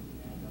 1.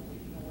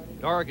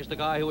 Norwick is the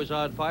guy who was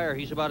on fire.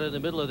 He's about in the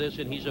middle of this,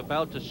 and he's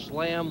about to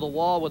slam the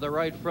wall with the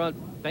right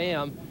front.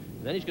 Bam.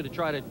 And then he's going to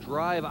try to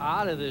drive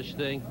out of this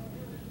thing.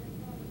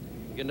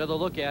 Get another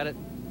look at it.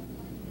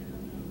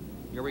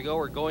 Here we go.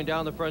 We're going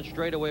down the front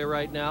straightaway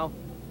right now.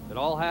 It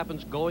all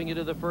happens going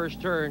into the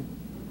first turn.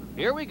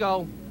 Here we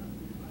go.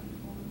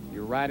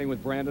 You're riding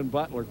with Brandon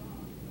Butler.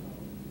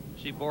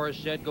 See Boris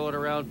Said going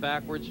around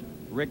backwards.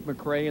 Rick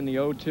McRae in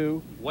the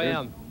 02.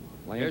 Wham.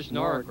 There's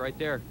Norwick Norwick right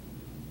there.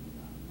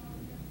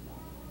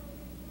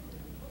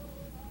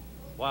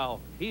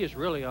 Wow, he is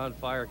really on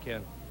fire,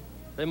 Ken.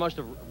 They must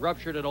have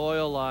ruptured an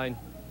oil line.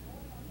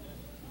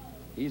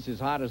 He's as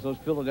hot as those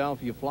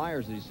Philadelphia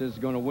Flyers that he says is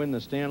going to win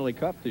the Stanley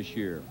Cup this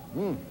year.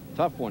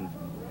 Tough one.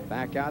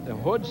 Back out, the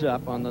hood's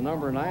up on the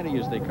number 90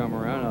 as they come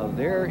around. Now,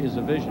 there is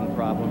a vision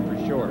problem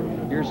for sure.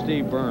 Here's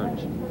Steve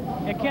Burns.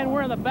 And Ken,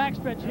 we're in the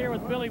backstretch here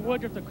with Billy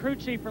Woodruff, the crew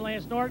chief for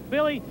Lance Norwick.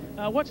 Billy,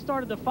 what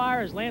started the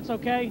fire? Is Lance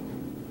okay?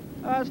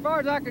 As far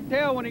as I could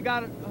tell, when he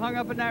got hung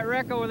up in that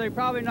wreck over there, they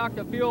probably knocked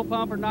the fuel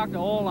pump or knocked the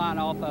oil line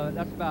off of it.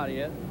 That's about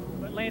it.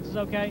 But Lance is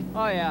okay?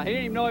 Oh, yeah. He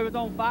didn't even know he was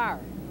on fire.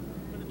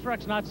 But the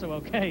truck's not so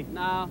okay.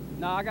 No,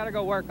 I got to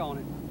go work on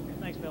it.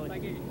 Thanks, Billy.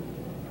 Thank you.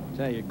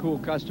 Tell you, cool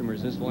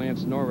customers, this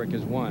Lance Norwick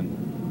has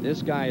won.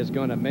 This guy is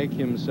going to make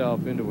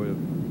himself into a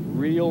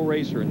real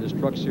racer in this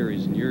truck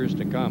series in years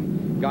to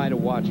come. Guy to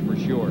watch for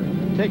sure.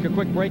 Take a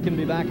quick break and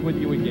be back with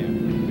you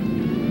again.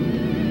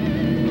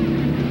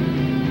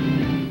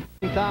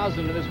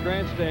 10,000 to this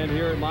grandstand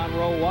here at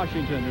Monroe,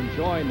 Washington,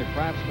 enjoying the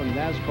Craftsman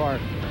NASCAR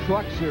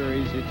Truck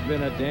Series. It's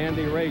been a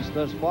dandy race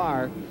thus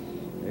far.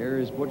 There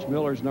is Butch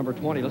Miller's number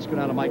 20. Let's go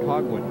down to Mike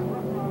Hogwood.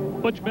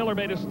 Butch Miller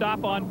made a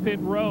stop on pit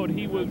road.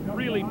 He was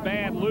really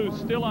bad loose,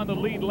 still on the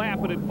lead lap,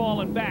 but had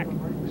fallen back.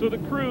 So the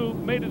crew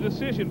made a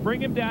decision,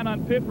 bring him down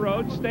on pit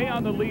road, stay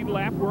on the lead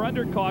lap. We're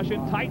under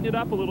caution, tighten it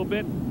up a little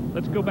bit.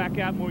 Let's go back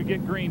out when we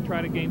get green,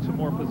 try to gain some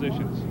more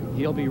positions.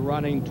 He'll be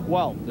running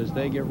 12th as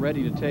they get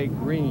ready to take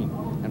green.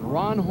 And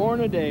Ron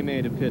Hornaday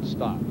made a pit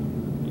stop.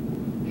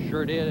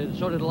 Sure did, and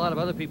so did a lot of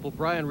other people.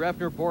 Brian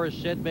Refner, Boris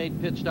Said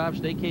made pit stops.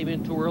 They came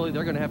in too early.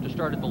 They're going to have to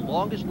start at the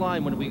longest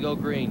line when we go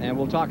green. And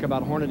we'll talk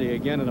about Hornaday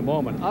again in a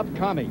moment.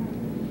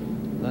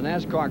 Upcoming, the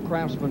NASCAR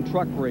Craftsman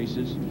truck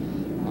races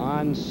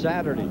on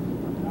Saturday.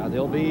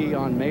 They'll be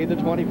on May the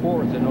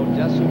 24th in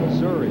Odessa,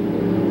 Missouri.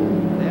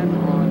 Then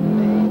on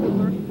May the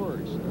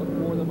 31st,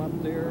 look for them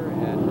up there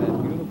at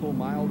that beautiful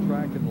mile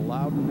track in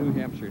Loudon, New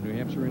Hampshire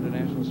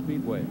International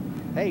Speedway.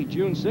 Hey,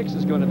 June 6th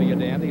is going to be a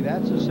dandy.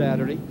 That's a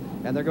Saturday.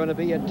 And they're going to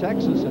be at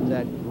Texas at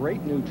that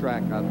great new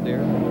track out there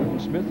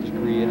that Smith has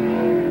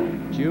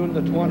created. June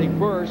the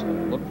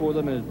 21st, look for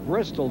them in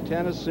Bristol,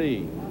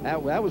 Tennessee.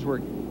 That was where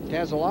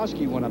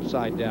Keselowski went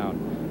upside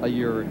down a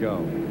year ago.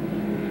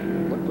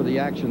 Look for the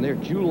action there.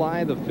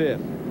 July the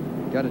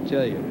 5th. Got to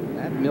tell you,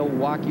 that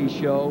Milwaukee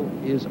show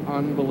is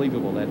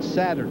unbelievable. That's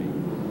Saturday,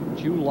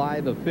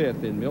 July the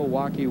 5th in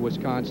Milwaukee,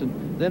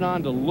 Wisconsin. Then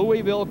on to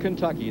Louisville,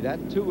 Kentucky.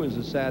 That, too, is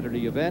a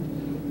Saturday event.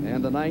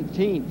 And the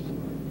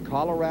 19th,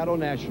 Colorado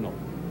National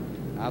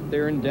out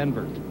there in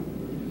Denver.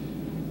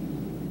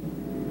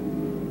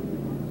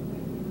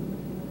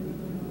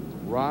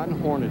 Ron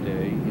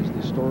Hornaday is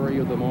the story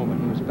of the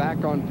moment. He was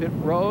back on pit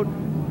road.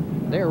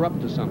 They're up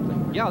to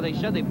something. Yeah, they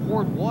said they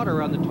poured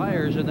water on the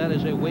tires, and that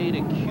is a way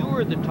to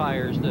cure the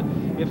tires.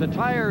 If the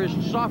tire is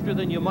softer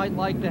than you might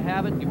like to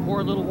have it, you pour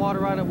a little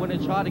water on it. When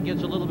it's hot, it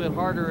gets a little bit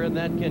harder, and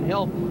that can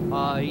help.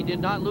 He did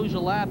not lose a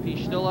lap.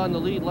 He's still on the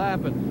lead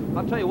lap. And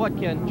I'll tell you what,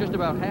 Ken, just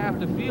about half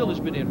the field has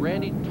been in.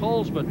 Randy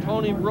Tolsma,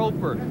 Tony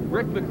Roper,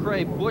 Rick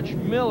McRae, Butch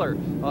Miller,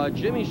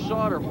 Jimmy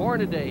Sauter,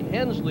 Hornaday,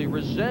 Hensley,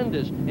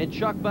 Resendez, and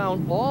Chuck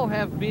Bound all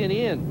have been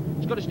in.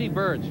 Let's go to Steve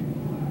Burns.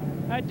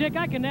 Dick,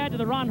 I can add to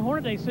the Ron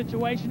Hornaday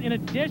situation. In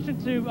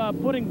addition to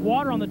putting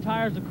water on the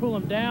tires to cool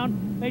them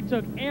down, they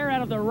took air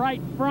out of the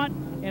right front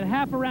and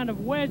half a round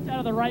of wedge out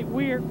of the right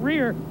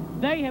rear.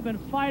 They have been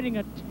fighting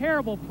a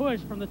terrible push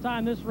from the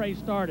time this race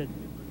started.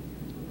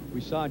 We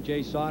saw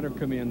Jay Sauter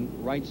come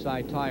in right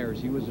side tires.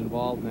 He was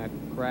involved in that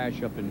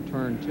crash up in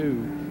turn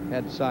 2,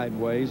 head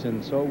sideways,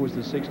 and so was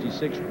the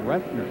 66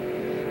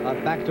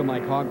 Rentner. Back to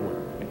Mike Hogwood.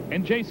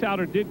 And Jay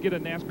Sauter did get a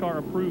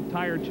NASCAR-approved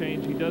tire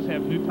change. He does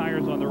have new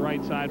tires on the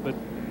right side, but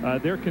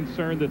they're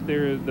concerned that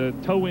the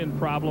toe-in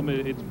problem,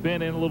 it's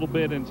bent in a little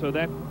bit, and so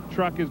that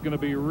truck is going to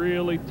be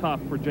really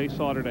tough for Jay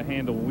Sauter to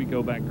handle when we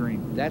go back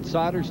green. That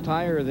Sauter's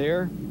tire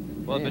there?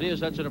 Well, if it is,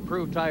 that's an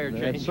approved tire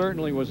change. That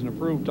certainly was an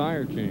approved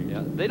tire change.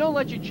 Yeah. They don't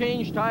let you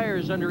change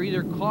tires under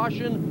either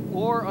caution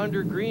or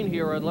under green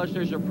here unless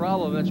there's a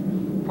problem. That's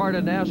part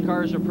of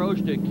NASCAR's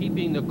approach to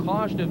keeping the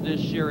cost of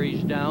this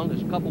series down.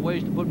 There's a couple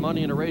ways to put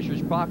money in a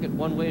racer's pocket.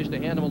 One way is to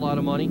hand them a lot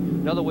of money.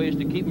 Another way is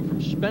to keep them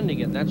from spending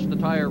it. That's the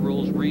tire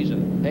rules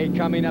reason. Hey,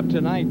 coming up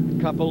tonight,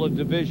 a couple of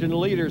division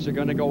leaders are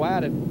going to go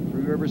at it.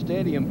 Three River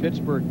Stadium,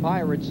 Pittsburgh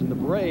Pirates and the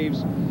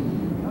Braves.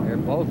 They're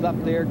both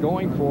up there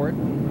going for it.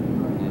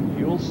 And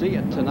you'll see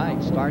it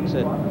tonight. Starts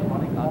at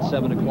about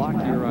 7 o'clock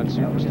here on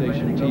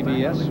Superstation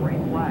TBS.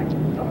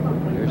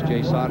 There's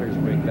Jay Sauter's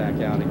rig back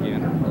out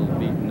again, a little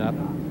beaten up.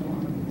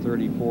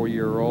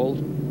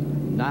 34-year-old,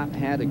 not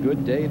had a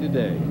good day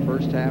today.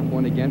 First half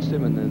went against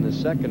him, and then the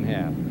second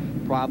half,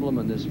 problem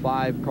in this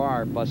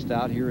 5-car bust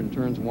out here in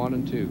turns 1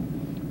 and 2.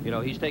 You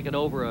know, he's taken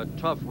over a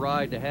tough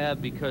ride to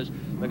have because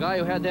the guy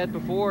who had that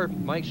before,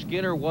 Mike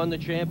Skinner, won the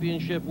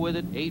championship with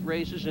it. 8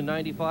 races in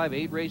 95,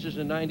 8 races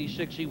in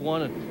 96 he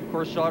won. And of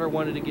course, Sauter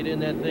wanted to get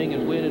in that thing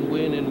and win and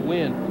win and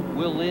win.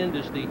 Will Lind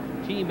is the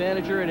team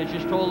manager and has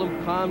just told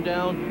him, calm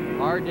down,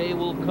 our day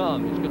will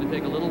come. It's going to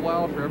take a little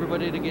while for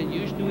everybody to get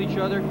used to each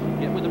other,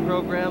 get with the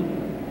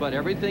program, but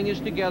everything is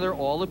together.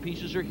 All the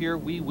pieces are here.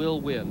 We will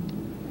win.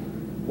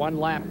 1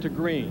 lap to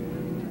green.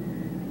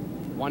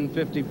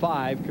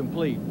 155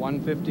 complete.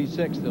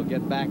 156, they'll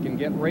get back and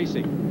get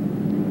racing.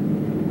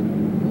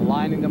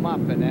 Lining them up,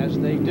 and as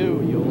they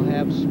do, you'll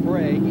have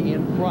Sprague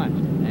in front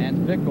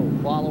and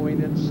Bickle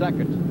following in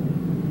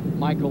second.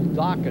 Michael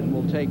Dokken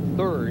will take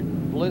third.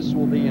 Bliss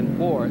will be in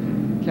fourth.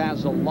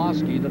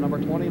 Keselowski, the number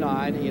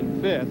 29,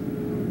 in fifth.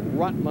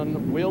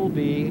 Ruttman will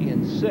be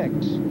in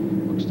sixth.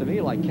 Looks to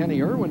me like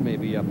Kenny Irwin may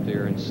be up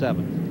there in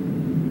seventh.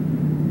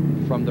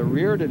 From the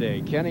rear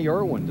today, Kenny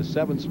Irwin, the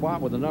 7th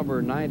spot with the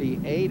number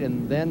 98,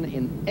 and then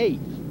in 8th,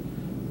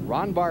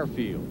 Ron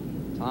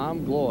Barfield.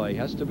 Tom Gloy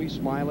has to be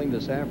smiling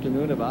this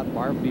afternoon about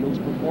Barfield's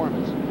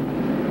performance.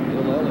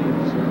 Bill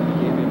Elliott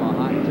certainly gave him a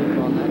hot tip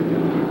on that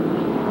guy.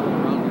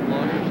 Ronald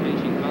Lauder,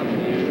 Stacy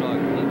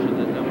Compton, keeps in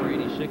that number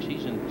 86.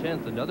 He's in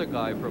 10th. Another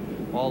guy from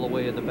all the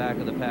way at the back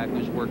of the pack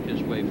who's worked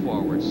his way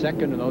forward.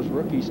 Second in those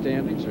rookie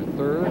standings, or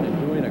third,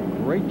 and doing a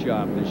great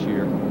job this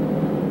year.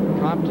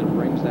 Compton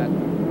brings that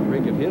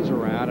rig of his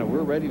around, and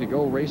we're ready to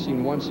go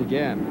racing once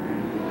again.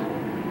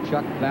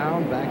 Chuck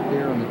Bound back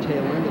there on the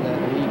tail end of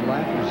that lead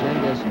lap.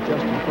 Resendez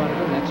just in front of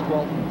him. That's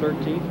 12th and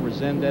 13th.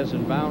 Resendez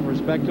and Bound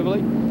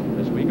respectively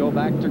as we go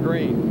back to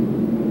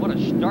green. What a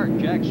start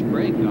Jack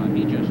Sprague got.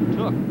 He just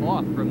took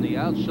off from the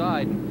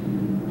outside.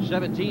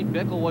 17,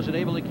 Bickle wasn't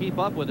able to keep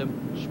up with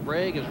him.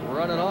 Sprague is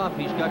running off.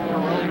 He's got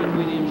Pirelli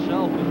between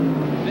himself and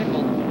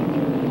Bickle.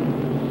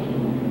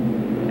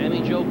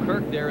 Tammy Jo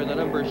Kirk there in the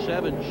number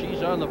 7.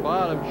 She's on the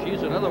bottom.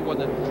 She's another one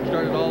that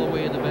started all the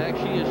way in the back.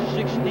 She is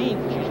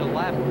 16th. She's a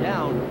lap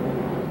down.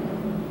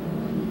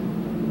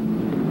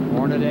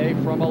 Hornaday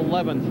from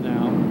 11th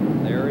now.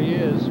 There he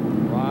is,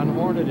 Ron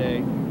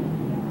Hornaday.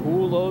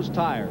 Cool those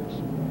tires.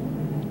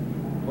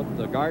 Put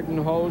the garden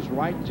hose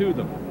right to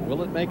them.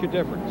 Will it make a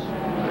difference?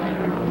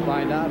 We'll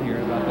find out here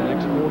about the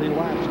next 40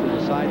 laps to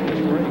decide this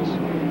race.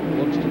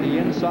 Looks to the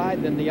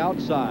inside, then the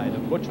outside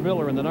of Butch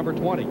Miller in the number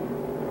 20.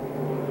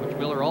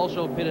 Miller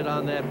also pitted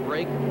on that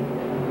break.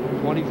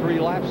 23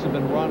 laps have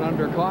been run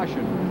under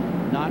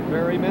caution. Not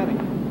very many.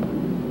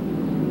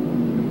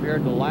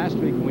 Compared to last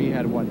week, we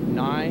had, what,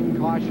 9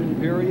 caution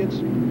periods?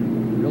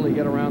 Really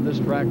get around this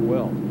track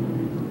well.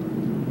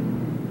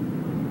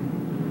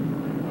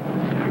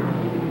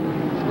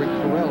 Rick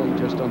Corelli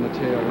just on the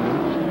tail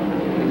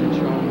end. He's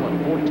shown, what,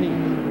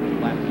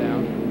 14th lap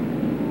down.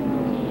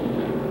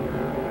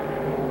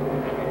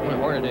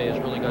 Hornaday has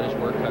really got his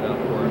work cut out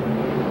for him.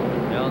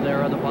 Down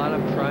there on the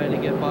bottom, trying to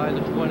get by the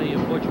 20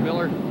 of Butch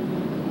Miller.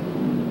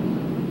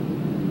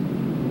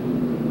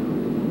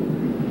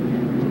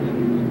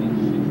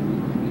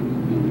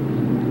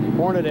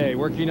 Hornaday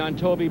working on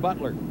Toby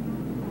Butler.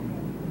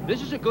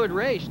 This is a good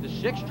race. The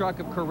 6 truck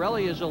of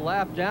Corelli is a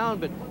lap down,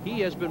 but he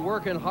has been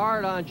working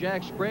hard on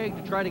Jack Sprague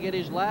to try to get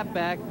his lap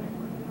back.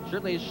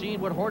 Certainly has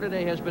seen what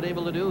Hornaday has been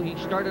able to do. He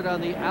started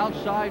on the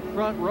outside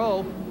front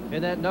row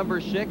in that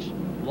number 6.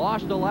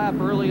 Lost a lap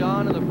early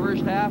on in the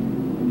first half.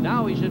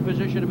 Now he's in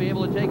position to be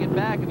able to take it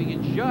back if he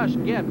can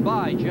just get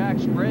by Jack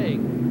Sprague.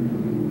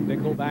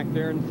 Bickle back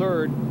there in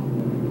third,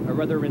 or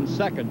rather in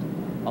second,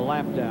 a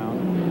lap down.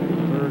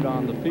 Third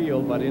on the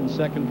field, but in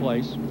second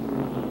place.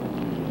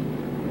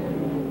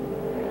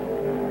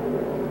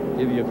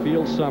 Give you a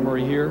field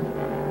summary here.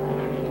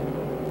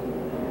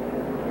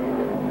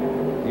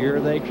 Here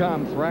they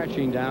come,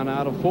 thrashing down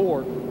out of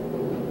 4.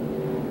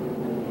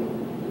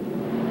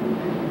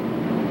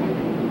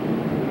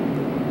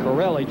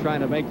 Corelli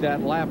trying to make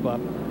that lap up.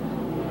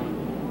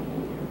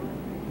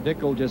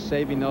 Bickle just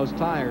saving those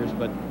tires,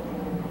 but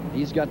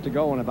he's got to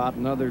go in about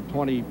another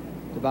 20,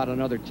 about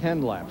another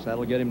 10 laps.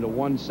 That'll get him to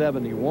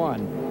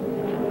 171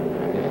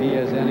 if he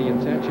has any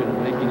intention of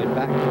making it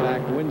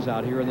back-to-back wins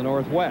out here in the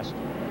Northwest.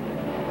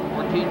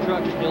 14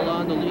 trucks still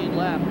on the lead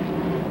lap.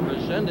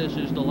 Resendez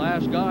is the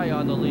last guy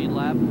on the lead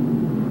lap.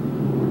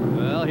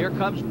 Well, here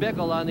comes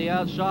Bickle on the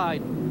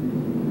outside.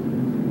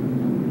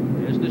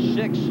 As the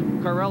 6,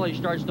 Corelli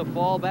starts to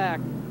fall back.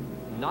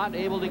 Not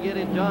able to get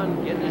it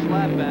done, getting his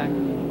lap back.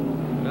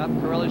 Well,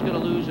 Corelli's going to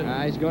lose it.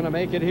 He's going to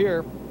make it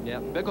here. Yeah,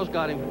 Bickle's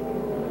got him.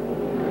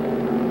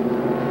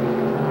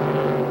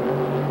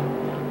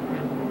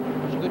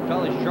 It's a good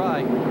college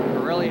try.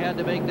 Corelli had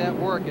to make that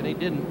work, and he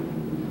didn't.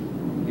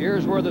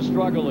 Here's where the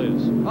struggle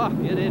is. Ah,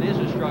 it is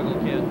a struggle,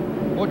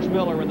 Ken. Butch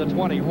Miller in the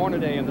 20,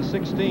 Hornaday in the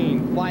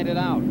 16, fight it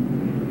out.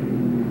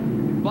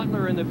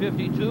 Butler in the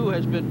 52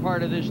 has been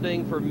part of this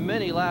thing for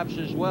many laps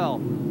as well.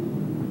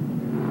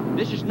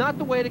 This is not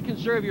the way to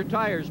conserve your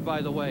tires,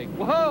 by the way.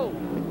 Whoa!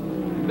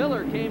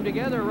 Miller came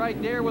together right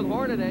there with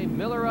Hornaday.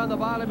 Miller on the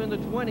bottom in the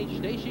 20.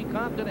 Stacy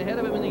Compton ahead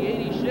of him in the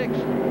 86.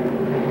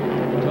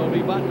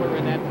 Toby Butler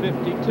in that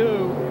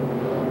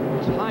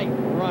 52. Tight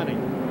running.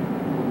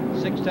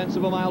 0.6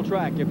 of a mile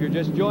track. If you're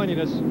just joining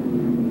us,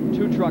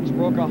 2 trucks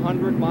broke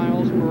 100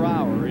 miles per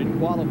hour in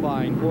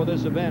qualifying for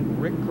this event.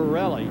 Rick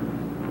Corelli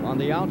on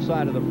the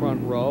outside of the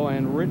front row,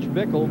 and Rich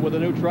Bickle with a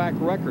new track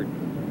record.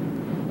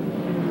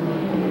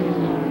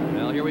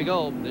 Well, here we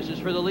go. This is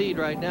for the lead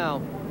right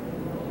now.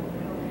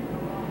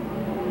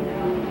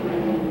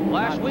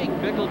 Last week,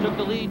 Bickle took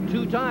the lead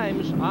 2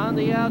 times on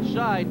the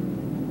outside.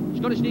 Let's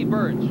go to Steve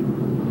Burns.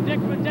 Dave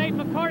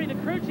McCarty, the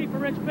crew chief for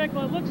Rich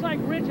Bickle. It looks like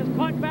Rich has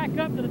caught back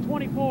up to the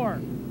 24.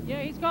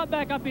 Yeah, he's caught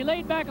back up. He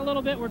laid back a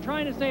little bit. We're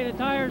trying to save the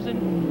tires,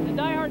 and the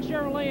Die Hard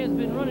Chevrolet has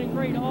been running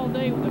great all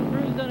day. The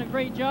crew's done a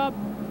great job.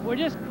 We're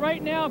just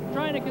right now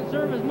trying to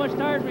conserve as much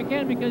tires as we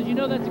can, because you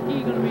know that's the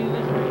key going to be in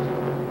this race.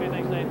 Okay,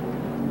 thanks, Dave.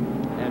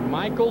 And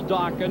Michael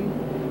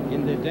Dokken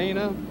in the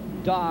Dana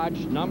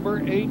Dodge number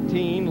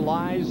 18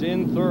 lies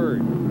in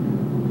third.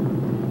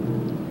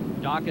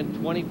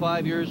 Dokken,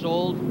 25 years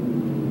old.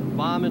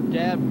 Mom and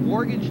Dad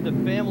mortgaged the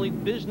family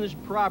business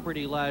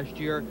property last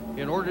year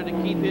in order to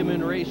keep him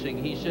in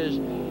racing. He says,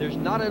 there's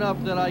not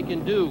enough that I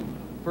can do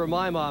for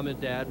my mom and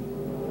dad.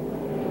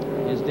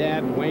 His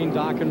dad, Wayne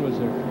Dokken, was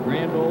a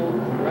grand old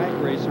drag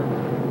racer.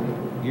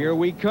 Here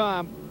we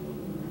come.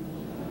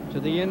 To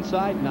the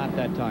inside, not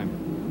that time.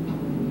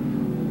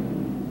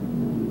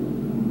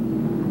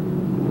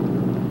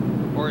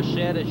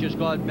 Orset has just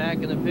gone back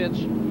in the pits.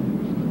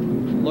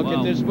 Look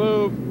at this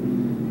move.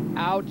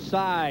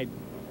 Outside.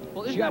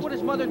 Well, isn't that what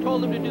his mother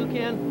told him to do,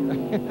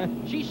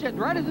 Ken? She said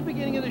right at the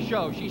beginning of the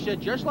show, she said,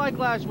 just like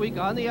last week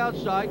on the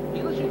outside,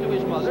 he listened to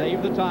his mother.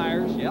 Save the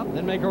tires,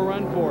 then make a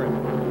run for it.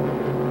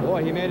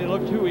 Boy, he made it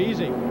look too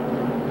easy.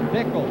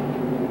 Bickle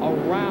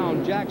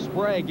around Jack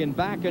Sprague and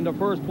back into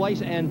first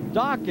place, and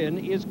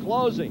Dokken is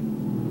closing.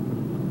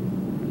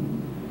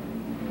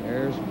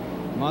 There's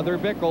Mother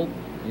Bickle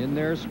in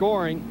there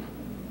scoring.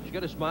 She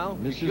got a smile.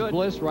 Mrs.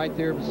 Bliss right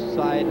there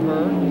beside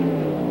her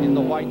in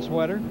the white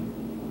sweater.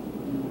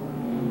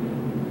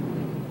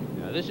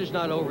 This is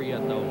not over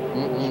yet, though.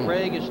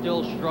 Sprague is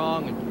still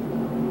strong,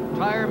 and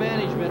tire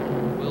management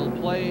will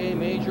play a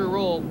major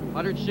role.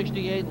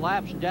 168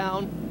 laps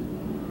down.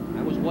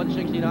 That was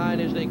 169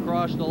 as they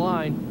crossed the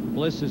line.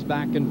 Bliss is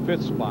back in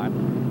 5th spot.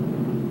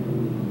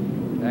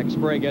 Jack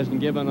Sprague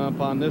hasn't given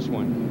up on this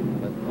one.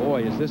 But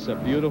boy, is this a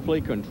beautifully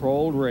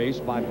controlled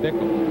race by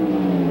Bickle.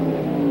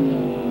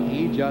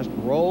 He just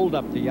rolled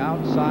up the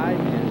outside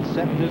and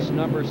set this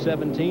number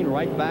 17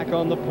 right back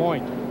on the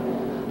point.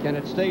 Can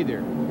it stay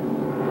there?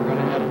 We're going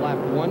to have lap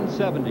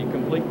 170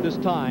 complete this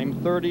time,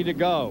 30 to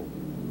go.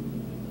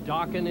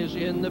 Dokken is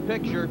in the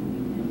picture.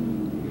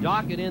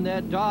 Dokken in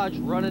that Dodge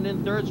running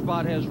in third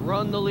spot has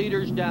run the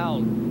leaders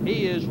down.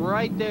 He is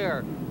right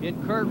there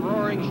in Kurt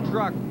Rohring's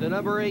truck, the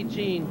number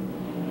 18.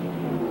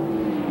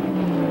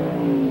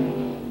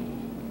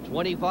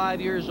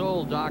 25 years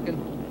old, Dokken,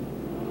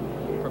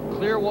 from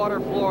Clearwater,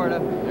 Florida.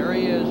 There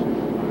he is.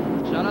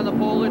 Set on the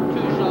pole at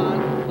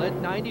Tucson.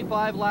 Led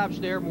 95 laps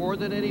there, more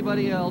than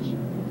anybody else.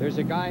 There's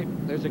a guy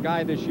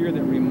this year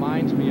that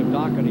reminds me of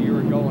Dokken a year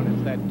ago, and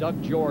it's that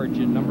Doug George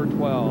in number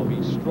 12.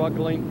 He's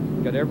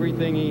struggling, got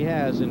everything he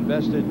has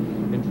invested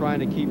in trying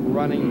to keep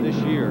running this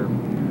year.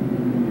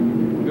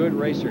 Good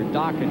racer.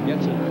 Dokken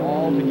gets it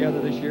all together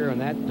this year,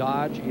 and that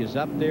Dodge is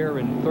up there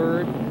in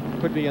third.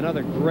 Could be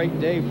another great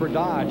day for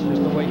Dodge,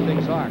 just the way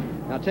things are.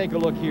 Now take a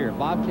look here.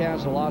 Bob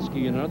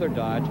Keselowski in another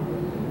Dodge,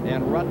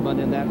 and Ruttman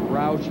in that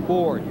Roush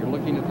Ford. You're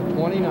looking at the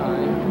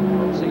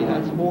 29. See,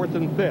 that's fourth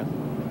and fifth.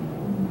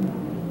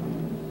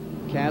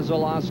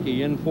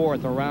 Keselowski in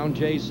fourth around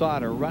Jay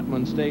Sauter.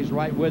 Ruttman stays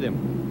right with him.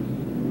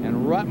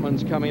 And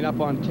Ruttman's coming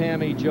up on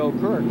Tammy Joe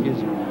Kirk, his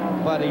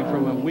buddy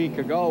from a week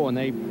ago, and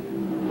they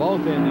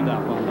both ended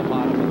up on the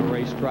bottom of the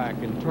racetrack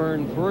in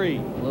turn 3.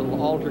 A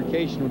little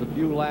altercation with a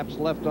few laps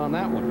left on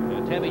that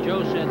one. Tammy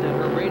Joe said that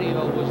her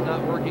radio was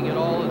not working at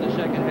all in the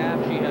second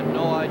half. She had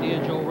no idea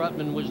Joe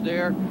Ruttman was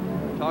there.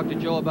 Talked to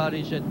Joe about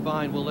it. He said,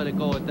 fine, we'll let it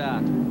go at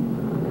that.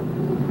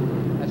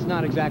 That's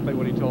not exactly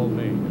what he told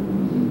me.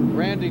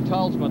 Randy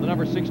Tulsma, the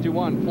number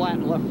 61,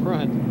 flat left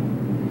front.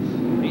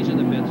 He's in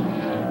the pits.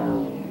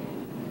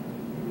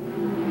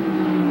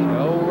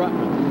 Joe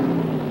Ruttman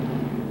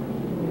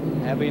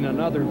having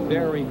another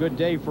very good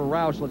day for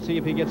Roush. Let's see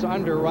if he gets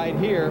under right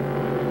here.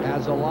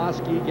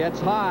 Keselowski gets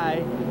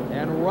high,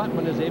 and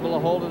Ruttman is able to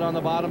hold it on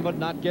the bottom but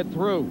not get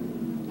through.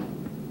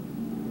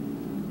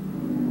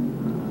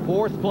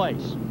 Fourth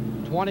place,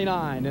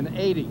 29 and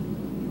 80.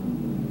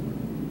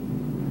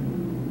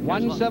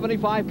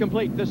 175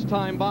 complete this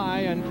time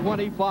by, and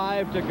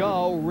 25 to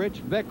go.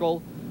 Rich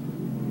Bickle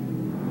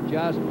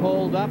just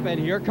pulled up, and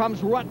here comes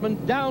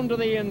Ruttman down to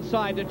the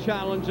inside to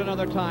challenge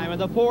another time,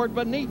 and the Ford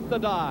beneath the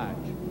Dodge.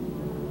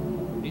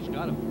 He's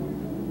got him.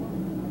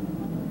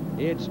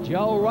 It's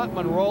Joe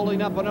Ruttman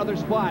rolling up another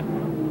spot.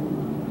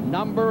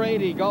 Number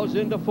 80 goes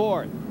into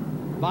fourth.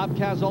 Bob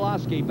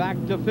Keselowski back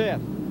to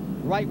fifth,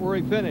 right where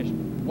he finished.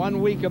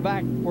 1 week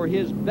back for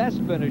his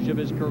best finish of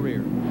his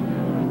career.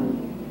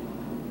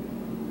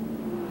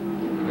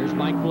 Here's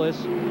Mike Bliss.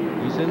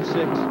 He's in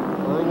sixth.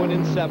 Irwin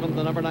in seventh,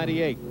 the number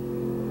 98.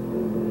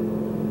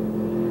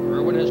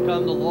 Irwin has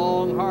come the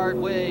long, hard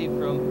way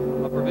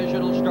from a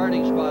provisional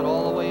starting spot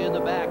all the way in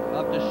the back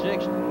up to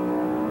sixth.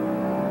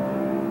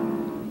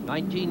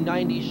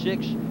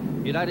 1996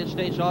 United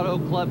States Auto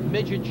Club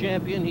midget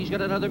champion. He's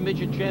got another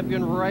midget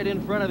champion right in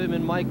front of him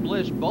in Mike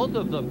Bliss. Both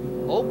of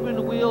them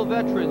open wheel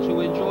veterans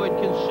who enjoyed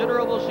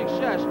considerable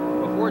success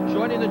before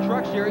joining the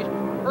Truck Series.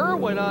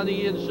 Irwin on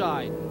the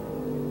inside.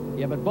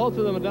 Yeah, but both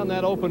of them have done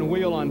that open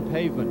wheel on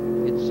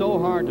pavement. It's so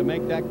hard to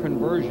make that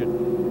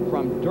conversion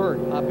from dirt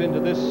up into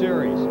this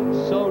series.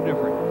 It's so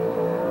different.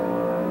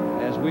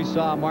 As we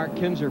saw Mark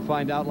Kinzer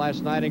find out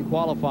last night in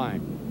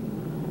qualifying.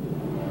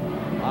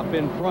 Up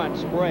in front,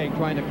 Sprague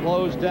trying to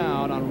close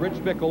down on Rich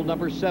Bickle,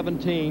 number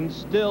 17.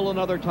 Still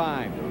another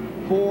time.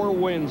 4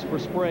 wins for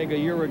Sprague a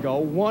year ago.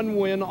 1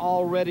 win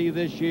already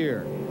this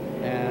year.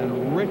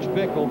 And Rich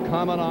Bickle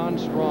coming on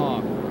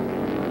strong.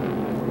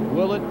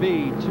 Will it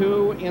be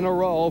 2 in a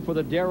row for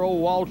the Darrell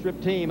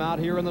Waltrip team out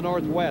here in the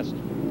Northwest?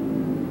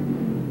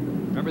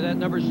 Remember that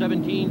number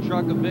 17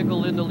 truck of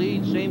Bickle in the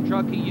lead? Same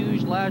truck he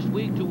used last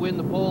week to win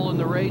the pole in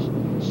the race.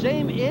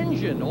 Same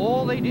engine.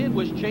 All they did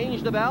was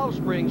change the valve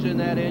springs in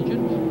that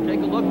engine.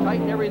 Take a look,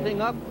 tighten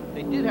everything up.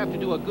 They did have to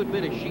do a good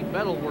bit of sheet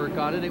metal work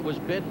on it. It was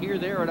bent here,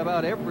 there, and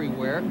about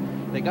everywhere.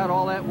 They got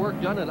all that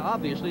work done, and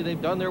obviously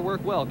they've done their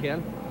work well,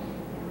 Ken.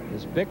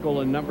 As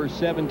Bickle in number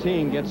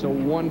 17 gets a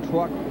 1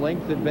 truck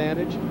length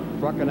advantage,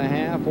 truck and a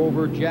half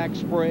over Jack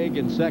Sprague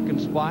in second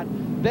spot.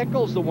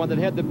 Bickle's the one that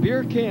had the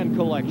beer can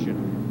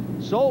collection.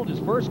 Sold his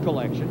first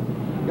collection,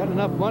 got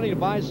enough money to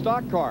buy a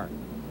stock car.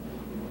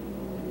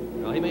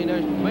 Well, he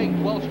may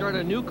well start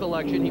a new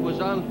collection. He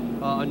was on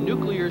a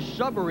nuclear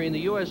submarine,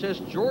 the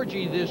USS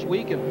Georgie, this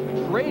week,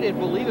 and traded,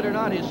 believe it or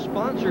not, his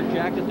sponsor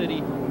jacket that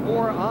he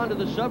wore onto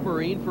the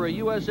submarine for a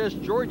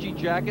USS Georgie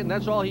jacket, and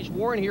that's all he's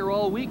worn here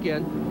all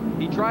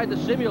weekend. He tried the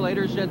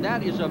simulator, said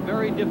that is a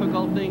very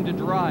difficult thing to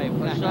drive,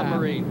 a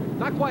submarine.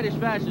 Not quite as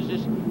fast as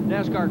this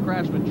NASCAR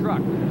Craftsman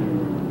truck.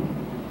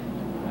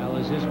 Well,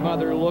 as his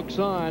mother looks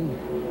on,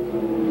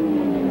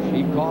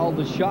 she called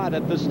the shot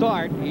at the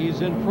start.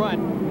 He's in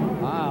front.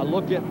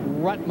 Look at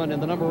Ruttman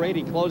and the number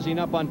 80 closing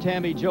up on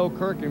Tammy Joe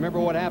Kirk. Remember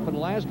what happened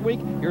last week?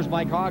 Here's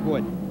Mike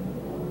Hogwood.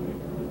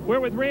 We're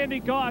with Randy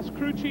Goss,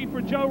 crew chief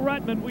for Joe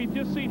Ruttman. We've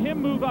just seen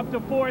him move up to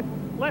fourth.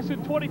 Less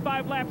than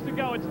 25 laps to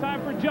go. It's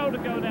time for Joe to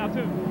go now,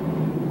 too.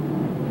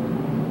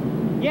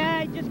 Yeah,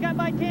 I just got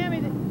by Tammy.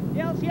 The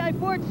LCI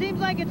Ford seems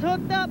like it's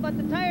hooked up, but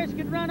the tires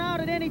could run out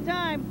at any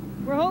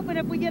time. We're hoping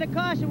if we get a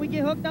caution, we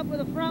get hooked up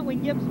with the front, we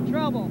can give them some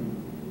trouble.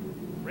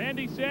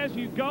 Randy says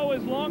you go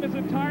as long as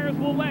the tires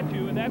will let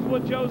you, and that's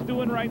what Joe's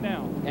doing right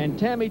now. And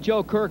Tammy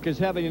Jo Kirk is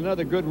having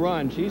another good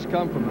run. She's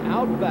come from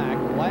out back,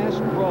 last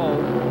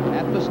row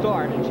at the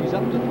start, and she's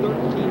up to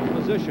 13th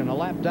position, a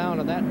lap down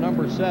on that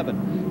number 7.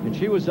 And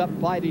she was up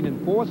fighting in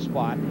 4th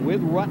spot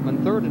with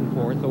Ruttman, 3rd and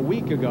 4th, a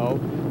week ago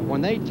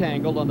when they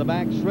tangled on the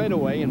back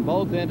straightaway, and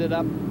both ended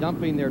up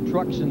dumping their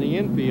trucks in the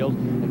infield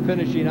and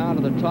finishing out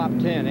of the top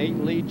 10. 8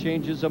 lead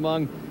changes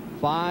among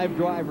 5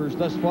 drivers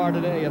thus far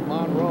today at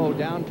Monroe,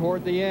 down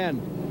toward the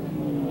end.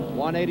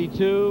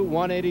 182,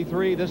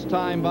 183 this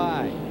time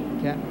by.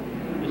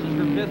 This is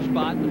for 5th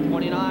spot, the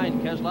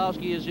 29.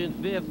 Keselowski is in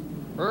 5th.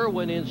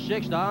 Irwin in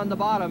 6th on the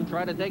bottom,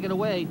 trying to take it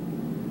away.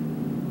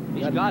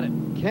 He's got it.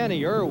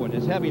 Kenny Irwin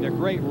is having a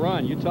great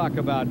run. You talk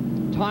about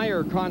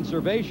tire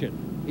conservation.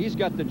 He's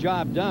got the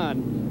job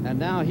done, and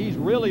now he's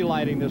really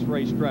lighting this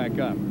racetrack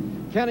up.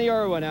 Kenny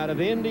Irwin out of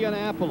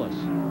Indianapolis.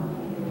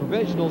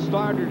 Provisional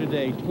starter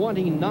today,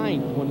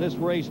 29th when this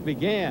race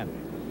began.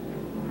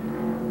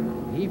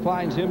 He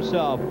finds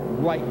himself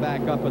right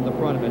back up in the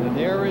front of it. And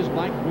there is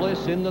Mike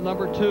Bliss in the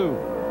number 2.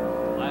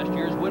 Last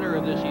year's winner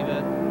of this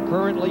event.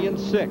 Currently in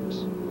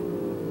 6th.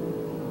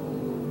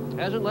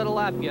 Hasn't led a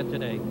lap yet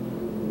today.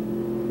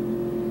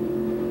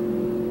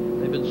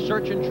 They've been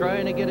searching,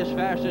 trying to get as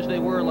fast as they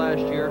were last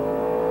year.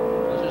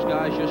 Those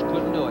guys just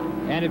couldn't do it.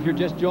 And if you're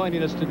just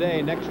joining us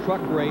today, next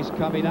truck race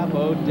coming up,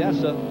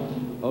 Odessa,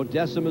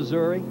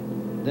 Missouri,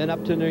 then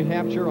up to New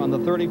Hampshire on the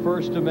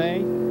 31st of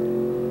May.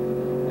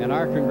 And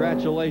our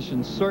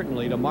congratulations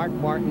certainly to Mark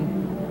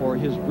Martin for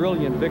his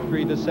brilliant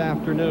victory this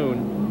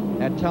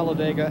afternoon at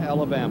Talladega,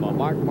 Alabama.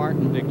 Mark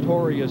Martin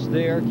victorious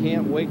there.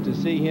 Can't wait to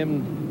see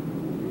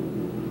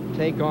him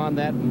take on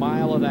that 1.5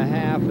 miles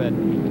at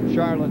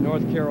Charlotte,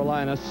 North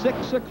Carolina.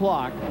 6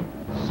 o'clock,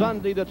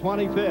 Sunday the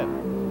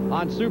 25th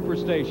on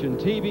Superstation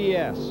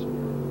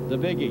TBS. The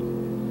biggie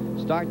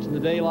starts in the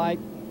daylight,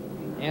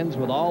 ends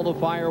with all the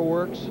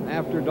fireworks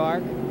after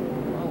dark.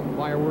 Well,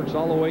 fireworks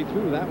all the way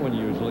through that one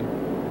usually.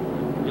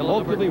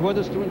 Hope you'll be with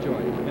us to enjoy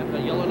it. Got the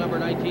yellow number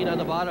 19 on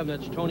the bottom.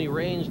 That's Tony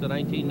Raines, the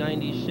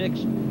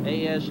 1996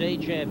 ASA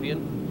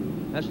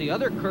champion. That's the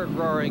other Kurt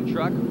Roaring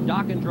truck.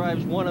 Dokken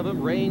drives one of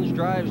them. Raines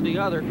drives the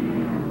other.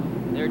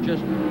 They're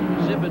just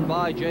zipping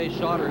by Jay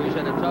Sauter, who's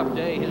had a tough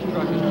day. His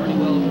truck is pretty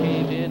well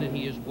caved in, and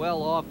he is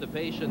well off the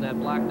pace in that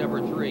black number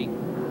 3.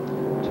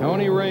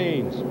 Tony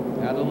Raines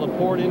out of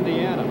LaPorte,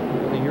 Indiana.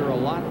 We're going to hear a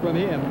lot from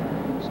him.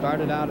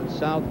 Started out at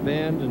South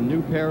Bend and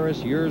New Paris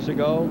years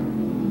ago.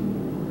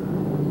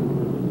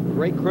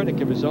 Great critic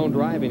of his own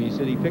driving. He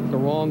said he picked the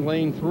wrong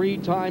lane 3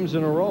 times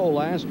in a row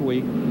last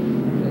week.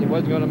 He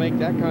wasn't going to make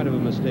that kind of a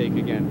mistake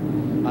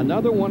again.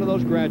 Another one of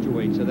those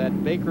graduates of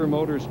that Baker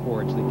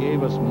Motorsports that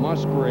gave us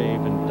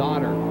Musgrave and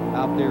Donner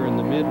out there in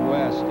the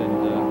Midwest,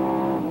 and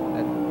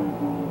that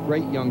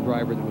great young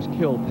driver that was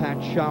killed,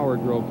 Pat Shower,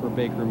 drove for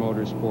Baker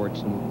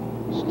Motorsports,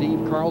 and Steve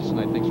Carlson,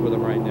 I think, is with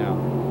him right now.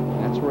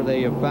 That's where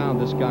they have found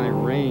this guy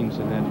Raines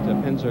in that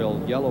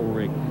Pennzoil yellow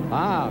rig.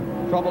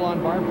 Trouble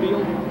on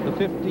Barfield, the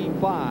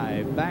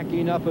 55,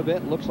 backing up a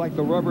bit. Looks like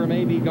the rubber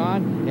may be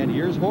gone. And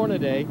here's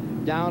Hornaday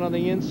down on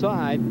the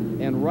inside,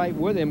 and right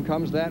with him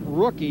comes that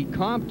rookie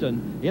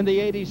Compton in the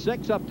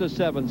 86 up to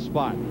 7th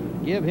spot.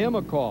 Give him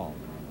a call.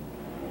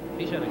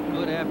 He's had a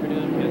good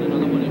afternoon. Got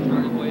another one who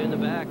started way in the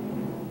back.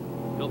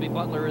 Toby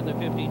Butler in the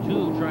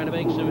 52 trying to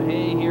make some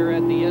hay here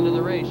at the end of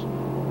the race.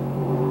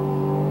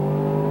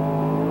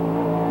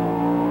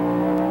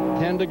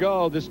 10 to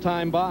go this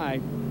time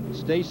by.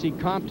 Stacy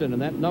Compton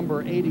and that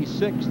number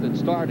 86 that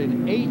started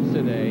 8th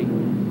today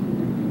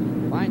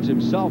finds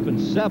himself in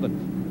 7th.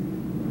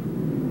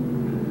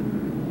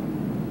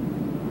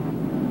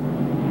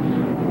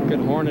 Look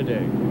at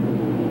Hornaday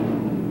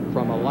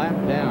from a lap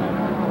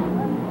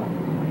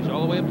down. He's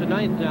all the way up to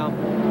 9th now.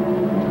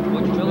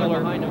 Butch Miller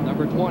behind him.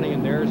 Number 20,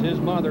 and there's his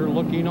mother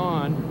looking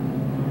on.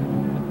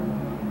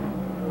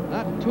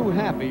 Not too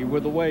happy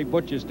with the way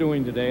Butch is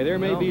doing today. There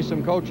may be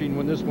some coaching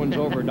when this one's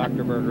over,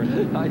 Dr.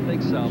 Bergeron. I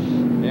think so.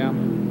 Yeah.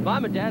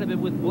 Mom and Dad have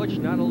been with Butch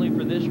not only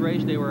for this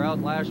race, they were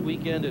out last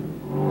weekend at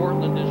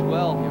Portland as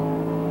well. Yeah.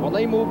 Well,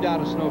 they moved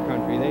out of snow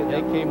country.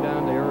 They came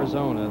down to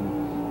Arizona,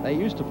 and they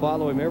used to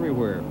follow him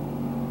everywhere.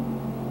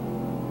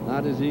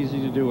 Not as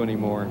easy to do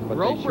anymore, but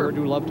Roper. They sure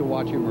do love to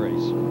watch him race.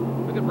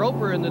 Look at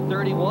Roper in the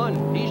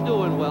 31. He's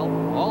doing well.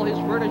 All his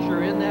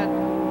furniture in that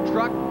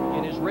truck,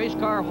 in his race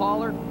car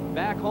hauler,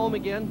 back home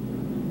again.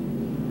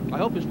 I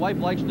hope his wife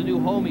likes the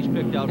new home he's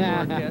picked out for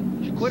her kid.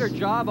 She quit her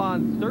job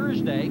on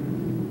Thursday.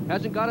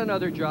 Hasn't got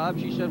another job.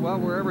 She said, well,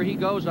 wherever he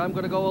goes, I'm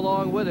going to go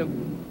along with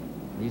him.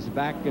 He's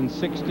back in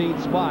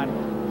 16th spot.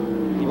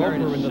 He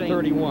married Roper in the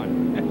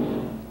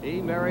 31.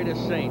 He married a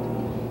saint.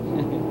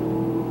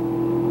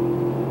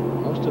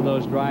 Most of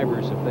those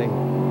drivers, if they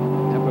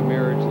have a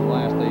marriage that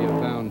lasts, they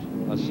have found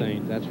a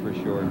saint, that's for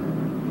sure.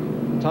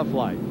 Tough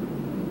life.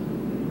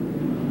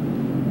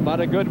 But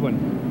a good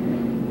one.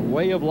 A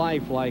way of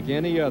life like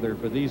any other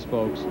for these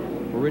folks.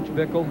 For Rich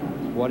Bickle,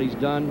 it's what he's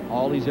done,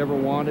 all he's ever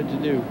wanted to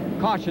do.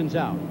 Caution's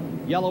out.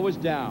 Yellow is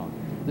down.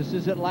 This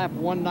is at lap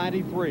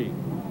 193.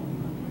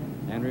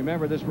 And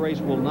remember, this race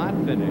will not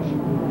finish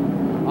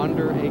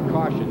under a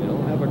caution.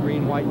 It'll have a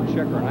green, white, and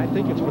checker. And I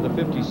think it's for the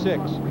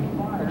 56.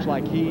 Looks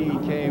like he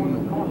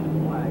came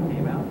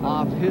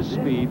off his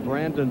speed.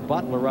 Brandon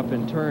Butler up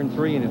in turn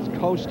 3, and it's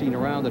coasting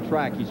around the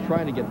track. He's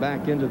trying to get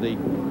back into the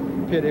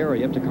pit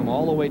area. You have to come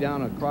all the way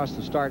down across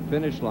the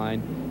start-finish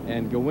line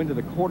and go into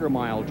the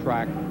quarter-mile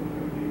track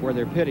where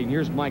they're pitting.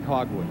 Here's Mike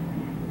Hogwood.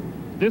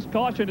 This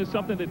caution is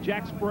something that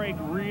Jack Sprague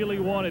really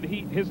wanted.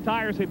 His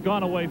tires had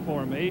gone away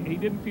for him. He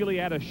didn't feel he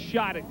had a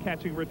shot at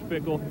catching Rich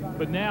Bickle,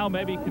 but now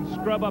maybe he can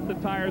scrub up the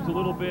tires a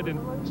little bit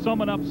and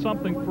summon up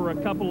something for a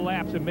couple of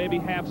laps and maybe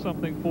have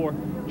something for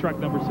truck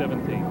number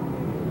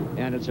 17.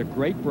 And it's a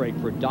great break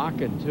for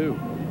Dokken, too.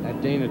 That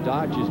Dana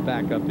Dodge is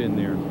back up in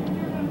there.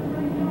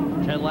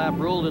 10-lap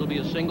rule. It'll be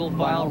a single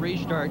file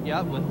restart,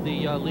 yeah, with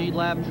the lead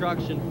lap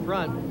trucks in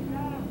front.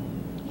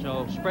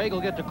 So Sprague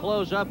will get to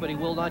close up, but he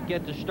will not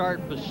get to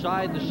start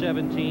beside the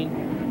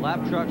 17.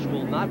 Lap trucks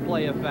will not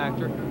play a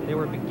factor. They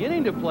were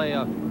beginning to play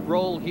a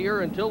role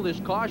here until this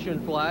caution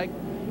flag.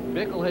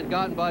 Bickle had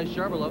gotten by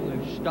several of them.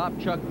 They've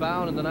stopped Chuck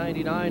Bound in the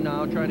 99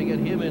 now, trying to get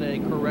him in a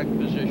correct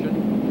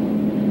position.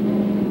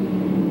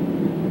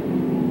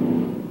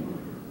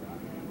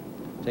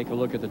 Take a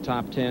look at the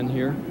top 10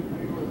 here.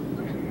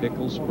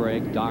 Bickle,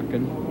 Sprague,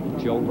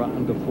 Dokken, Joe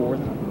Rutland to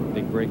 4th.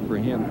 Big break for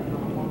him.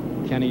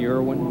 Kenny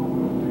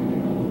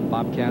Irwin.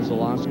 Bob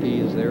Keselowski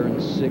is there in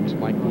 6th.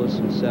 Mike Bliss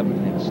in 7th.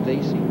 And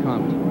Stacy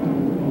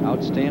Compt.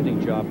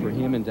 Outstanding job for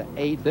him into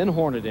 8th. Then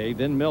Hornaday,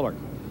 then Miller.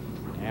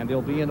 And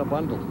they'll be in a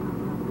bundle.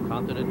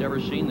 Compton had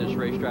never seen this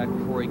racetrack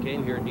before he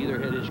came here. Neither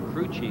had his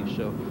crew chief.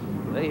 So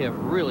they have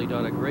really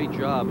done a great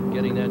job of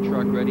getting that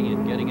truck ready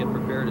and getting it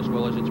prepared as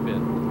well as it's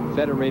been.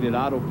 Federated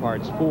Auto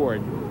Parts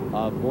Ford.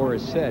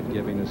 Boris said,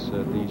 giving us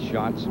these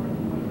shots.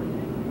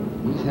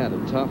 He's had a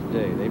tough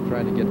day. They've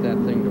tried to get that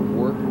thing to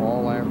work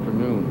all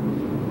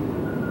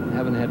afternoon.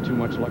 Haven't had too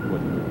much luck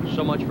with it.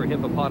 So much for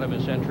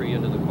hippopotamus entry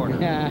into the corner.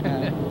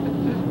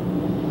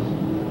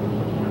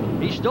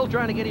 He's still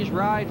trying to get his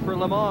ride for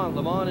Le Mans.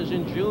 Le Mans is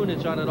in June.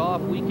 It's on an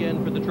off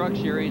weekend for the truck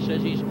series.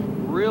 Says he's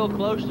real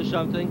close to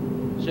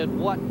something. Said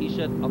what? He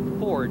said a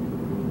Ford.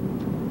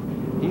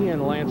 He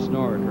and Lance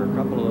Norrick are a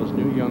couple of those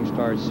new young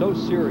stars so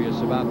serious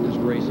about this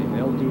racing.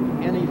 They'll do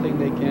anything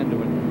they can to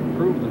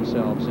improve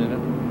themselves in it.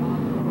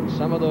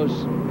 Some of those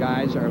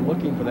guys are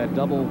looking for that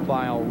double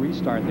file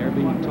restart. They're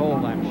being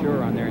told, I'm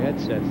sure, on their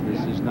headsets, this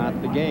is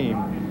not the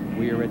game.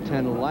 We are at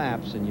 10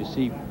 laps, and you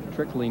see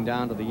trickling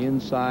down to the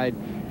inside.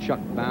 Chuck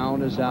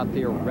Bound is out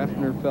there.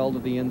 Refner fell to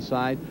the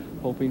inside,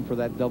 hoping for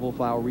that double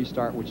file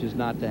restart, which is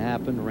not to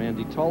happen.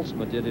 Randy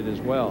Tulsma did it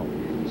as well.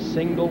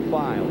 Single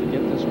file to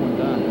get this one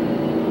done.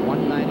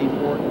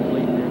 194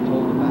 complete. They're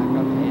told to back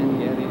up and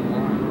get in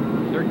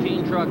line.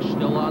 13 trucks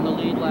still on the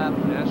lead lap.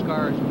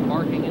 NASCAR's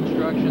parking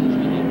instructions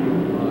to the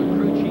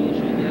crew chiefs,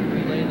 and then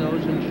relay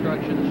those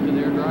instructions to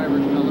their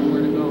drivers, tell them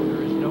where to go.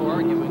 There is no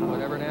arguing.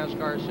 Whatever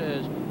NASCAR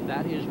says,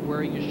 that is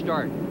where you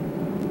start.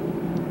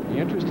 The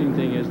interesting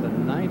thing is the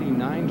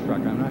 99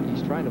 truck,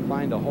 he's trying to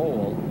find a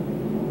hole.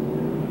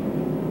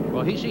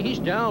 Well, he's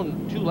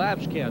down 2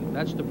 laps, Ken.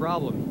 That's the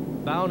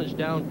problem. Bound is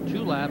down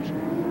 2 laps,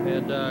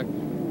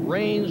 and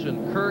Raines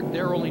and Kirk,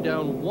 they're only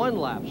down 1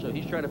 lap, so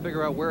he's trying to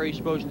figure out where he's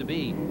supposed to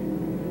be.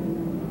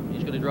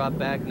 He's going to drop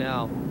back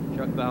now.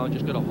 Chuck Bound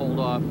just going to hold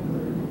off.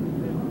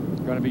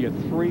 Going to be a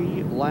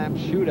 3-lap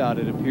shootout,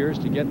 it appears,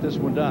 to get this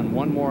one done.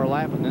 1 more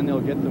lap, and then they'll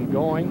get them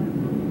going.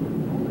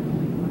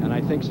 And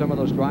I think some of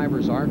those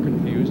drivers are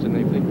confused, and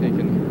they think they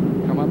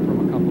can come up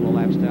from a couple of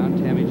laps down.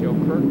 Tammy Jo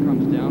Kirk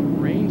comes down.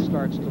 Rain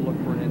starts to look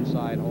for an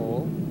inside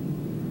hole.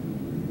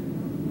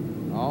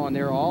 Oh, and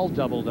they're all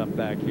doubled up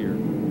back here.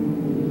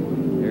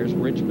 There's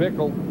Rich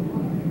Bickle,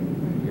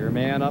 your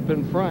man up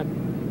in front,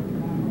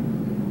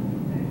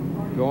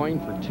 going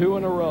for 2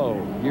 in a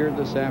row here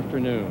this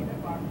afternoon.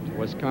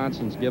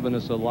 Wisconsin's given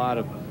us a lot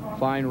of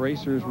fine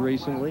racers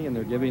recently, and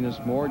they're giving us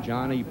more.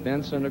 Johnny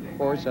Benson, of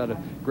course, out of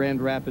Grand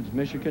Rapids,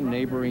 Michigan,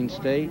 neighboring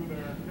state.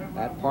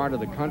 That part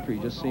of the country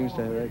just seems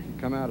to have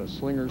come out of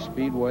Slinger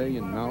Speedway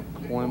and Mount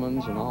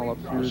Clemens and all up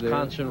through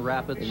Wisconsin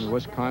Rapids. In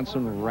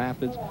Wisconsin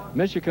Rapids.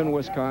 Michigan,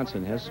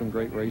 Wisconsin has some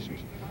great racers.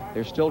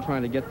 They're still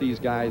trying to get these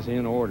guys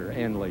in order,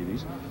 and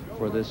ladies,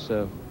 for this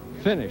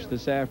finish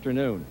this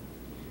afternoon.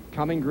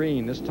 Coming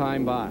green this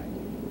time by.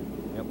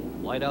 Yep,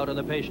 light out on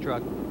the pace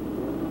truck.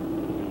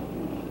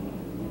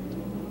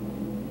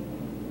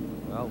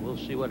 Well, we'll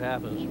see what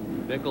happens.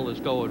 Bickle is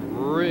going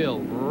real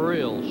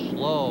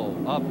slow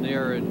up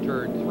there in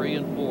turn 3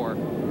 and 4.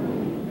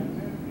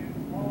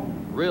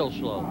 Real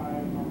slow.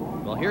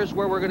 Well, here's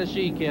where we're going to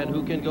see, Ken,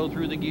 who can go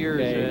through the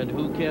gears and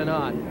who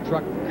cannot.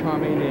 Truck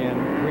coming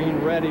in, green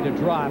ready to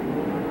drop.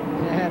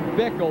 And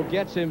Bickle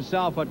gets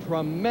himself a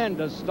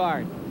tremendous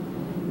start.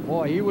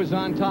 Boy, he was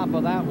on top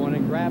of that one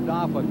and grabbed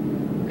off a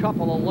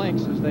couple of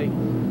lengths as they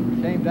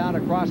came down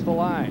across the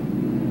line.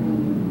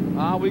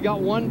 We got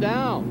one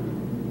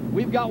down.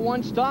 We've got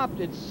one stopped.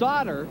 It's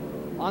Sauter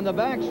On the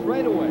back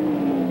straightaway,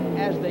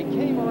 as they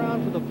came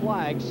around for the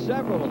flag,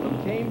 several of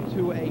them came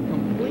to a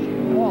complete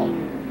halt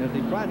as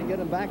they tried to get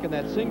them back in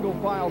that single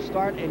file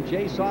start, and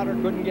Jay Sauter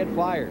couldn't get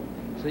fired.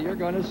 So you're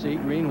going to see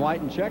green,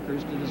 white, and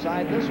checkers to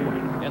decide this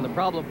one. And the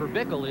problem for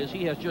Bickle is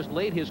he has just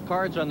laid his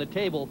cards on the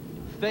table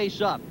face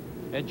up.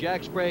 And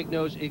Jack Sprague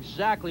knows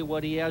exactly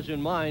what he has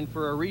in mind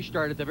for a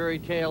restart at the very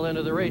tail end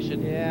of the race.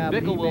 And yeah,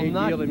 Bickle will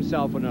not deal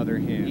himself another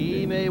hand.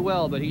 He may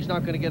well, but he's not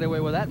going to get away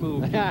with that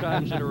move 2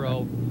 times in a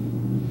row.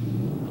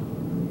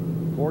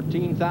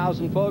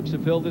 14,000 folks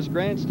have filled this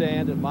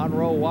grandstand at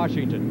Monroe,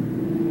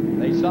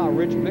 Washington. They saw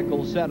Rich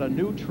Bickle set a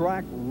new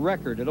track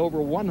record at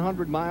over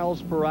 100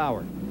 miles per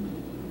hour.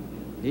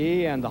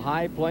 He and the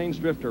High Plains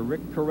drifter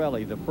Rick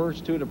Corelli, the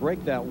first two to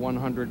break that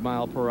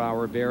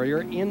 100-mile-per-hour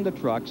barrier in the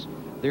trucks,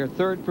 their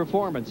third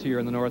performance here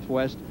in the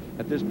Northwest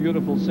at this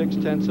beautiful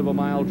 0.6 of a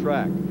mile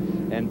track.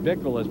 And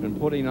Bickle has been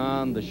putting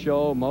on the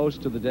show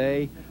most of the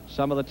day,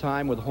 some of the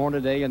time with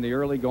Hornaday in the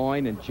early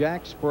going, and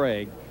Jack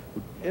Sprague,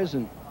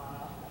 who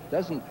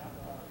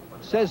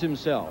says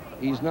himself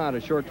he's not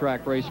a short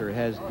track racer,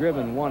 has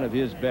driven one of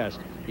his best.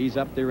 He's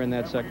up there in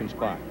that second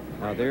spot.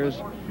 Now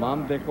there's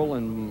Mom Bickle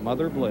and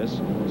Mother Bliss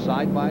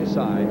side by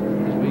side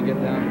as we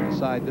get down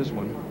beside this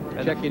one,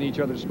 checking each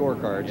other's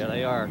scorecards. Yeah,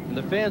 they are. And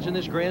the fans in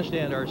this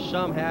grandstand are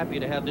some happy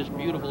to have this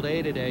beautiful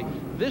day today.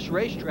 This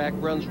racetrack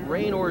runs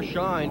rain or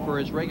shine for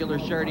its regular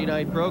Saturday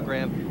night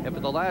program, and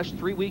for the last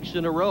 3 weeks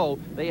in a row,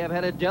 they have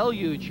had a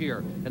deluge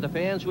here. And the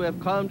fans who have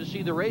come to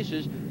see the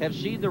races have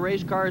seen the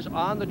race cars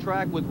on the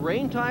track with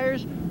rain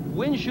tires,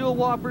 windshield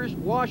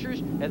washers,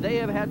 and they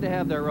have had to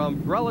have their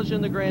umbrellas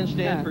in the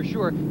grandstand for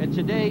sure. And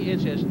today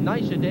it's as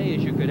nice a day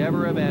as you could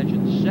ever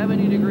imagine.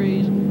 70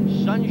 degrees,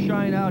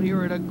 sunshine out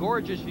here, and a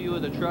gorgeous view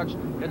of the trucks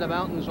and the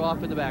mountains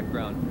off in the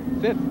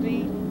background.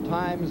 50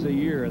 times a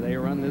year they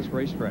run this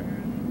racetrack.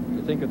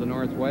 You think of the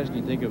Northwest,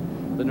 you think of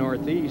the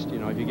Northeast, you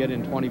know, if you get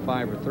in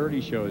 25 or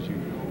 30 shows, you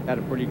had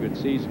a pretty good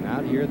season.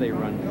 Out here they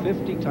run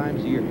 50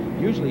 times a year,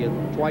 usually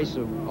twice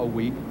a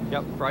week.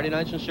 Yep, Friday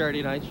nights and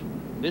Saturday nights.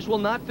 This will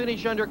not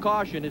finish under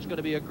caution. It's going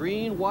to be a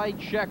green, white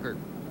checker.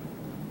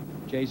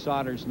 Jay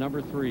Sauter's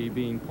number 3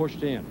 being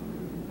pushed in.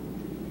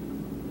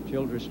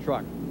 Childress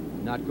truck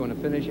not going to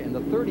finish, and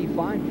the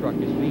 35 truck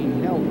is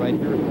being held right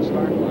here at the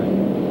start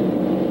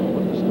line.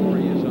 What the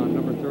story is on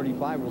number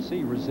 35, we'll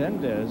see.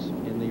 Resendez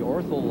in the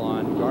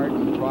Ortholon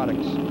Garden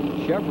Products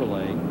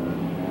Chevrolet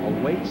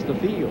awaits the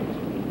field.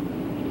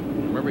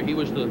 Remember, he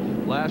was the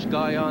last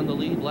guy on the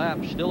lead lap,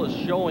 still is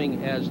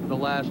showing as the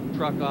last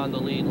truck on the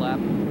lead lap.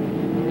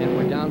 And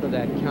we're down to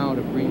that count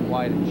of green,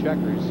 white, and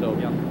checkers, so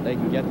they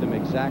can get them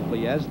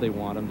exactly as they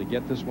want them to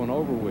get this one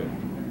over with.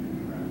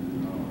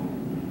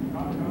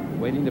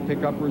 Waiting to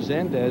pick up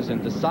Resendez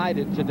and decide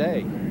it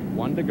today.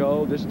 1 to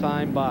go, this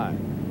time by.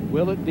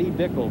 Will it be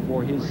Bickle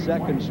for his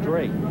second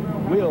straight?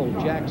 Will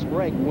Jack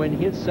Sprague win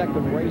his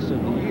second race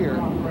of the year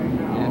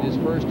and his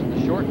first in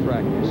the short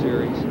track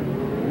series?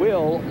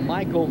 Will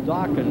Michael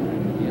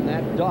Dokken in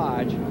that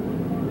Dodge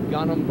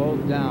gun them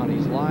both down?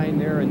 He's lying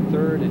there in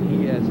third, and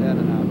he has had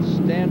an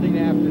outstanding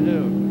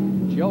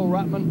afternoon. Joe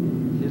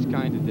Ruttman, his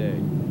kind of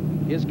day,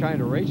 his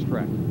kind of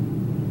racetrack.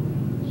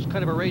 It's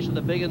kind of a race of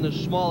the big and the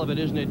small of it,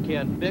 isn't it,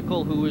 Ken?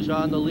 Bickle, who is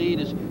on the lead,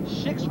 is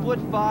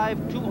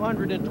 6'5",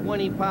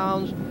 220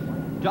 pounds.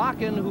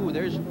 Dokken, who,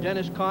 there's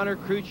Dennis Conner,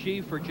 crew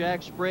chief for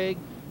Jack Sprague.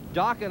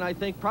 Dokken, I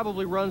think,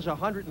 probably runs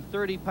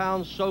 130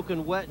 pounds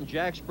soaking wet, and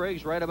Jack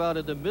Sprague's right about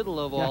in the middle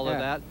of all of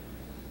that.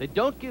 They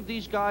don't give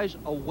these guys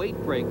a weight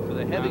break for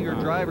the heavier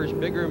drivers,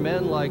 bigger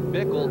men like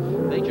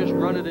Bickle. They just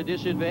run at a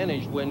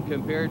disadvantage when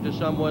compared to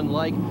someone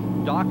like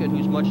Dokken,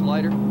 who's much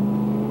lighter.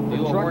 The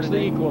truck's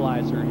the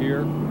equalizer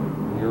here.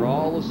 You're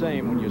all the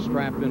same when you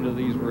strap into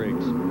these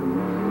rigs.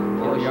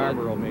 Gary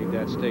Yarborough made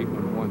that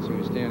statement once. He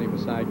was standing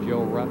beside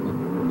Joe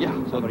Ruttman. Yeah.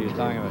 Somebody was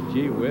talking about,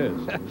 gee whiz.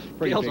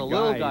 Pretty Cale's big a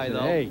little guy. guy, He said,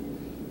 though. hey,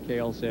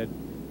 Cale said,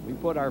 we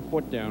put our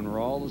foot down. We're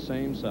all the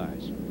same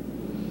size.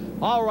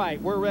 All right,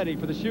 we're ready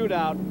for the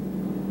shootout.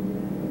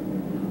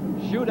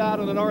 Shootout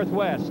of the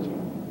Northwest.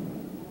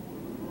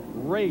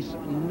 Race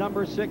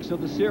number 6 of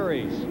the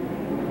series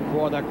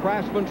for the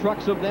Craftsman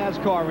trucks of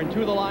NASCAR. And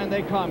to the line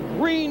they come.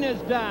 Green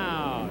is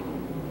down.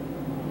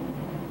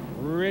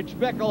 Rich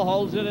Bickle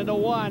holds it into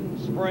 1.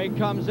 Sprague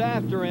comes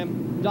after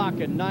him.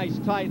 Dokken, nice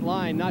tight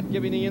line, not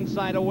giving the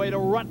inside away to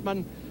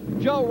Ruttman.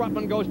 Joe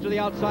Ruttman goes to the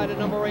outside at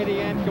number 80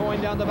 and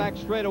going down the back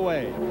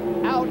straightaway.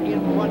 Out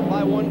in front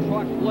by 1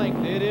 truck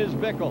length, it is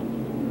Bickle.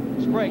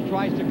 Sprague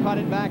tries to cut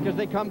it back as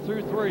they come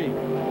through 3.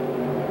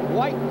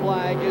 White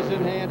flag is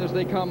in hand as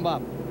they come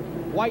up.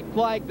 White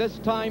flag this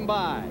time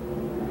by.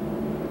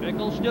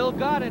 Bickle still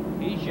got it.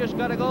 He's just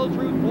got to go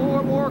through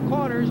 4 more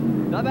corners,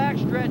 the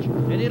backstretch,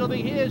 and it'll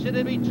be his, and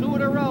it'll be 2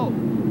 in a row.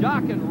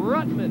 Dokken,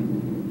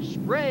 Ruttman,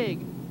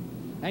 Sprague.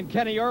 And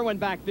Kenny Irwin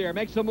back there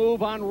makes a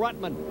move on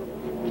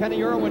Ruttman.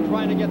 Kenny Irwin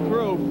trying to get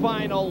through.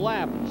 Final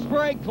lap.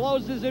 Sprague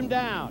closes him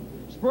down.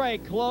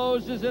 Sprague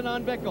closes in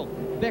on Bickle.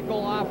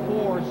 Bickle off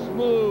 4,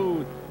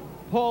 smooth.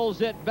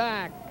 Pulls it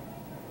back.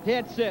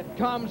 Hits it,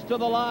 comes to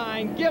the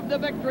line. Give the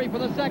victory for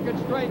the second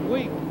straight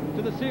week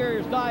to the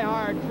Sears Die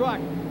Hard truck.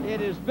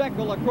 It is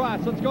Bickle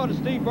across. Let's go to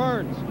Steve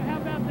Burns. Well, how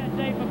about that,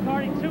 Dave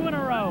McCarty? 2 in a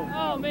row.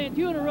 Oh, man,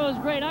 2 in a row is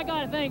great. I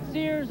got to thank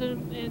Sears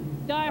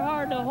and Die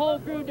Hard, the whole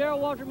crew, Darrell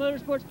Waltrip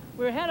Motorsports.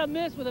 We had a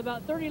miss with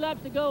about 30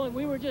 laps to go, and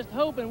we were just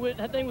hoping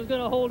that thing was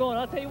going to hold on.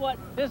 I'll tell you what,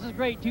 this is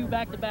great, 2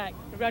 back-to-back.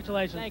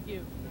 Congratulations. Thank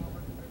you.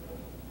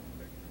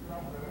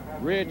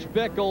 Rich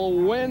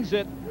Bickle wins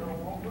it.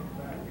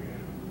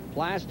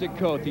 Plastic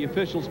Coat, the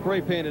official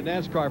spray paint at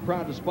NASCAR,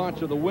 proud to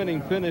sponsor the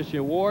Winning Finish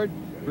Award,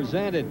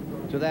 presented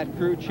to that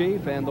crew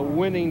chief and the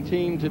winning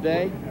team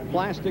today.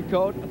 Plastic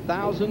Coat,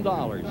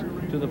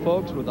 $1,000 to the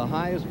folks with the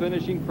highest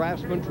finishing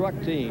Craftsman truck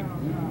team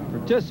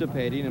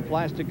participating in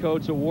Plastic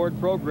Coat's award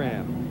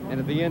program. And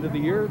at the end of the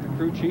year, the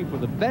crew chief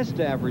with the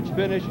best average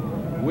finish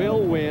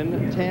will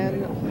win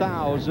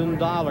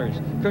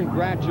 $10,000.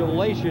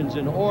 Congratulations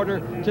in order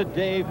to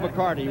Dave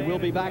McCarty. We'll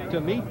be back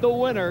to meet the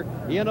winner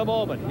in a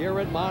moment here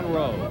at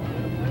Monroe.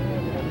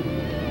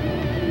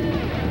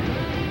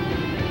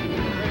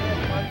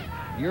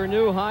 Your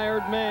new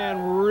hired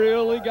man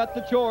really got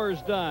the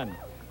chores done.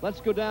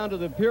 Let's go down to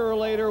the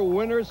Purolator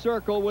winner's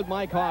circle with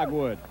Mike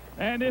Hogwood.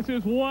 And this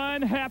is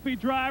one happy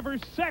driver,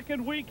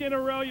 2nd week in a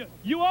row.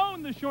 You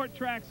own the short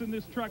tracks in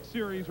this truck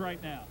series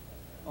right now.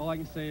 All I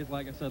can say is,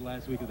 like I said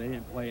last week, that they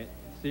didn't play it.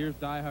 Sears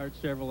Die Hard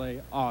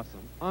Chevrolet,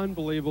 awesome.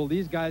 Unbelievable.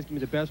 These guys give me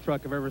the best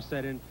truck I've ever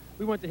sat in.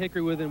 We went to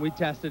Hickory with it, and we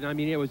tested. I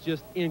mean, it was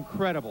just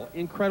incredible.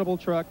 Incredible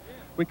truck.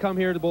 We come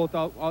here to both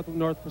out the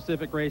North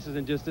Pacific races,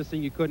 and just this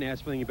thing, you couldn't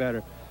ask for anything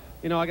better.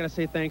 You know, I got to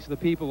say thanks to the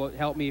people that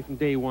helped me from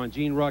day one.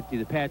 Gene Ruckty,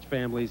 the Patch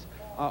families,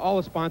 all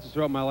the sponsors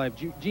throughout my life.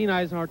 Gene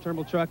Eisenhower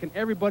Turnbull Truck, and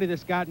everybody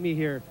that's gotten me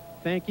here.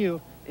 Thank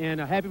you.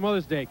 And happy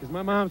Mother's Day, because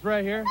my mom's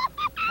right here.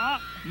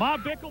 Ma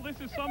Bickle, this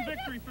is some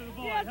victory for the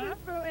boy, yes,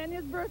 huh? And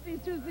his birthday's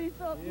Tuesday,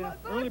 so... Yeah,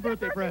 early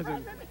birthday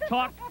present.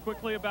 Talk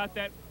quickly about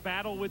that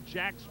battle with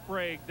Jack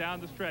Sprague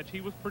down the stretch. He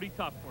was pretty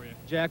tough for you.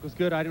 Jack was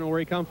good. I didn't know where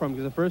he come from,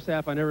 because the first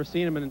half I never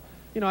seen him, and,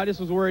 you know, I just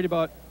was worried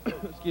about,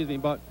 excuse me,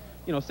 about,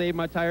 you know, saving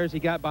my tires. He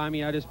got by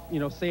me. I just, you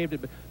know, saved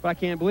it. But I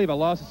can't believe I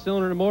lost a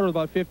cylinder in the motor with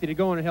about 50 to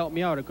go, and it helped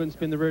me out. I couldn't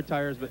spin the rear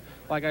tires, but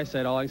like I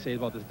said, all I can say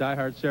about this Die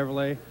Hard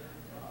Chevrolet.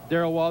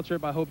 Darrell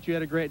Waltrip, I hope you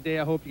had a great day.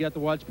 I hope you got to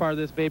watch part of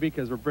this, baby,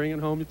 because we're bringing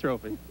home the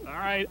trophy. All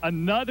right,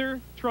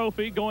 another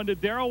trophy going to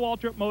Darrell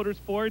Waltrip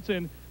Motorsports,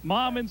 and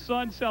mom and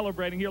son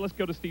celebrating here. Let's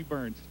go to Steve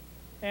Burns.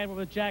 And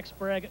with Jack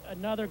Sprague,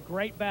 another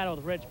great battle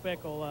with Rich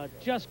Bickle.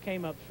 Just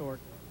came up short.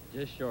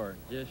 Just short,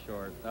 just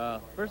short.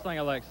 First thing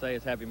I'd like to say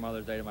is Happy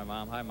Mother's Day to my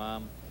mom. Hi,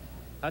 Mom.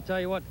 I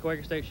tell you what, the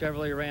Quaker State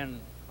Chevrolet ran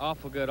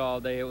awful good all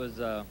day. It was,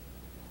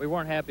 we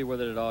weren't happy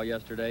with it at all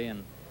yesterday,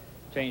 and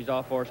changed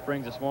all 4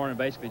 springs this morning,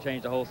 basically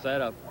changed the whole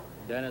setup.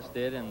 Dennis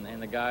did,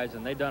 and the guys,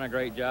 and they done a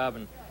great job.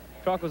 And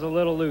the truck was a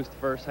little loose the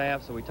first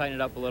half, so we tightened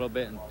it up a little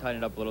bit and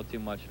tightened it up a little too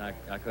much, and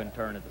I couldn't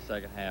turn it the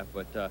second half.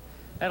 But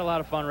had a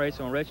lot of fun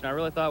racing with Rich, and I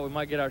really thought we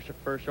might get our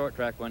first short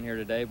track win here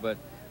today. But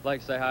I'd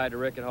like to say hi to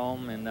Rick at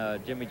home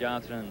and Jimmy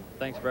Johnson, and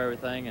thanks for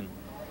everything. And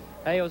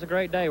hey, it was a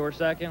great day. We're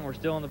second. We're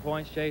still in the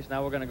points chase.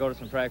 Now we're going to go to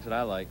some tracks that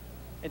I like.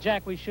 And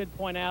Jack, we should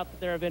point out that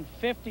there have been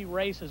 50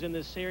 races in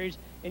this series,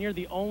 and you're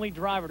the only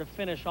driver to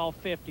finish all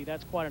 50.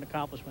 That's quite an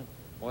accomplishment.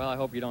 Well, I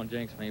hope you don't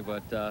jinx me,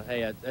 but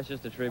hey, that's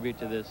just a tribute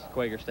to this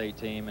Quaker State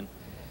team. And,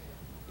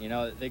 you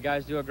know, the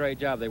guys do a great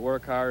job. They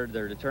work hard,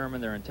 they're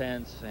determined, they're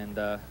intense, and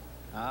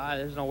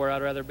there's nowhere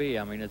I'd rather be.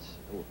 I mean,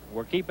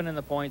 we're keeping in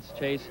the points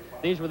chase.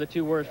 These were the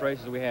 2 worst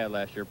races we had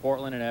last year,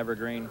 Portland and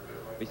Evergreen,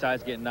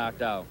 besides getting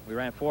knocked out. We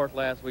ran 4th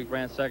last week,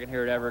 ran 2nd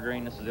here at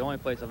Evergreen. This is the only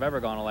place I've ever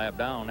gone a lap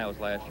down, and that was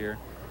last year.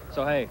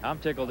 So, hey, I'm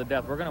tickled to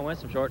death. We're going to win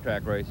some short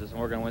track races, and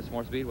we're going to win some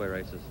more speedway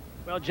races.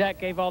 Well, Jack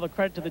gave all the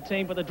credit to the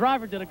team, but the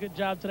driver did a good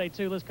job today,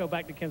 too. Let's go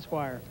back to Ken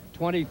Squire.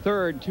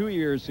 23rd 2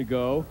 years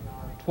ago,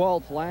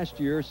 12th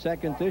last year,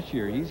 2nd this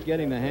year. He's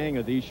getting the hang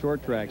of these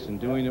short tracks and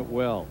doing it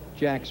well.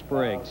 Jack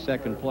Sprague,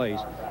 2nd place.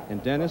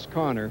 And Dennis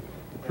Connor,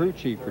 the crew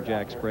chief for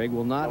Jack Sprague,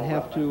 will not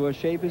have to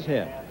shave his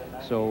head.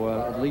 So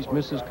at least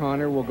Mrs.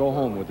 Connor will go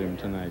home with him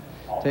tonight.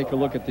 Take a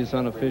look at this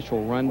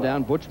unofficial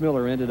rundown. Butch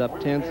Miller ended up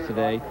 10th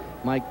today.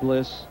 Mike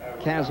Bliss,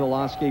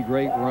 Keselowski,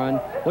 great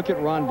run. Look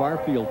at Ron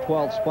Barfield,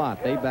 12th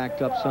spot. They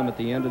backed up some at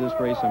the end of this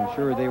race. I'm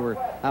sure they were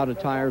out of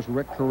tires.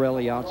 Rick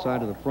Corelli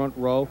outside of the front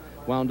row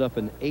wound up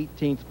in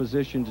 18th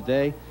position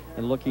today.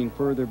 And looking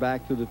further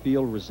back through the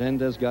field,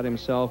 Resendez got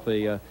himself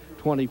a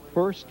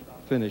 21st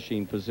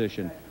finishing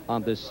position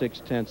on this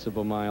 6/10 of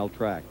a mile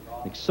track.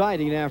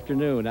 Exciting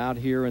afternoon out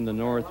here in the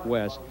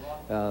Northwest.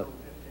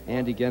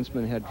 Andy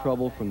Gensman had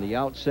trouble from the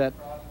outset.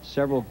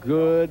 Several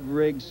good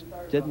rigs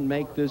didn't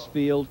make this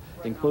field,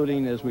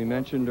 including, as we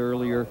mentioned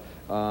earlier,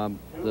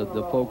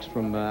 the folks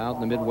from out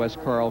in the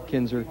Midwest, Carl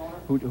Kinzer,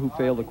 who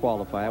failed to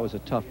qualify. That was a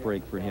tough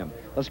break for him.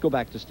 Let's go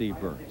back to Steve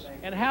Burns.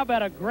 And how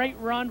about a great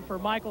run for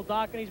Michael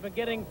Docken? He's been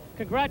getting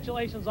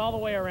congratulations all the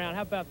way around.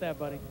 How about that,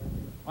 buddy?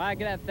 Well, I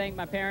got to thank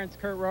my parents,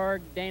 Kurt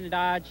Rourke, Dana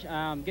Dodge,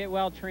 Get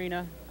Well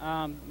Trina.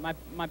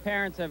 My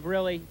parents have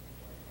really,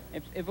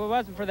 if it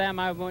wasn't for them,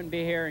 I wouldn't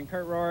be here. And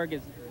Kurt Rourke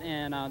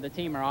and the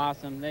team are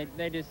awesome.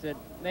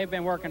 They've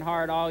been working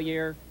hard all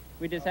year.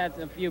 we just had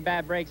a few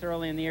bad breaks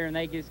early in the year, and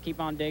they just keep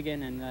on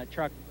digging, and the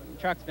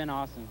truck's been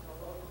awesome.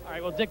 All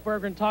right, well, Dick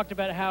Berggren talked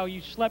about how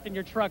you slept in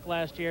your truck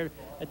last year.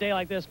 A day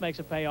like this makes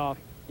it pay off.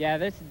 Yeah,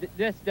 this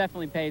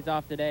definitely pays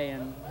off today,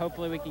 and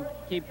hopefully we can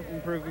keep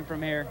improving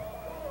from here.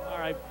 All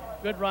right,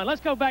 good run.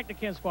 Let's go back to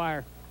Ken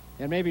Squire.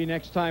 And maybe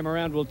next time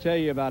around we'll tell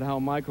you about how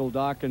Michael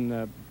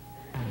Dokken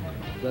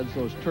does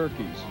those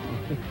turkeys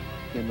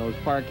in those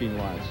parking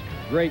lots.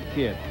 Great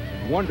kid.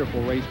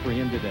 Wonderful race for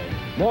him today.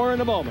 More in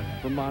a moment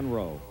from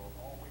Monroe.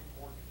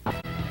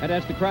 And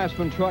as the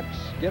Craftsman trucks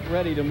get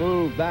ready to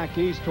move back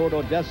east toward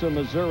Odessa,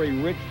 Missouri,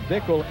 Rich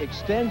Bickle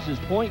extends his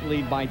point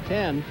lead by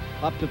 10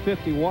 up to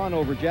 51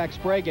 over Jack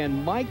Sprague,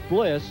 and Mike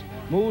Bliss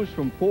moves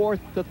from 4th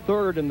to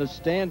 3rd in the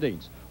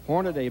standings.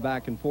 Hornaday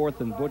back in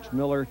 4th and Butch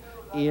Miller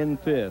in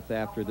 5th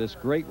after this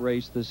great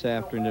race this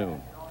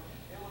afternoon.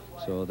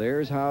 So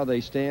there's how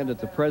they stand at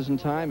the present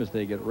time as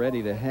they get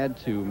ready to head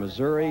to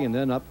Missouri and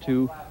then up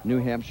to New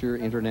Hampshire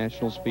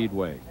International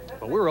Speedway.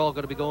 But we're all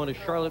going to be going to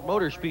Charlotte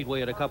Motor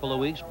Speedway in a couple of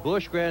weeks.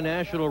 Busch Grand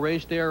National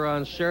race there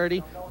on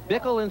Saturday.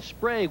 Bickle and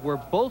Sprague were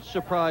both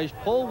surprise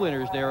pole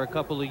winners there a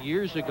couple of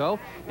years ago.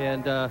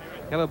 And have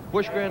a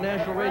Busch Grand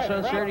National race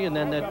on Saturday and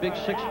then that big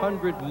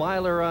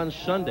 600-miler on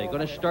Sunday.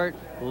 Going to start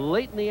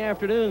late in the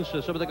afternoon, so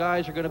some of the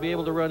guys are going to be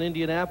able to run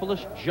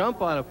Indianapolis,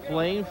 jump on a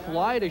plane,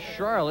 fly to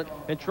Charlotte,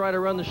 and try to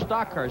run the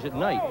stock cars at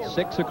night.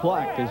 6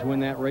 o'clock is when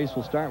that race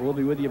will start. We'll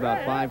be with you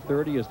about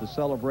 5:30 as the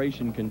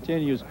celebration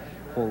continues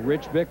for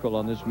Rich Bickle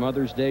on this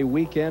Mother's Day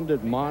weekend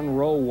at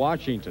Monroe,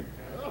 Washington.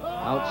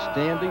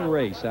 Outstanding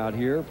race out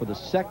here for the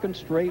 2nd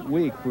straight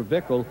week for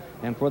Bickle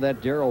and for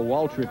that Darrell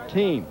Waltrip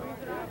team.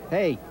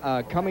 Hey,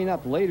 coming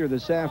up later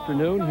this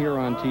afternoon here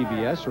on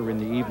TBS or in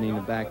the evening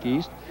back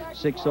east,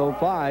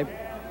 6:05.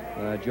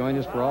 Join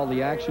us for all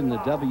the action. The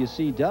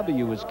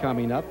WCW is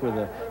coming up with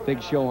a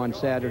big show on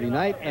Saturday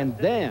night. And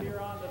then,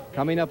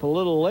 coming up a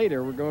little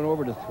later, we're going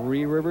over to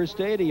Three Rivers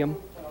Stadium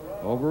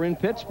over in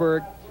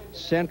Pittsburgh.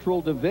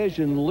 Central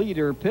Division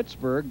leader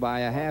Pittsburgh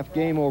by a half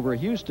game over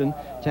Houston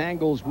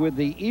tangles with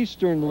the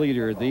Eastern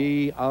leader,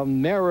 the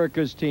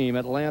America's team,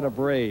 Atlanta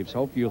Braves.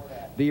 Hope you'll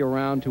be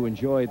around to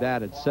enjoy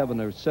that at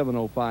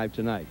 7:05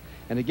 tonight.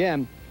 And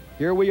again,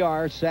 here we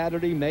are,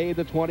 Saturday, May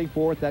the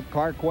 24th at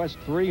CarQuest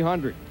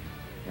 300.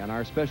 And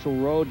our special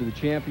road to the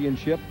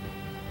championship,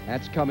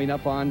 that's coming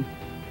up on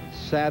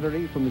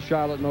Saturday from the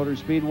Charlotte Motor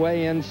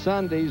Speedway, and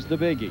Sunday's the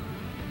biggie.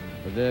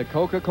 The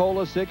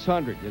Coca-Cola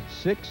 600 at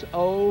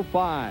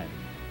 6:05.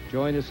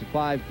 Join us at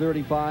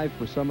 5:35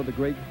 for some of the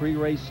great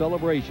pre-race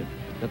celebration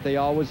that they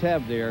always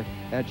have there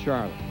at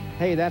Charlotte.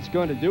 Hey, that's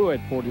going to do it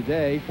for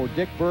today. For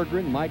Dick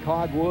Berggren, Mike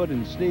Hogwood,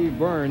 and Steve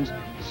Burns,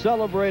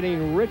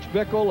 celebrating Rich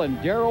Bickle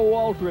and Darrell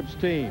Waltrip's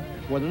team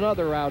with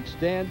another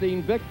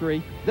outstanding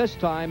victory, this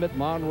time at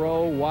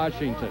Monroe,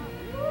 Washington.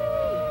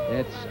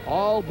 It's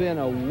all been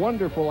a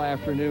wonderful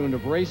afternoon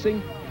of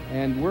racing,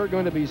 and we're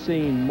going to be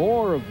seeing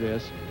more of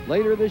this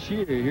later this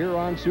year here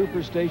on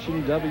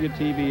Superstation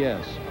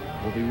WTBS.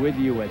 We'll be with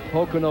you at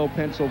Pocono,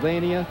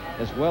 Pennsylvania,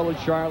 as well as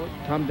Charlotte.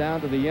 Come down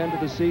to the end of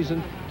the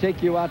season,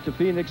 take you out to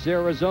Phoenix,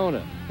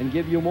 Arizona, and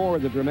give you more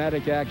of the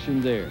dramatic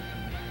action there.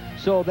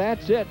 So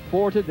that's it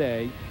for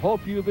today.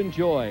 Hope you've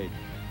enjoyed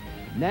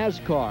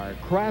NASCAR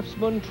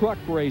Craftsman Truck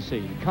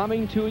Racing,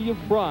 coming to you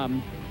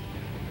from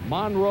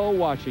Monroe,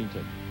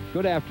 Washington.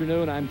 Good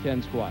afternoon. I'm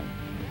Ken Squire.